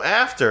had to go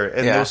after,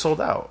 and it was sold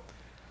out.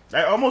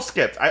 I almost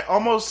skipped. I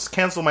almost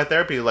canceled my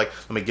therapy. Like,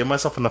 let me give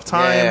myself enough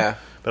time. Yeah.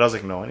 But I was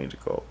like, no, I need to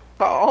go.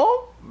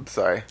 Oh, I'm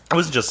sorry. It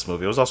wasn't just this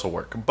movie. It was also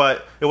work.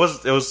 But it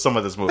was some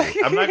of this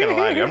movie. I'm not going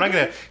to lie to you. I'm not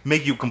going to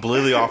make you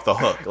completely off the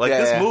hook. Like,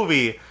 this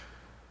movie,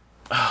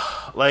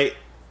 like,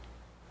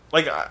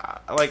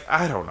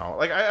 I don't know.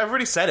 Like, I've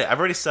already said it. I've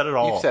already said it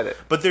all. You've said it.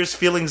 But there's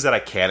feelings that I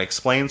can't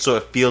explain, so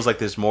it feels like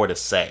there's more to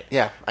say.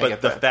 Yeah, I but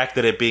get the that. fact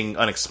that it being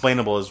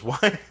unexplainable is why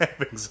I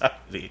have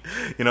anxiety.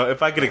 You know,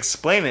 if I could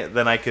explain it,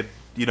 then I could,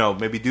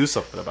 maybe do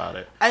something about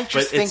it. I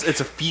just but think- it's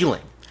a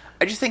feeling.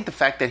 I just think the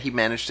fact that he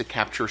managed to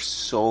capture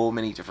so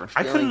many different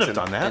I feelings couldn't have and,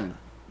 done that. and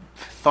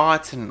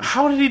thoughts and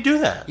How did he do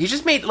that? he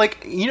just made,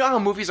 like, you know how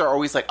movies are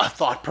always like a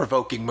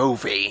thought-provoking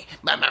movie,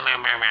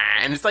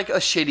 and it's like a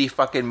shitty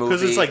fucking movie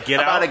Because it's like Get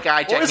about Out. a guy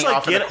Or it's jacking like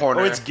off in the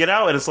corner. Or it's Get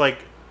Out, and it's like,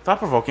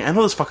 thought-provoking. I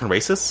know this fucking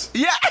racist.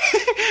 Yeah,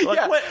 Like,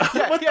 yeah. what-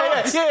 Yeah, what yeah,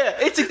 thoughts? yeah.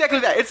 It's exactly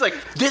that. It's like,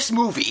 this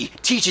movie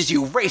teaches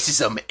you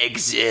racism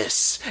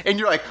exists, and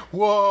you're like,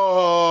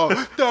 whoa,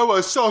 that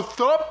was so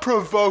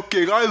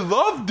thought-provoking. I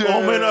loved it.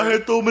 Oh man, I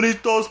had so many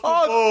thoughts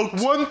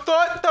provoked. One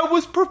thought that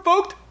was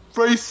provoked: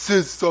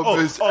 racism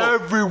is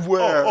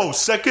everywhere. Oh,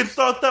 second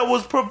thought that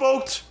was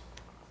provoked.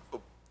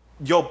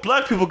 Yo,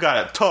 black people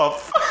got it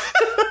tough.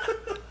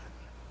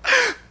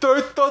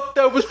 Third thought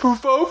that was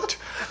provoked: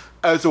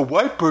 as a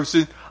white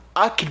person,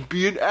 I can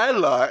be an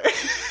ally.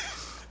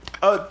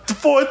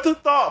 For the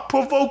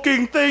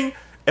thought-provoking thing,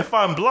 if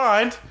I'm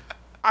blind,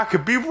 I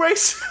could be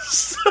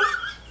racist.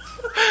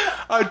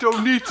 I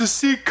don't need to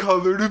see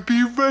color to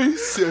be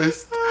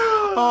racist.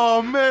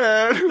 Oh,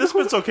 man. This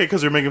bit's okay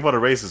because you're making fun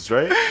of racists,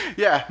 right?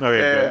 Yeah.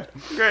 Okay,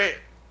 good. Great.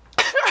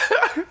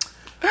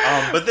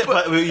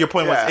 But your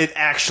point was, it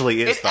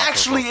actually is. It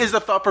actually is a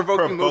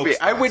thought-provoking movie.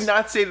 I would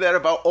not say that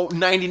about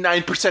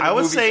 99% of I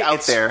would movies say out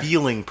it's there.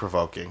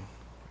 feeling-provoking.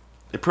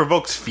 It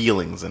provokes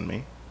feelings in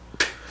me.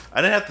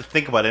 I didn't have to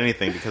think about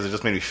anything because it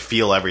just made me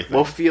feel everything.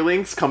 Well,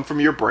 feelings come from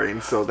your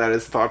brain, so that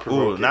is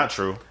thought-provoking. Ooh, not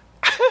true.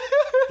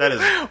 That is...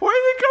 Where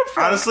did they come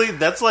from? Honestly,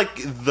 that's like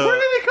the... Where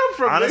did they come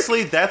from,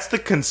 Honestly, that's the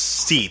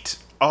conceit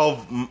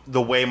of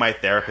the way my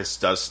therapist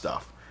does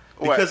stuff.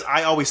 Because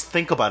I always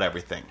think about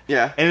everything.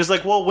 Yeah. And it's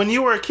like, well, when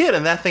you were a kid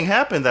and that thing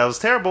happened, that was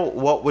terrible,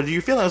 what were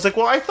you feeling? I was like,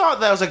 well, I thought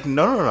that. I was like,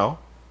 no.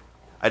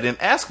 I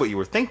didn't ask what you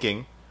were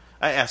thinking.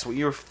 I asked what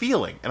you were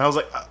feeling. And I was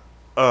like,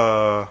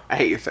 I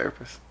hate your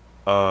therapist.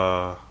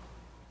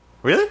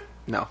 Really?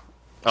 No.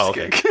 Oh,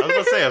 okay. I was about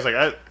to say, I was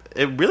like,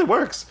 it really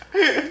works.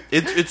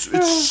 It's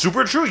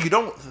super true. You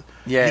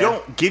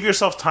don't give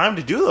yourself time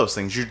to do those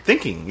things. You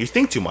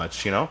think too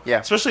much, you know? Yeah.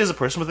 Especially as a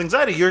person with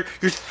anxiety, you're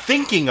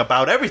thinking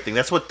about everything.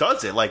 That's what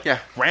does it. Like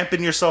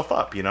ramping yourself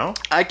up, you know?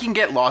 I can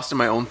get lost in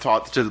my own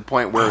thoughts to the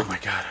point where oh my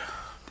god,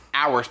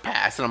 hours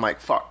pass and I'm like,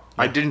 fuck,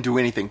 I didn't do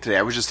anything today.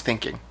 I was just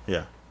thinking.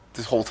 Yeah.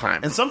 This whole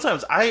time. And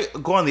sometimes I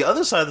go on the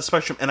other side of the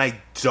spectrum and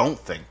I don't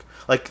think.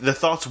 Like, the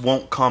thoughts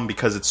won't come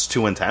because it's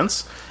too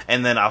intense,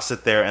 and then I'll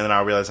sit there, and then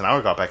I'll realize an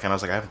hour got back, and I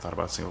was like, I haven't thought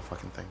about a single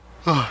fucking thing.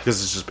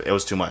 Because it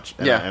was too much.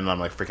 And, and I'm,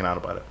 like, freaking out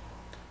about it.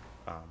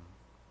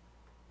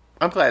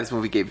 I'm glad this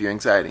movie gave you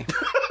anxiety.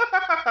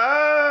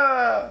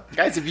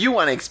 Guys, if you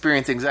want to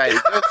experience anxiety,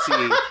 go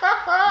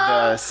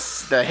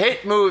see the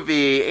hit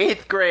movie,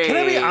 8th Grade. Can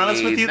I be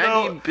honest with you,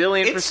 though? 90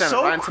 billion it's percent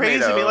so Rotten crazy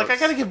to me. Tomatoes. Like, I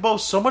gotta give Bo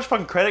so much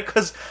fucking credit,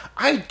 because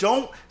I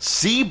don't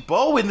see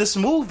Bo in this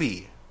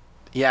movie.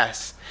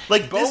 Yes.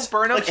 Like, Bo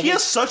Burnham, like, he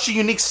has such a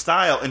unique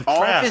style and craft.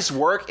 All of his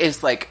work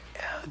is, like,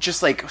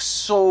 just, like,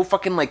 so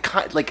fucking, like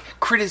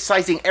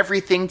criticizing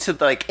everything to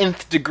the, like,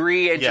 nth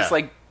degree and just,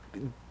 like,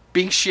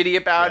 being shitty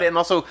about it, and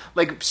also,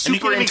 like,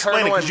 super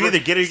internal and you either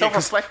get it or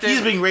self-reflective.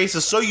 He's being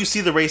racist, so you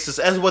see the racist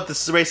as what the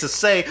racists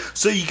say,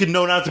 so you can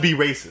know not to be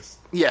racist.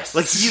 Yes.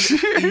 Like,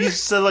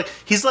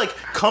 he's like,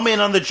 come in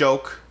on the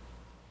joke,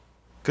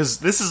 because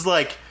this is,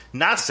 like,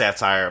 not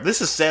satire.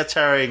 This is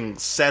satiring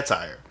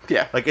satire.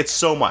 Yeah. Like, it's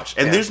so much.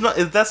 And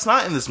that's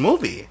not in this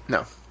movie.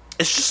 No.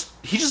 It's just,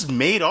 he just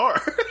made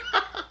art.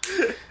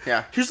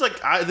 Yeah. He's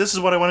like, this is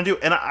what I want to do.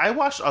 And I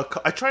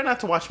try not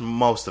to watch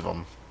most of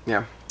them.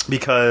 Yeah.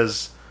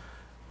 Because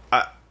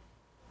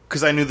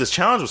I knew this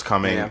challenge was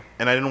coming,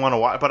 and I didn't want to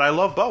watch. But I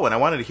love Bo, and I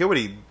wanted to hear what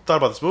he thought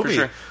about this movie. For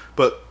sure.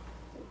 But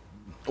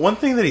one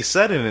thing that he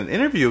said in an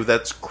interview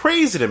that's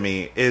crazy to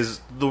me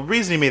is the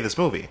reason he made this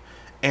movie.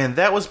 And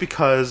that was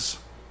because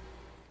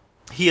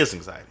he has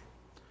anxiety.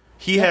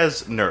 He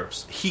has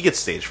nerves. He gets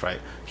stage fright.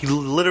 He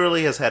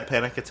literally has had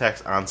panic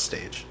attacks on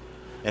stage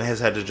and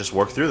has had to just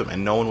work through them.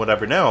 And no one would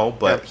ever know,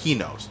 but he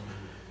knows.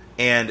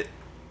 And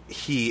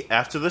he,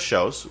 after the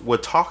shows,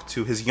 would talk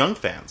to his young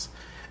fans.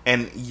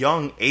 And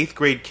young 8th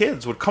grade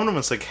kids would come to him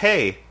and say,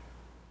 hey,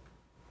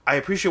 I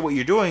appreciate what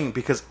you're doing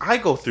because I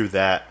go through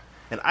that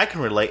and I can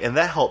relate and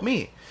that helped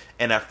me.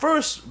 And at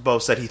first, Bo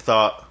said he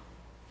thought,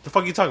 the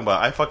fuck are you talking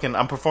about?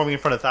 I'm performing in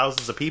front of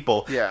thousands of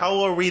people. Yeah.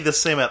 How are we the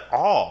same at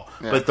all?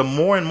 Yeah. But the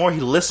more and more he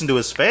listened to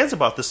his fans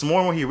about this, the more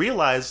and more he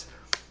realized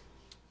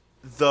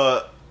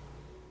the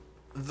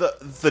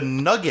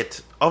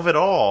nugget of it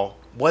all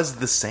was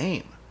the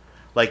same.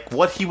 Like,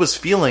 what he was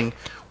feeling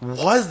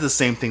was the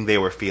same thing they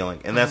were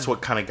feeling. And that's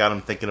what kind of got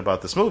him thinking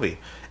about this movie.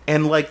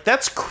 And, like,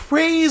 that's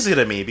crazy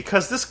to me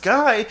because this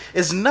guy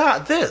is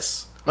not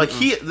this. Like,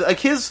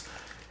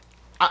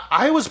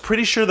 I was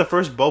pretty sure the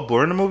first Bo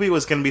Burnham movie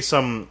was going to be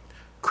some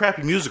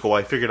crappy musical.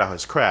 I figured out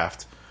his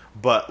craft.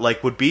 But,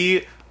 like, would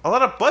be a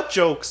lot of butt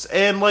jokes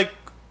and, like,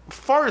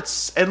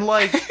 farts and,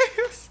 like...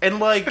 and,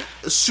 like,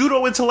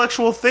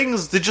 pseudo-intellectual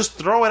things to just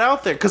throw it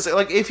out there. Because,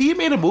 like, if he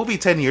made a movie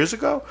 10 years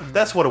ago,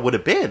 that's what it would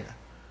have been.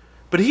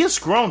 But he has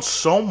grown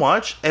so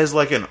much as,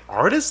 like, an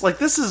artist. Like,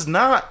 this is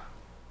not...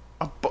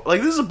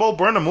 this is a Bo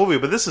Burnham movie,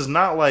 but this is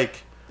not,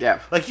 like... Yeah.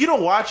 Like, you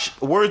don't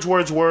watch words,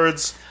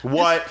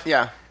 what...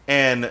 Yeah.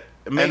 And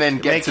then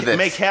get to this.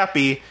 Make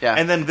happy,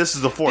 and then this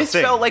is the fourth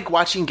thing. This felt like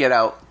watching Get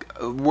Out,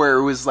 where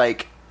it was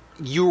like,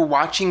 you're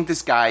watching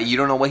this guy, you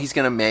don't know what he's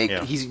going to make,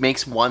 he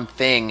makes one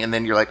thing, and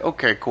then you're like,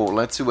 okay, cool,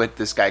 let's see what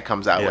this guy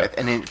comes out with,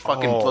 and it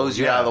fucking blows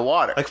you out of the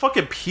water. Like,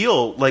 fucking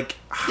Peele, like...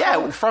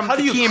 from how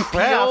do you Key and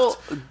Peele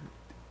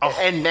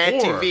and Mad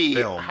horror TV,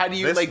 film how do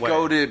you, this way?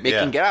 go to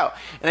making Get Out?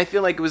 And I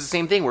feel like it was the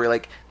same thing, where,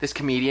 like, this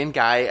comedian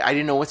guy, I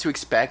didn't know what to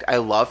expect, I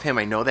love him,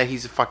 I know that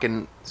he's a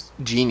fucking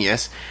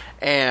genius,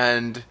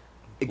 and...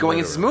 going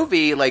into this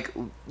movie, like,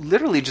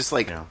 literally just,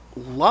 like,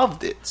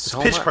 loved it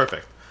so Pitch much.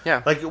 perfect.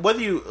 Yeah. Like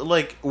whether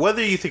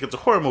you think it's a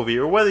horror movie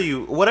or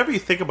whatever you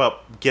think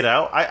about Get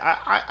Out,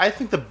 I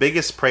think the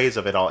biggest praise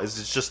of it all is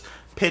it's just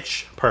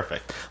pitch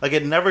perfect. Like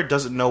it never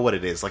doesn't know what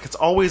it is. Like it's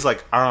always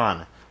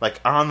on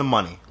the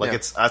money. Like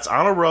it's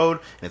on a road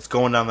and it's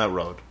going down that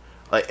road.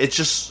 Like it's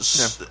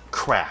just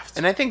craft.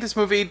 And I think this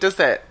movie does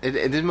that.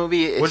 This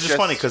movie, it's which is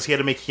funny because he had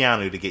to make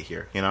Keanu to get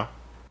here. You know,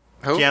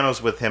 Who?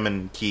 Keanu's with him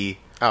and Key.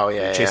 Oh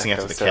yeah, chasing that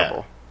after was the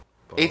terrible. cat.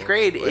 Eighth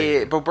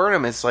grade, Bo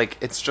Burnham is like,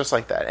 it's just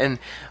like that, and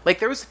like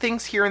there was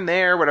things here and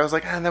there where I was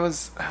like, that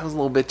was a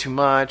little bit too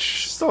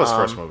much. Still his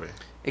first movie.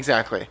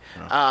 Exactly.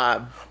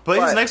 But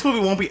his next movie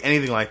won't be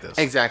anything like this.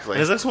 Exactly. And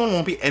his next one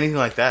won't be anything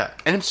like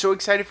that. And I'm so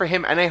excited for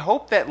him, and I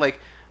hope that like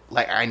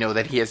I know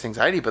that he has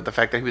anxiety, but the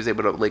fact that he was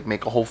able to like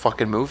make a whole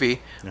fucking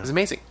movie was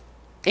amazing.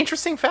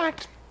 Interesting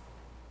fact.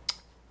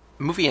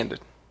 Movie ended.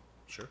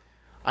 Sure.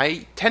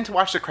 I tend to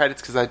watch the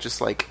credits because I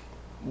just like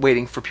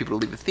waiting for people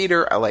to leave the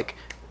theater. I like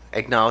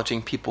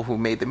acknowledging people who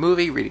made the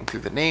movie, reading through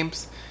the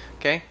names.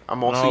 Okay,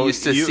 I'm also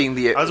used to seeing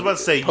the. I was about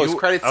to say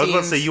post-credit I was about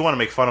to scenes. say you want to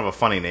make fun of a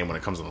funny name when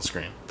it comes on the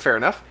screen. Fair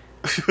enough.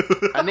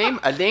 a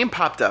name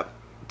popped up,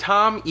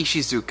 Tom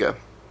Ishizuka,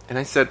 and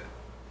I said,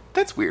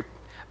 "That's weird."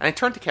 And I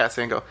turned to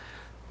Cassie and go,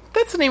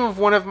 "That's the name of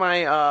one of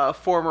my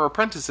former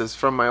apprentices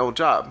from my old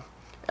job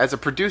as a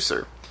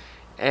producer."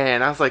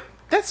 And I was like,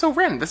 "That's so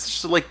random. This is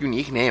just a like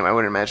unique name. I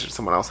wouldn't imagine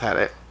someone else had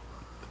it."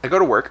 I go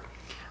to work.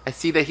 I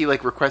see that he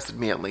like requested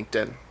me at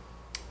LinkedIn,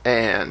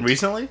 and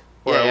Recently?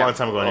 Or a long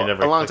time ago and you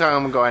never... A long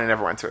time ago and I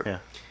never went to it. Yeah.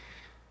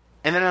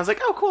 And then I was like,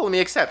 oh, cool, let me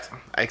accept.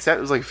 I accept.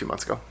 It was like a few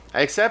months ago.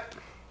 I accept.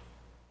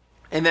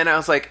 And then I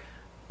was like,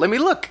 let me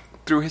look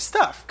through his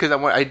stuff. Because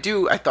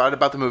I thought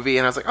about the movie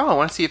and I was like, oh, I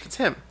want to see if it's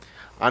him.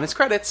 On his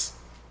credits,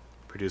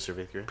 Producer of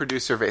 8th grade.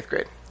 producer of 8th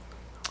grade.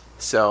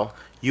 So,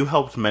 You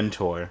helped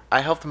mentor I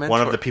helped mentor. one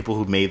of the people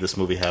who made this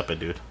movie happen,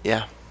 dude.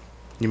 Yeah.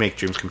 You make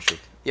dreams come true.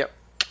 Yep.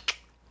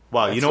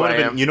 Wow, That's you know who what I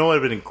would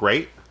am. have been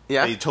great?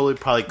 Yeah. That you totally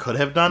probably could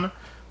have done,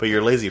 but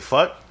you're a lazy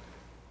fuck.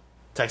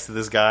 Texted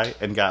this guy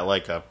and got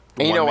like a...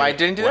 And you know why I 1 minute-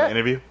 didn't do one that?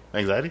 interview?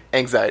 Anxiety?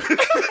 Anxiety.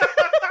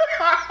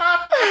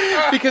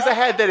 Because I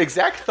had that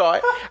exact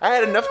thought. I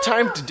had enough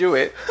time to do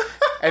it.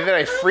 And then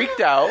I freaked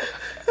out.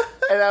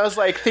 And I was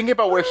like thinking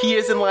about where he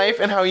is in life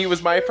and how he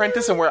was my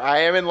apprentice and where I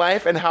am in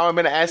life and how I'm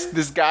going to ask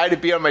this guy to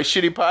be on my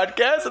shitty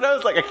podcast. And I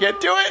was like, I can't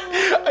do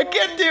it. I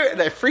can't do it.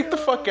 And I freaked the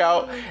fuck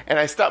out. And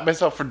I stopped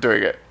myself from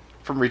doing it.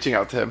 From reaching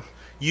out to him.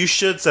 You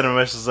should send him a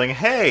message saying,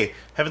 hey,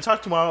 haven't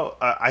talked to him in a while.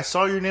 I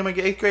saw your name in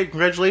 8th grade.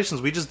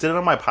 Congratulations. We just did it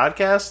on my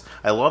podcast.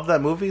 I love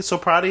that movie. So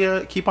proud of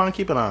you. Keep on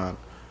keeping on.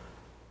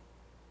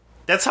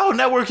 That's how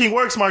networking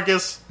works,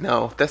 Marcus.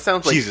 No, that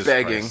sounds like Jesus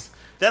begging. Christ.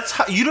 That's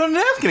how... You don't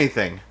ask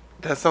anything.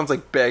 That sounds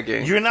like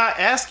begging. You're not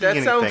asking That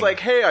anything. sounds like,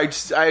 hey,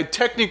 I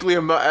technically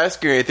am not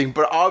asking anything,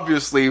 but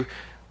obviously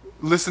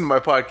listen to my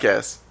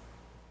podcast.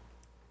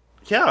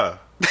 Yeah.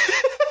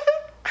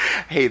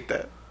 I hate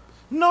that.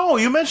 No,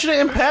 you mentioned it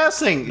in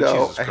passing.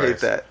 No, Jesus I hate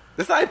Christ. that.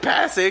 That's not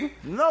passing.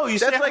 No, you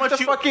That's say how like much the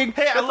you... fucking.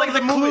 Hey, I that's love like the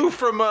the movie. clue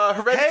from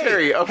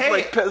Hereditary. Hey, of hey,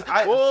 like,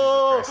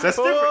 whoa, Jesus Christ. that's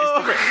different.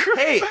 It's different.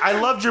 Hey, I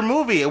loved your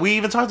movie. We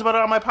even talked about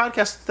it on my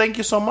podcast. Thank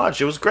you so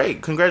much. It was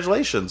great.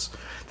 Congratulations.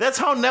 That's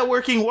how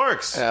networking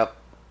works. Yep.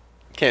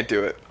 Can't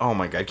do it. Oh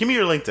my god, give me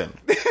your LinkedIn.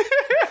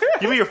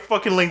 Give me your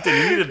fucking LinkedIn.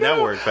 You need to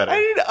network better. I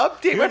need to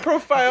update my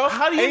profile.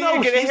 How do you I need know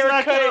to get a he's not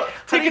haircut? gonna- how do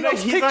Take you a know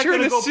nice he's not picture in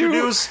gonna a go suit.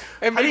 produce?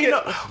 And How do make you it-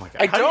 know? Oh my god,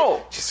 I How do you-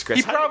 don't. Jesus Christ,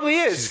 He how do you- probably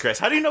is. Jesus Christ,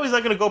 how do you know he's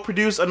not going to go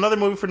produce another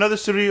movie for another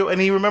studio? And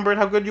he remembered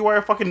how good you are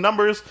at fucking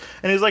numbers,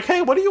 and he's like,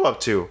 "Hey, what are you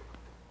up to?"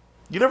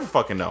 You never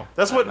fucking know.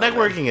 That's what know,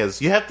 networking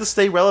is. You have to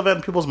stay relevant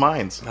in people's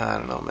minds. I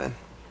don't know, man.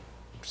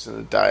 I'm just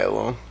gonna die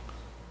alone.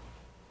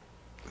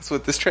 That's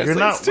what this You're translates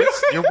not. to.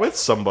 With, you're with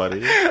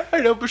somebody.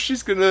 I know, but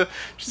she's gonna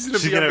She's be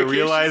on gonna vacation.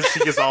 realize she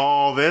gets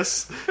all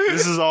this.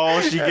 This is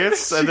all she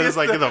gets, and then it's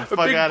like, get the a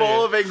fuck big out of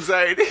bowl here. of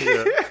anxiety.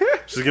 Yeah.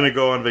 She's gonna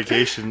go on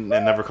vacation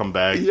and never come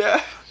back.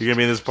 Yeah. You're gonna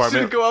be in this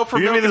apartment. gonna go out for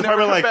You're gonna be in milk this and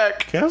never apartment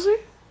like, come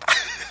back.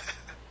 Cassie?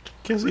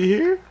 Cassie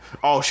here?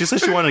 Oh, she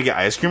said she wanted to get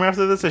ice cream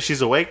after this. If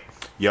she's awake,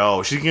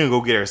 yo, she's gonna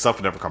go get herself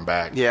and never come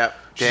back. Yeah.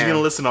 She's Damn. gonna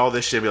listen to all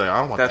this shit and be like, I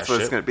don't want That's that what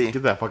shit. it's gonna be.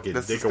 Get that fucking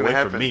That's dick what's gonna away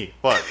happen. from me.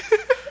 Fuck.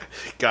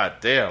 God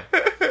damn.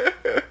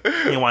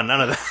 You want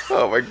none of that.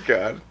 Oh my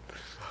god.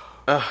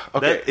 Okay.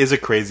 That is a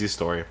crazy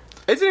story.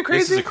 Isn't it crazy?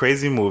 This is a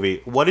crazy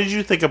movie. What did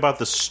you think about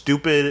the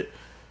stupid...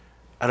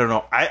 I don't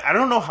know. I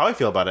don't know how I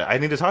feel about it. I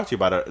need to talk to you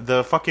about it.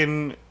 The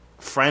fucking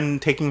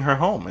friend taking her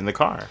home in the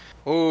car.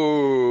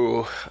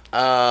 Ooh.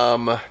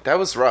 That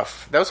was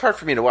rough. That was hard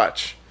for me to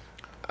watch.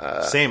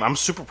 Same. I'm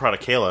super proud of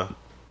Kayla.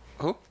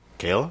 Who?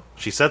 Kayla?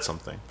 She said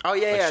something. Oh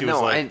yeah, Like, yeah, she was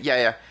no, like,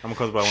 yeah. I'm gonna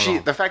close by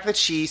one. The fact that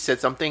she said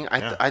something,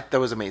 that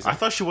was amazing. I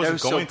thought she wasn't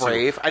that was going so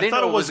brave. to. I didn't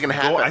thought know it was going to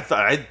happen.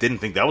 I didn't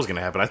think that was going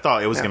to happen. I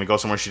thought it was Yeah. going to go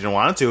somewhere she didn't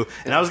want it to,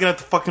 and I was going to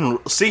have to fucking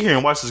sit here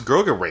and watch this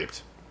girl get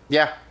raped.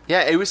 Yeah,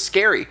 it was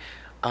scary.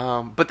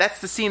 But that's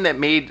the scene that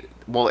made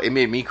it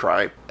made me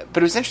cry. But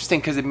it was interesting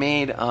because it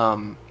made.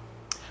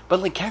 But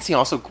like Cassie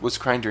also was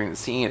crying during the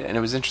scene, and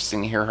it was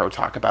interesting to hear her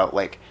talk about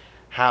like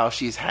how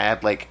she's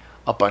had like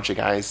a bunch of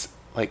guys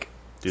like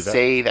Do that?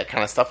 say that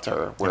kind of stuff to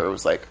her, where it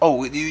was like,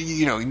 oh,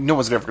 you know, no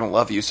one's ever gonna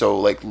love you, so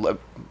like,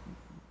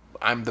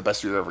 I'm the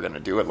best you're ever gonna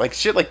do it, like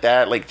shit like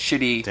that, like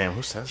shitty, Damn,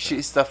 who says shitty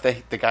that? stuff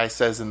that the guy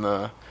says in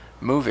the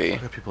movie, Why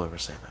do people ever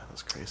say that?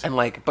 That's crazy. and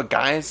like, but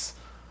guys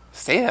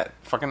say that,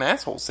 fucking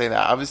assholes say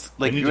that. I was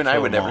like, We need you to and I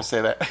kill would them never all.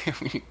 say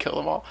that. We kill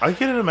them all. I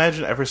can't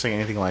imagine ever saying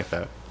anything like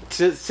that.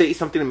 To say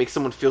something to make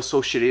someone feel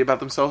so shitty about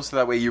themselves, so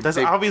that way That's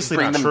they obviously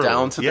bring not them true.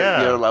 down to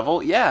Yeah. their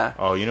level. Yeah,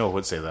 Oh, you know who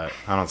would say that?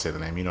 I don't say the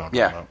name. You know what I'm talking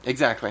yeah, about.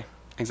 exactly.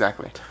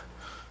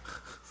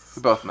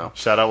 We both know.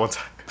 Shout out one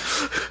time.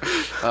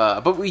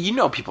 But you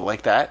know people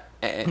like that.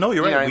 And, No,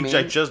 you're you know right. what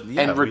I mean?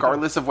 And we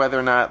regardless of whether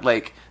or not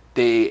like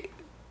they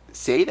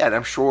say that,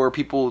 I'm sure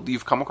people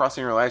you've come across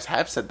in your lives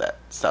have said that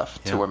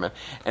stuff to Yeah. women,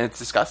 and it's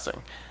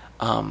disgusting.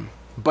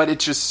 But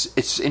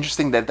it's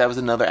interesting that was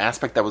another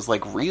aspect that was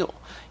like real.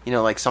 You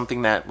know, like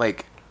something that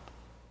like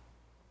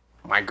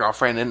my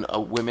girlfriend and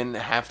women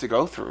have to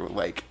go through,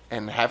 like,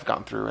 and have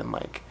gone through, and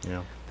like,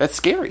 Yeah. that's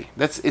scary.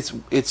 It's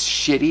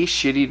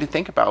shitty to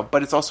think about,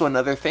 but it's also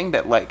another thing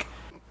that like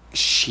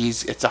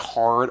it's a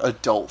hard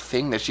adult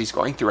thing that she's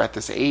going through at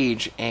this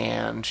age,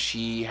 and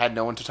she had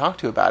no one to talk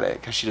to about it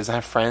because she doesn't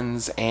have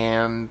friends,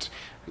 and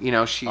you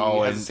know she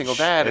has a single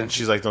dad, and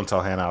she's like, "Don't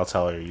tell Hannah. I'll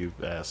tell her you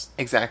asked."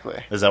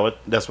 exactly. Is that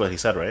that's what he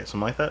said, right?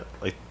 Something like that.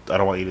 Like, I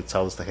don't want you to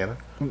tell this to Hannah.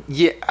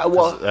 Yeah,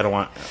 well, I don't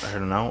want her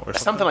to know, or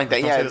something like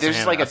that. Don't say Yeah, this to there's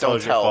just Hannah. like a I'll tell don't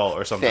it's your tell fault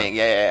or something. thing.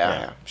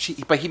 Yeah.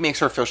 But he makes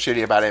her feel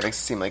shitty about it. It makes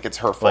it seem like it's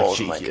her fault.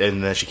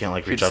 And then she can't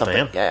like reach out to something.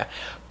 him. Yeah.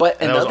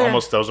 But And another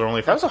those were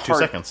only that was a 2 hard,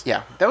 seconds.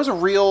 Yeah, that was a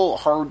real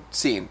hard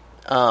scene.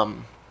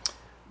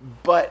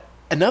 But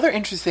another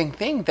interesting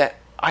thing that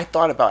I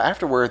thought about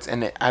afterwards,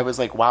 and I was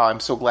like, wow, I'm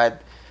so glad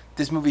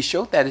this movie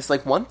showed that. Is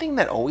like one thing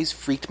that always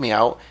freaked me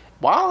out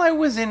while I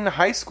was in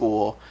high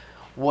school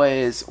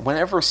was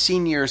whenever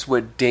seniors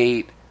would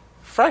date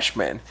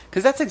freshmen,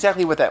 because that's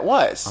exactly what that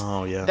was.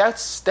 Oh, yeah.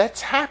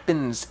 That's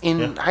happens in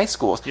Yeah. high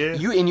schools. Yeah.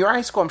 You in your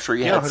high school, I'm sure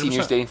you Yeah, had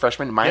seniors 100%. dating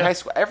freshmen. My Yeah. high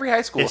school, every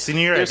high school, Yeah,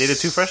 senior year, I there's- dated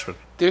 2 freshmen.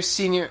 There's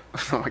senior.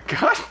 Oh my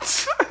god.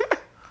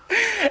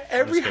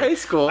 Every high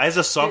school, As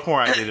a sophomore,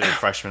 I dated a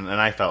freshman, and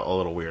I felt a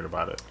little weird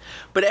about it.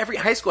 but every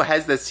high school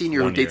has that senior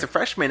who 1 dates year. a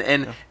freshman,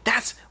 and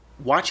that's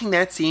watching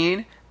that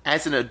scene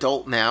as an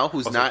adult now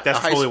who's like, not that's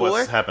a high totally schooler.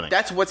 what's happening.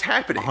 That's what's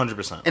happening.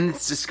 100%. And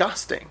it's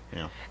disgusting.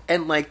 Yeah.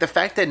 And like the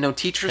fact that no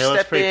teachers Hey, let's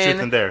step pray truth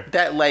in, and dare.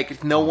 that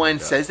like no one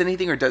God. says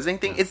anything or does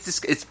anything,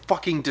 it's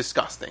fucking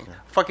disgusting.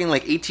 Fucking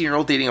like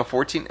 18-year-old dating a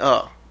 14.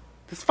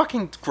 That's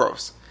fucking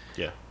gross.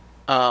 Yeah.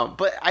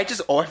 But I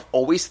just I've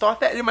always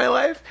thought that in my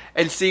life,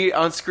 and seeing it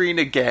on screen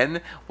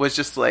again was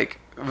just like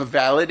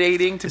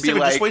validating to be Steven,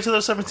 like. just wait till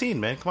they're 17,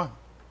 man. Come on.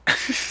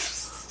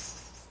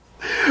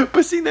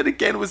 But seeing that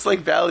again was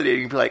like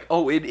validating. Be like,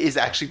 oh, it is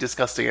actually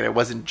disgusting, and it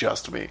wasn't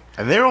just me.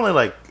 And they're only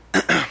like,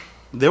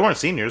 they weren't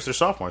seniors. They're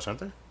sophomores, aren't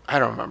they? I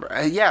don't remember.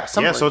 Yeah, Yeah,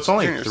 something so it's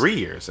only juniors. 3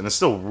 years, and it's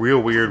still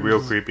real weird,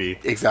 real creepy.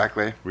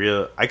 Exactly.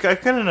 Real. I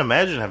couldn't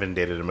imagine having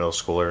dated a middle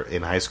schooler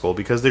in high school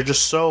because they're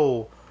just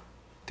so.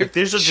 Like,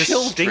 there's a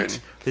children.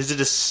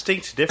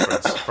 distinct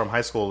difference from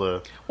high school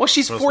to. Well,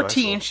 she's middle school, high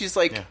 14. school. She's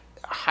like,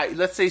 Yeah.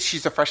 let's say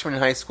she's a freshman in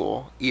high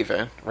school,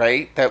 even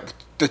right? That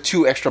the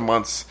 2 extra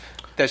months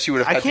that she would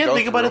have. I had to can't go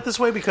think about through. it this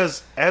way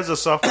because as a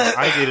sophomore,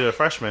 I dated a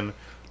freshman,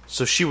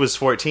 so she was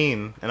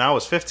 14 and I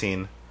was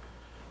 15.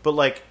 But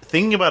like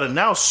thinking about it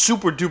now,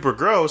 super duper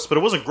gross. But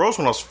it wasn't gross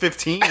when I was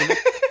 15.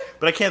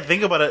 But I can't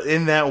think about it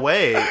in that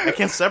way. I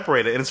can't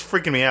separate it, and it's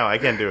freaking me out. I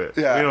can't do it.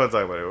 Yeah. We don't want to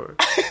talk about it anymore.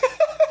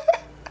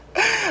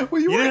 Well,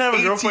 You were didn't have a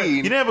 18. girlfriend.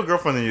 You didn't have a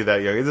girlfriend when you were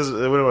that young. We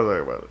don't want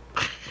to talk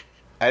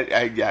about it.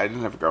 I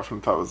didn't have a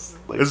girlfriend until I was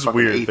like It's fucking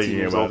weird 18 thinking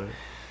years about old. it.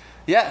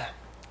 Yeah,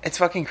 it's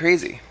fucking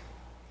crazy.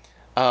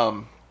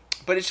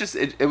 But it's just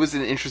it was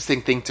an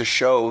interesting thing to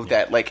show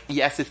that like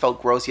yes it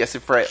felt gross, yes it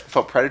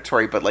felt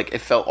predatory, but like it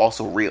felt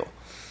also real.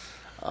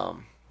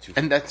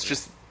 And that's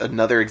just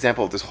another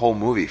example of this whole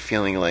movie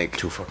feeling like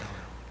Too fucking.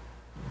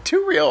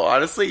 too real.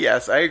 Honestly,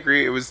 yes, I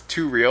agree. It was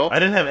too real. I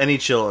didn't have any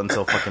chill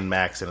until fucking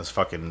Max and his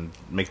fucking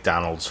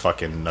McDonald's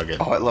fucking nugget.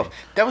 Oh, I love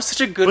that was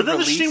such a good. But then the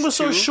release, scene was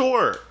so too.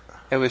 short.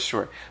 It was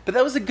short, but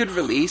that was a good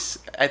release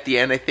at the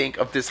end. I think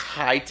of this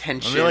high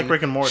tension, like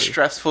Rick and Morty.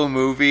 stressful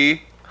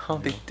movie. Oh,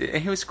 they did.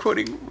 And he was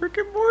quoting Rick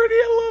and Morty.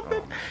 I love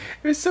it.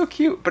 It was so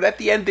cute. But at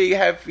the end, they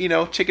have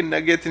chicken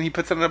nuggets, and he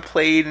puts it on a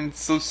plate, and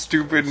it's so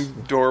stupid and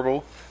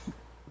adorable.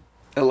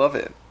 I love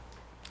it.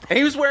 And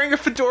he was wearing a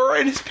fedora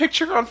in his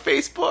picture on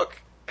Facebook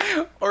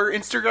or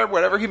Instagram,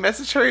 whatever. He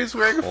messaged her. He was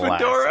wearing a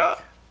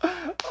fedora.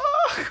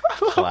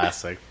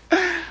 Classic.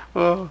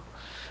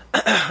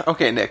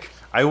 Okay, Nick.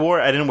 I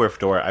didn't wear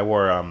fedora. I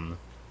wore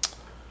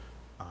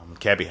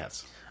cabbie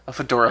hats. A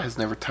fedora has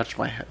never touched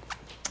my head.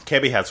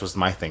 Cabbie hats was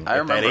my thing. I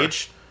At that remember.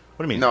 age?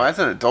 What do you mean? No, as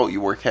an adult,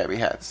 you wore cabbie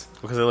hats.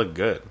 Because they look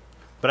good.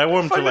 But I wore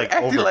them to Fucking like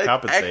acting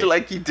overcompensate. acting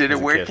like you as didn't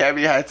a wear kid.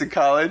 cabbie hats in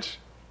college.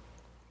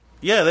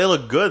 Yeah, they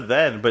look good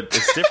then, but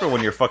it's different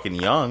when you're fucking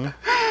young.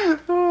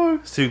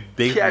 It's too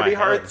big for my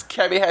head.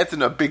 Cabbie hats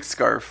and a big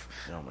scarf.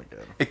 Oh my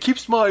god. It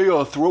keeps my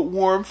throat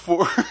warm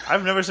for.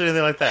 I've never said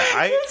anything like that.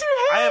 Yes, you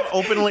have. I have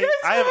openly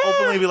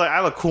Yes, you be like,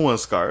 I look cool in a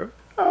scarf.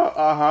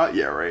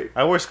 Yeah, right.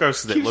 I wear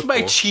scarves because they Keeps look my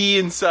cool. chi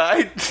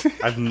inside.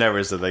 I've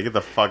never said that. Get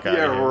the fuck out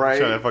Yeah, of here. right. I'm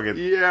trying to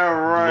fucking Yeah,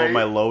 right. blow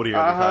my load here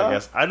on the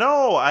podcast. I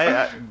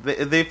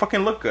know. They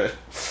fucking look good.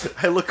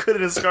 I look good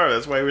in a scarf.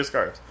 That's why I wear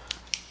scarves.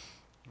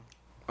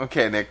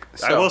 Okay, Nick.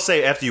 So, I will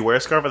say, after you wear a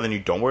scarf and then you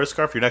don't wear a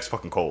scarf, your neck's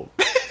fucking cold.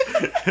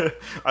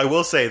 I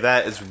will say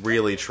that is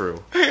really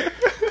true.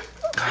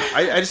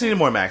 I just needed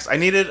more Max. I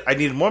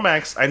needed more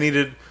Max. I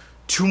needed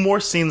 2 more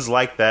scenes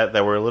like that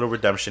were a little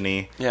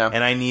redemption-y. Yeah.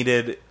 And I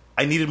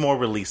needed more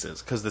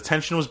releases because the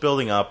tension was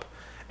building up,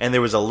 and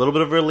there was a little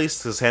bit of a release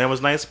because Hannah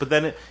was nice, but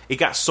then it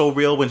got so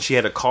real when she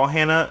had to call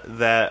Hannah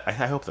that I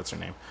hope that's her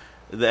name.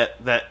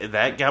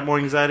 That got more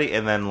anxiety,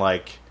 and then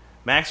like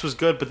Max was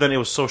good, but then it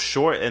was so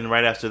short, and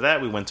right after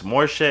that we went to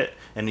more shit,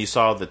 and you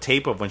saw the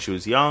tape of when she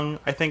was young.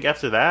 I think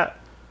after that,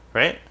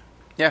 right?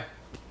 yeah.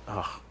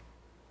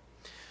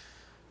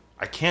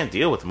 I can't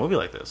deal with a movie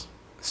like this.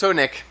 So,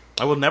 Nick,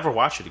 I will never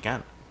watch it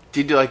again.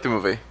 did you like the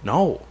movie?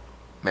 No.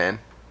 Man.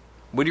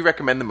 Would you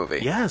recommend the movie?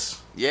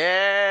 Yes.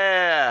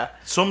 Yeah.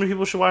 So many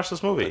people should watch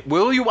this movie.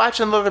 Will you watch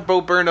another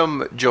Bo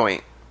Burnham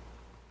joint?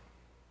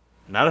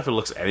 Not if it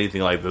looks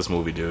anything like this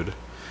movie, dude.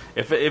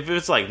 If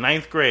it's like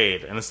 9th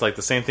grade and it's like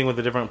the same thing with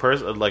a different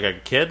person, like a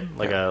kid,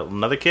 like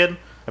another kid,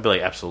 I'd be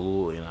like,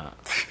 absolutely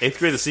not. 8th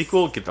grade, the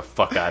sequel, get the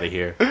fuck out of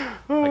here.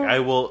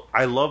 Like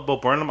I love Bo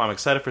Burnham. I'm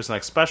excited for his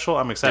next special.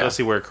 I'm excited to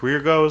see where her career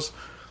goes.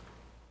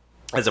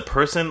 As a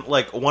person,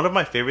 like one of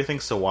my favorite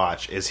things to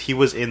watch is he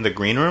was in The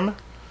Green Room,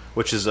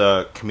 which is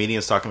a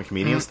comedians talking to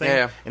comedians thing.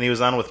 yeah. And he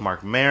was on with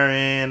Mark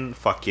Maron,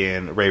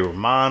 fucking Ray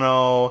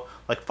Romano,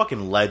 like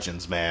fucking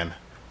legends, man.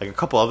 Like a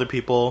couple other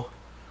people.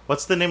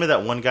 What's the name of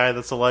that one guy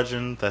that's a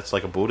legend? That's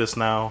like a Buddhist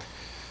now.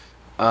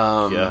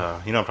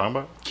 Yeah, you know what I'm talking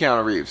about?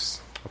 Keanu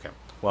Reeves. Okay.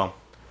 Well,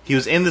 he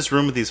was in this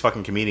room with these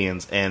fucking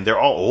comedians, and they're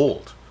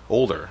all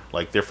older.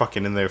 Like, they're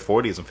fucking in their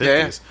 40s and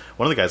 50s. Yeah.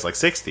 One of the guys, like,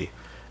 60.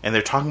 And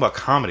they're talking about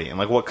comedy and,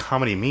 like, what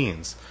comedy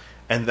means.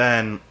 And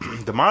then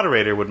the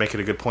moderator would make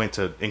it a good point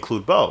to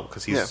include Bo,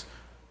 because he's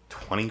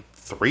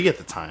 23 at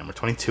the time, or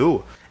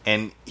 22.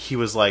 And he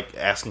was, like,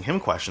 asking him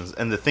questions.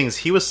 And the things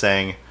he was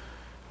saying,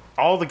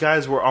 all the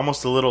guys were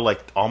almost a little,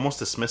 like,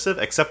 almost dismissive,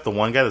 except the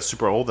one guy that's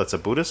super old that's a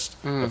Buddhist.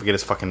 I forget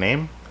his fucking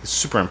name. He's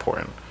super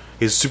important.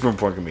 He's a super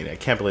important comedian. I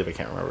can't believe I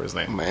can't remember his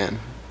name. Man.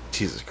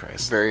 Jesus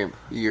Christ.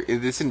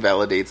 This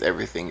invalidates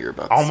everything you're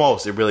about to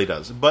Almost, it really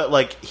does. But,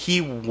 like,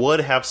 he would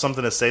have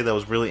something to say that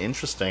was really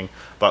interesting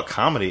about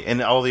comedy.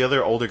 And all the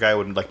other older guy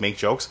would, like, make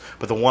jokes.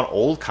 But the one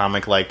old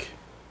comic, like,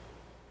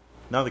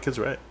 no, the kid's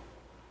right.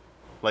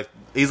 Like,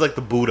 he's like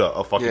the Buddha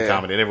of fucking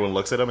comedy. And everyone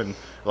looks at him and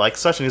like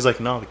such. And he's like,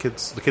 no, the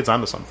kid's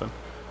onto something.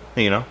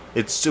 And, you know?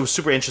 It was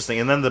super interesting.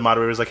 And then the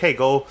moderator was like, hey,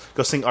 go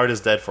sing Art is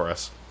Dead for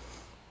us.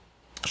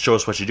 Show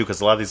us what you do,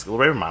 because a lot of these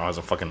Ray Romano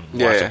hasn't fucking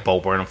watched a Bo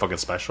Burnham fucking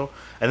special,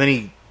 and then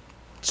he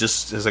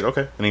just is like,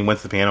 okay, and he went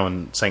to the piano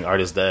and sang "Art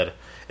Is Dead,"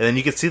 and then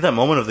you could see that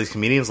moment of these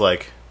comedians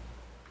like,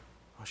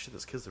 oh shit,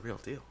 this kid's the real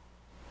deal,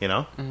 you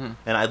know.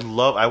 And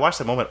I watch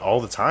that moment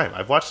all the time.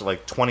 I've watched it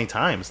like 20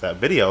 times, that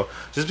video,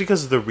 just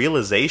because the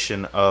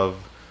realization of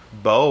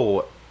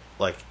Bo,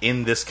 like,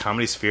 in this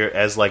comedy sphere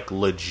as like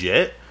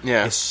legit,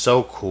 is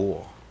so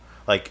cool.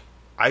 Like,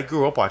 I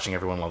grew up watching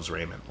Everyone Loves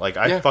Raymond. Like,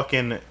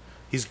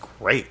 he's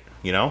great.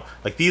 You know?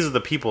 Like, these are the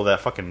people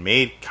that fucking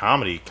made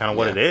comedy kind of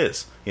what it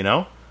is, you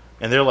know?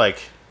 And they're like,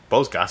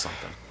 Bo's got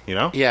something, you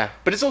know? Yeah,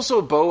 but it's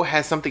also, Bo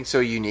has something so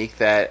unique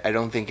that I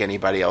don't think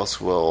anybody else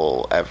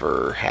will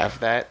ever have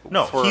that.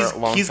 No, for a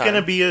long he's time.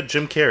 gonna be a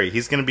Jim Carrey.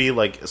 He's gonna be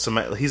like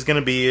he's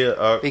gonna be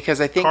a because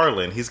I think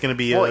Carlin. He's gonna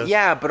be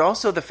but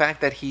also the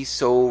fact that he's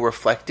so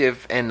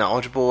reflective and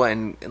knowledgeable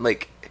and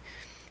like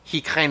he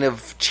kind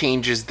of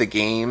changes the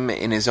game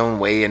in his own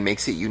way and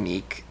makes it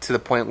unique to the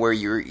point where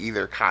you're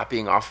either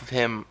copying off of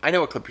him. I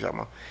know what clip you're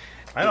talking about.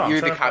 I know, you're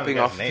either copying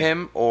off of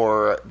him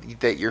or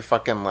that you're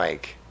fucking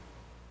like,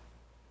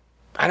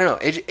 I don't know.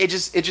 It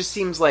just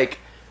seems like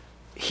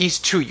he's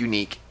too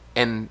unique,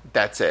 and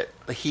that's it.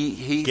 Like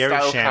he Gary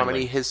style Shandling.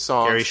 comedy, his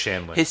songs, Gary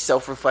Shandling. his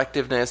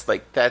self-reflectiveness,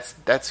 like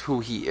that's who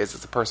he is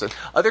as a person.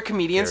 Other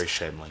comedians, Gary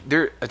Shandling.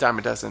 they're a dime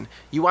a dozen.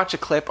 You watch a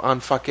clip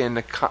on fucking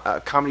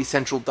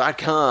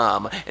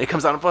ComedyCentral.com, and it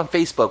comes on up on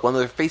Facebook, one of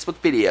their Facebook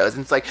videos,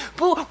 and it's like,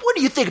 well, what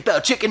do you think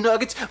about chicken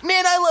nuggets?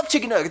 Man, I love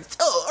chicken nuggets.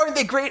 Oh, aren't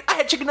they great? I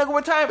had chicken nugget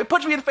one time. It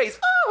punched me in the face.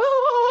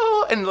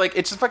 Oh, and like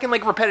it's just fucking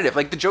like repetitive.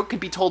 Like the joke could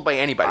be told by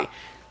anybody.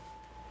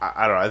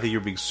 I don't know. I think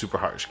you're being super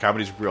harsh.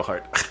 Comedy's real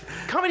hard.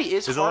 Comedy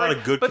is There's hard, a lot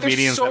of good but there's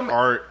comedians so that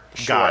aren't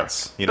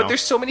gods. You know? But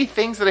there's so many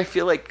things that I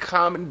feel like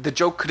the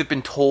joke could have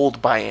been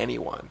told by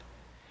anyone.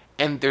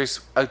 And there's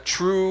a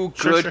true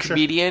good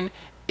comedian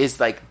is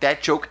like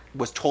that joke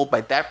was told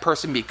by that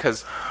person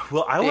because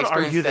I would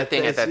argue that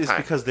thing at that it's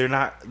time. because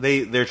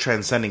they're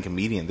transcending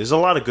comedians. There's a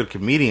lot of good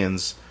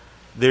comedians.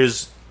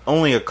 There's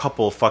only a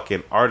couple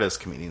fucking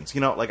artist comedians.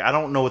 You know, like I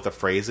don't know what the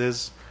phrase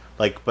is.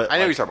 Like, but I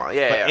know like, what you're talking about.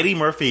 Yeah, yeah. Eddie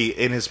Murphy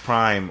in his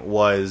prime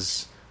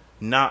was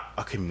not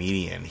a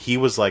comedian. He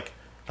was like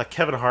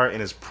Kevin Hart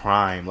in his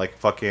prime, like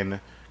fucking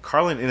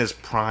Carlin in his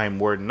prime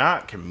were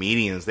not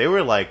comedians. They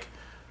were like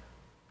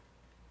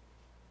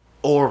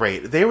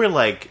orate. They were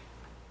like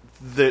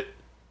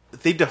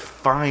they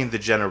defined the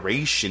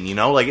generation, you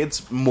know? Like,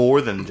 it's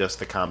more than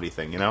just a comedy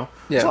thing, you know?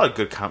 There's a lot of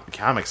good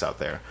comics out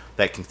there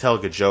that can tell a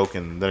good joke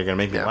and they're going to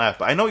make me laugh.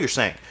 But I know what you're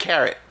saying.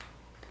 Carrot.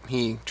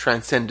 He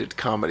transcended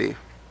comedy.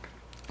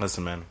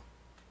 Listen, man.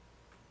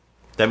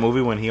 That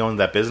movie when he owned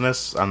that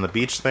business on the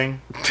beach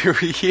thing? Dude,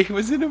 he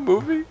was in a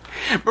movie?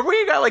 Remember when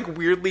he got, like,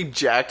 weirdly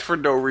jacked for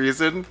no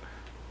reason?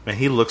 Man,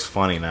 he looks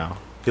funny now.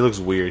 He looks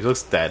weird. He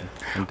looks dead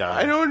and dying.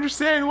 I don't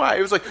understand why.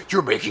 It was like,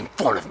 you're making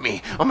fun of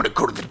me. I'm going to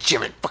go to the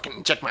gym and fucking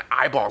inject my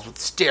eyeballs with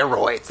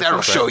steroids.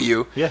 That'll show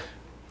you. Yeah.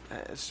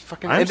 It's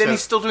fucking... And then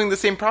he's still doing the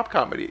same prop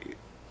comedy.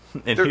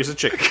 And here's a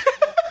chicken.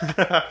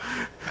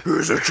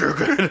 Here's a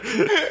chicken.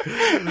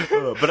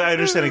 But I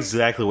understand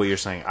exactly what you're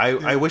saying.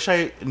 I wish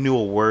I knew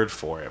a word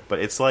for it, but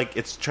it's like,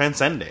 it's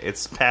transcendent.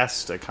 It's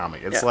past a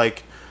comic. It's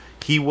like,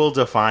 he will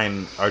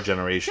define our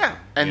generation. Yeah.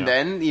 And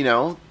then, you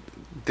know,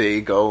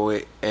 they go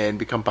and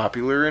become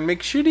popular and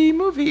make shitty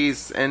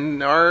movies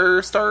and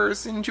are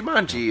stars in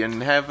Jumanji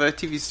and have a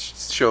TV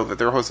show that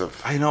they're hosts of.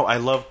 I know. I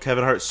love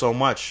Kevin Hart so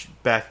much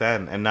back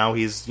then, and now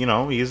he's, you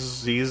know,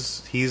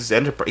 he's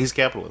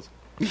capitalism.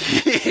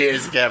 He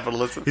is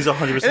capitalism. He's 100%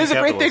 capitalism. There's a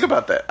great thing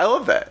about that. I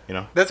love that. You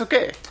know, that's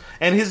okay.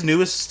 And his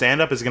newest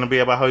stand-up is going to be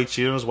about how he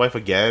cheated on his wife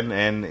again,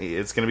 and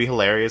it's going to be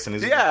hilarious, and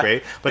he's going to be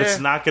great. But it's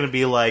not going to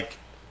be like,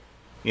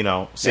 you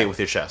know, say it with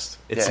your chest.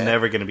 It's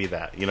never going to be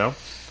that, you know?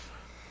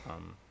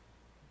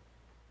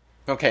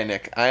 Okay,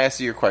 Nick, I asked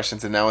you your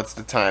questions, and now it's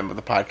the time of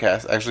the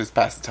podcast. Actually, it's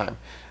past the time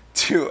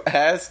to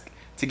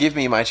give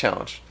me my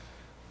challenge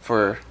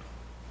for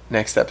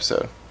next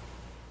episode.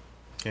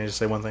 Can I just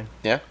say one thing?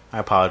 Yeah? I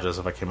apologize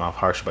if I came off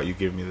harsh about you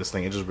giving me this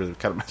thing. It just really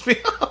kind of messed me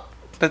up.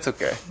 That's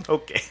okay.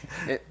 Okay.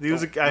 What do you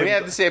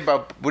have to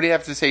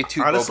say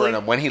to Bo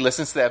Burnham when he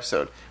listens to the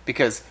episode?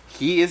 Because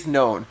he is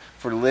known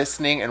for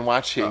listening and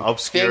watching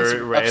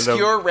obscure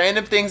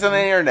random things on the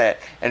internet.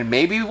 And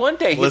maybe one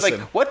day he's like,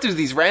 what do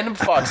these random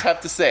fucks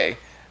have to say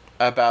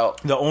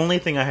about... The only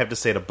thing I have to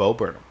say to Bo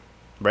Burnham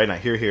right now,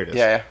 here it is.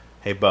 Yeah.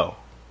 Hey, Bo.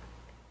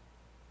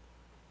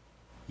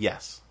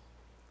 Yes.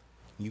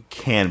 You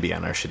can be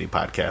on our shitty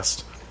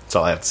podcast. That's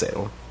all I have to say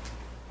to him.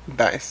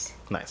 Nice.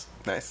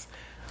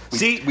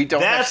 We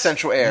don't have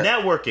central air.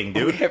 Networking,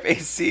 dude. We have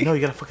AC. No,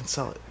 you gotta fucking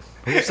sell it.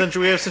 We have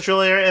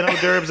central air and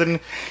hors d'oeuvres and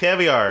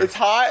caviar. It's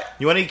hot.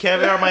 You want to eat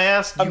caviar on my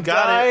ass? You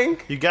got it.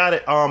 You got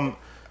it.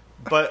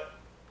 But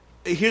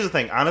here's the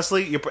thing.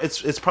 Honestly,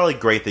 it's probably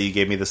great that you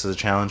gave me this as a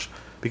challenge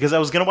because I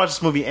was gonna watch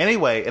this movie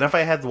anyway, and if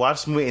I had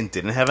watched this movie and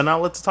didn't have an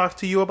outlet to talk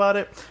to you about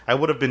it, I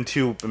would have been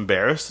too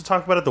embarrassed to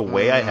talk about it the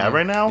way I have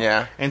right now.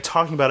 Yeah. And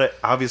talking about it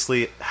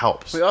obviously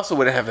helps. We also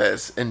wouldn't have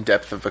as in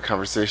depth of a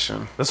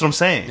conversation. That's what I'm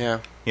saying.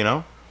 Yeah. You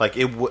know. Like,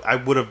 I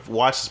would have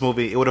watched this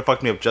movie, it would have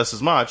fucked me up just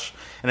as much,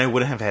 and I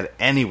wouldn't have had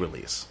any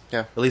release. Yeah.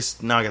 At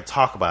least now I can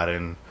talk about it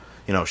and,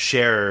 you know,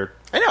 share.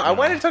 I know, I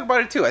wanted to talk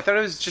about it too. I thought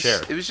it was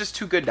just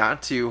too good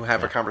not to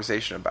have a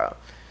conversation about.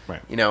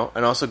 Right. You know,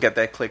 and also get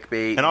that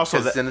clickbait. And also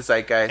it's in the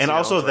zeitgeist. And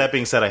also, that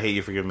being said, I hate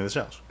you for giving me the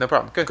challenge. No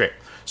problem. Good. Great.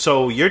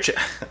 So,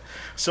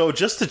 so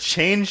just to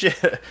change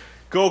it,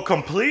 go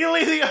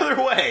completely the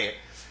other way.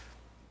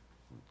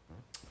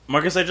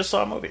 Marcus, I just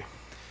saw a movie.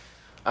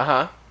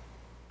 Uh-huh.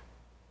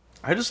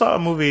 I just saw a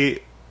movie.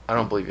 I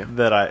don't believe you.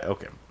 I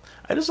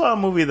just saw a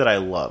movie that I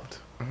loved.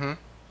 Mm-hmm.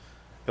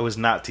 It was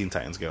not Teen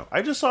Titans Go.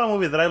 I just saw a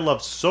movie that I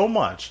loved so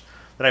much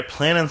that I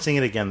plan on seeing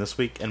it again this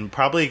week and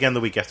probably again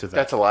the week after that.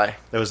 That's a lie.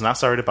 That was not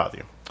Sorry to Bother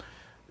You.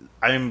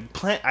 What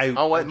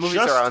movies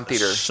are on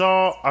theater?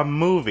 Saw a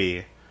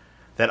movie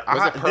that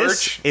it Purge?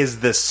 This is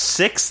the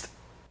 6th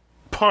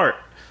part.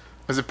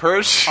 Was it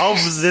Purge? Of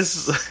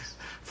this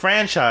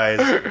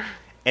franchise.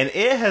 And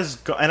it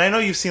has and I know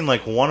you've seen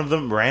like one of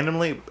them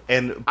randomly,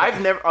 and I've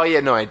never. Oh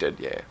yeah, no, I did.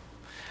 Yeah.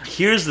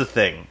 Here's the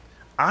thing: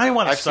 I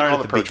want to start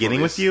at the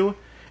beginning with you,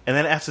 and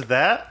then after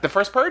that, the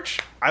first Purge,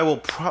 I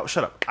will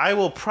shut up. I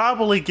will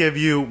probably give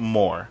you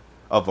more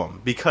of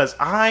them because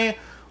I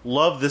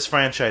love this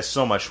franchise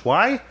so much.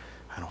 Why?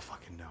 I don't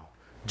fucking know.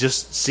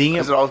 Just seeing it.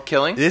 Is it all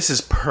killing? This is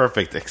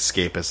perfect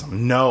escapism.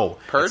 No,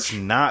 Purge? It's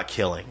not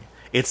killing.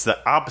 It's the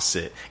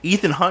opposite.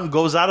 Ethan Hunt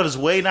goes out of his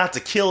way not to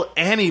kill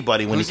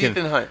anybody when he can.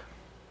 Ethan Hunt?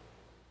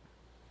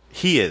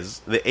 He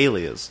is the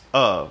alias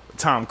of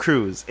Tom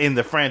Cruise in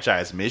the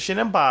franchise Mission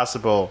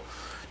Impossible.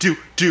 Which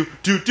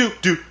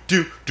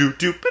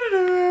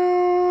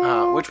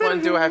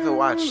one do I have to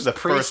watch? The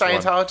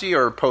pre-Scientology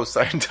or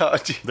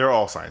post-Scientology? They're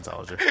all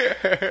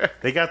Scientology.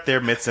 They got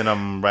their mitts in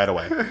them right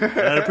away. And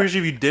I'd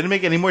appreciate if you didn't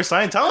make any more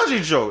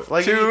Scientology jokes.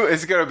 Like 2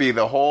 is going to be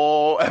the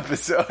whole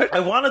episode. I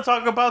want to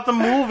talk about the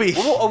movie.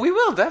 We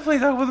will definitely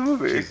talk about the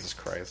movie. Jesus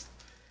Christ.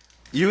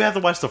 You have to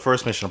watch the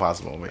first Mission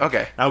Impossible movie.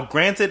 Okay. Now,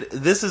 granted,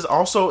 this is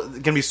also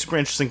going to be super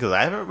interesting because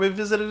I haven't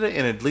revisited it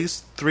in at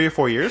least 3 or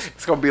 4 years.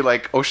 It's going to be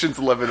like Ocean's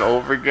 11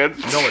 over again.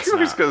 No, it's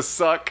not. It's going to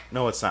suck.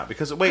 No, it's not.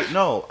 Because, wait,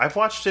 no. I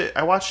watched it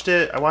a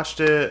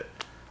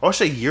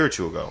year or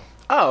 2 ago.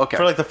 Oh, okay.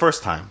 For like the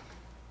first time.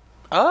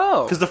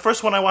 Oh. Because the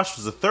first one I watched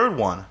was the third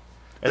one.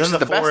 And then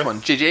the best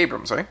one. J.J.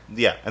 Abrams, right?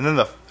 Yeah. And then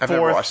the I've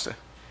never watched it.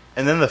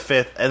 and then the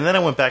 5th, and then I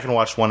went back and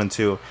watched 1 and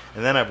 2,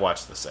 and then I've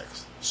watched the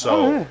 6th.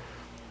 So,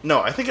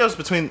 no, I think I was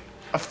between...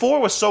 4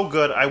 was so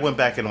good, I went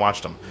back and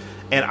watched them.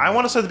 And I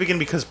want to start at the beginning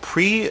because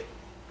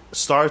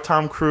pre-star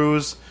Tom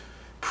Cruise,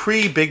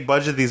 pre-big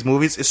budget of these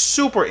movies is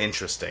super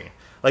interesting.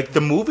 Like,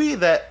 the movie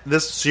that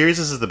this series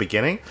is the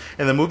beginning,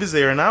 and the movies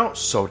they are now,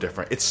 so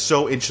different. It's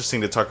so interesting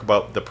to talk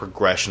about the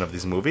progression of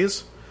these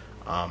movies.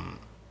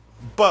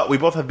 But we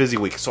both have busy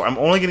weeks, so I'm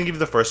only going to give you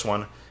the first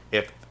one.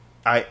 If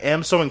I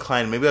am so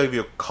inclined, maybe I'll give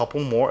you a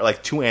couple more,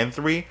 like 2 and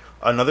 3,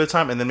 another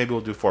time, and then maybe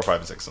we'll do 4, 5,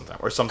 and 6 sometime,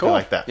 or something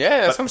like that.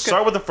 Yeah, that but sounds good.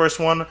 start with the first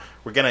one.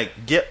 We're going to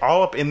get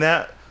all up in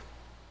that.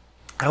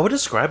 I would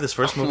describe this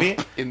first movie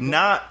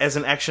not as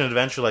an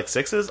action-adventure like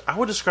 6 is. I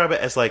would describe it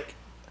as like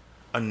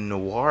a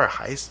noir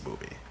heist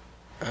movie.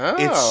 Oh.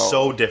 It's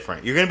so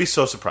different. You're going to be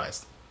so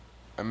surprised.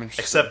 I'm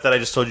interested. Except that I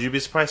just told you to be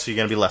surprised, so you're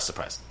going to be less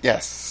surprised.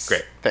 Yes.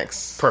 Great.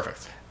 Thanks.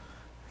 Perfect.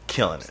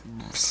 Killing it.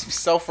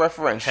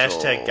 Self-referential.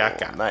 Hashtag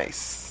Gaga.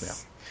 Nice.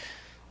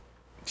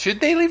 Yeah.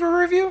 Should they leave a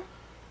review?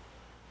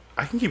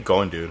 I can keep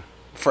going, dude.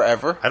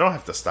 Forever? I don't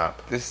have to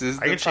stop. This is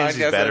I the can change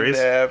these podcast batteries.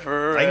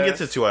 Never I can get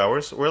to 2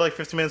 hours. We're like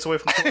 15 minutes away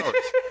from 2 hours.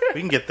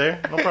 We can get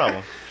there. No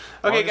problem.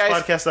 Okay, Longest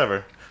guys. podcast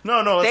ever.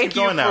 No, let's Thank keep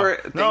you going now.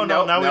 for... No,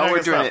 now we're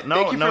gonna doing stop. it. No,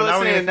 Thank you for now we're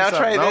listening. gonna Now stop.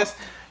 try No. this.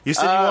 You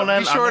said you won't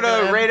end. Be sure I'm not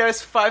to gonna rate end.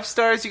 us 5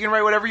 stars. You can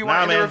write whatever you want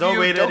Nah, in the man, review. don't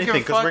rate Don't anything give a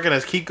because fuck. we're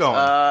gonna keep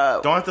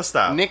going. Don't have to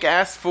stop. Nick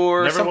asked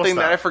for Never will something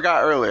that stop. I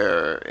forgot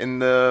earlier in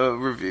the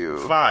review.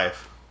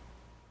 5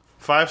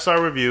 5-star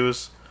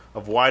reviews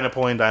of why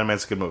Napoleon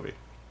Dynamite's a good movie.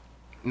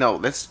 No,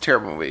 that's a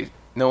terrible movie.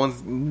 No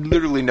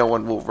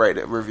one will write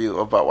a review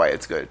about why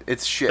it's good.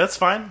 It's shit. That's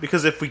fine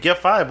because if we get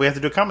 5, we have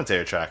to do a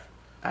commentary track.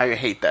 I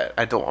hate that.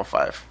 I don't want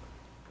 5.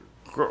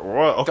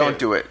 Well, okay. Don't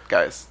do it,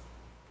 guys.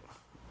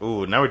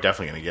 Ooh, now we're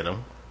definitely gonna get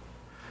him.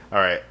 All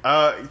right.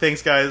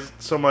 Thanks, guys,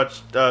 so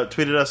much.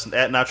 Tweeted us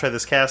at Now Try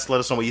This Cast. Let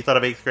us know what you thought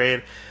of 8th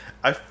grade.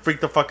 I freaked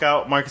the fuck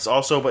out. Marcus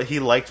also, but he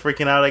liked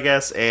freaking out, I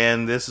guess.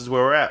 And this is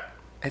where we're at.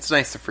 It's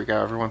nice to freak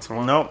out every once in a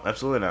while. No,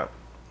 absolutely not.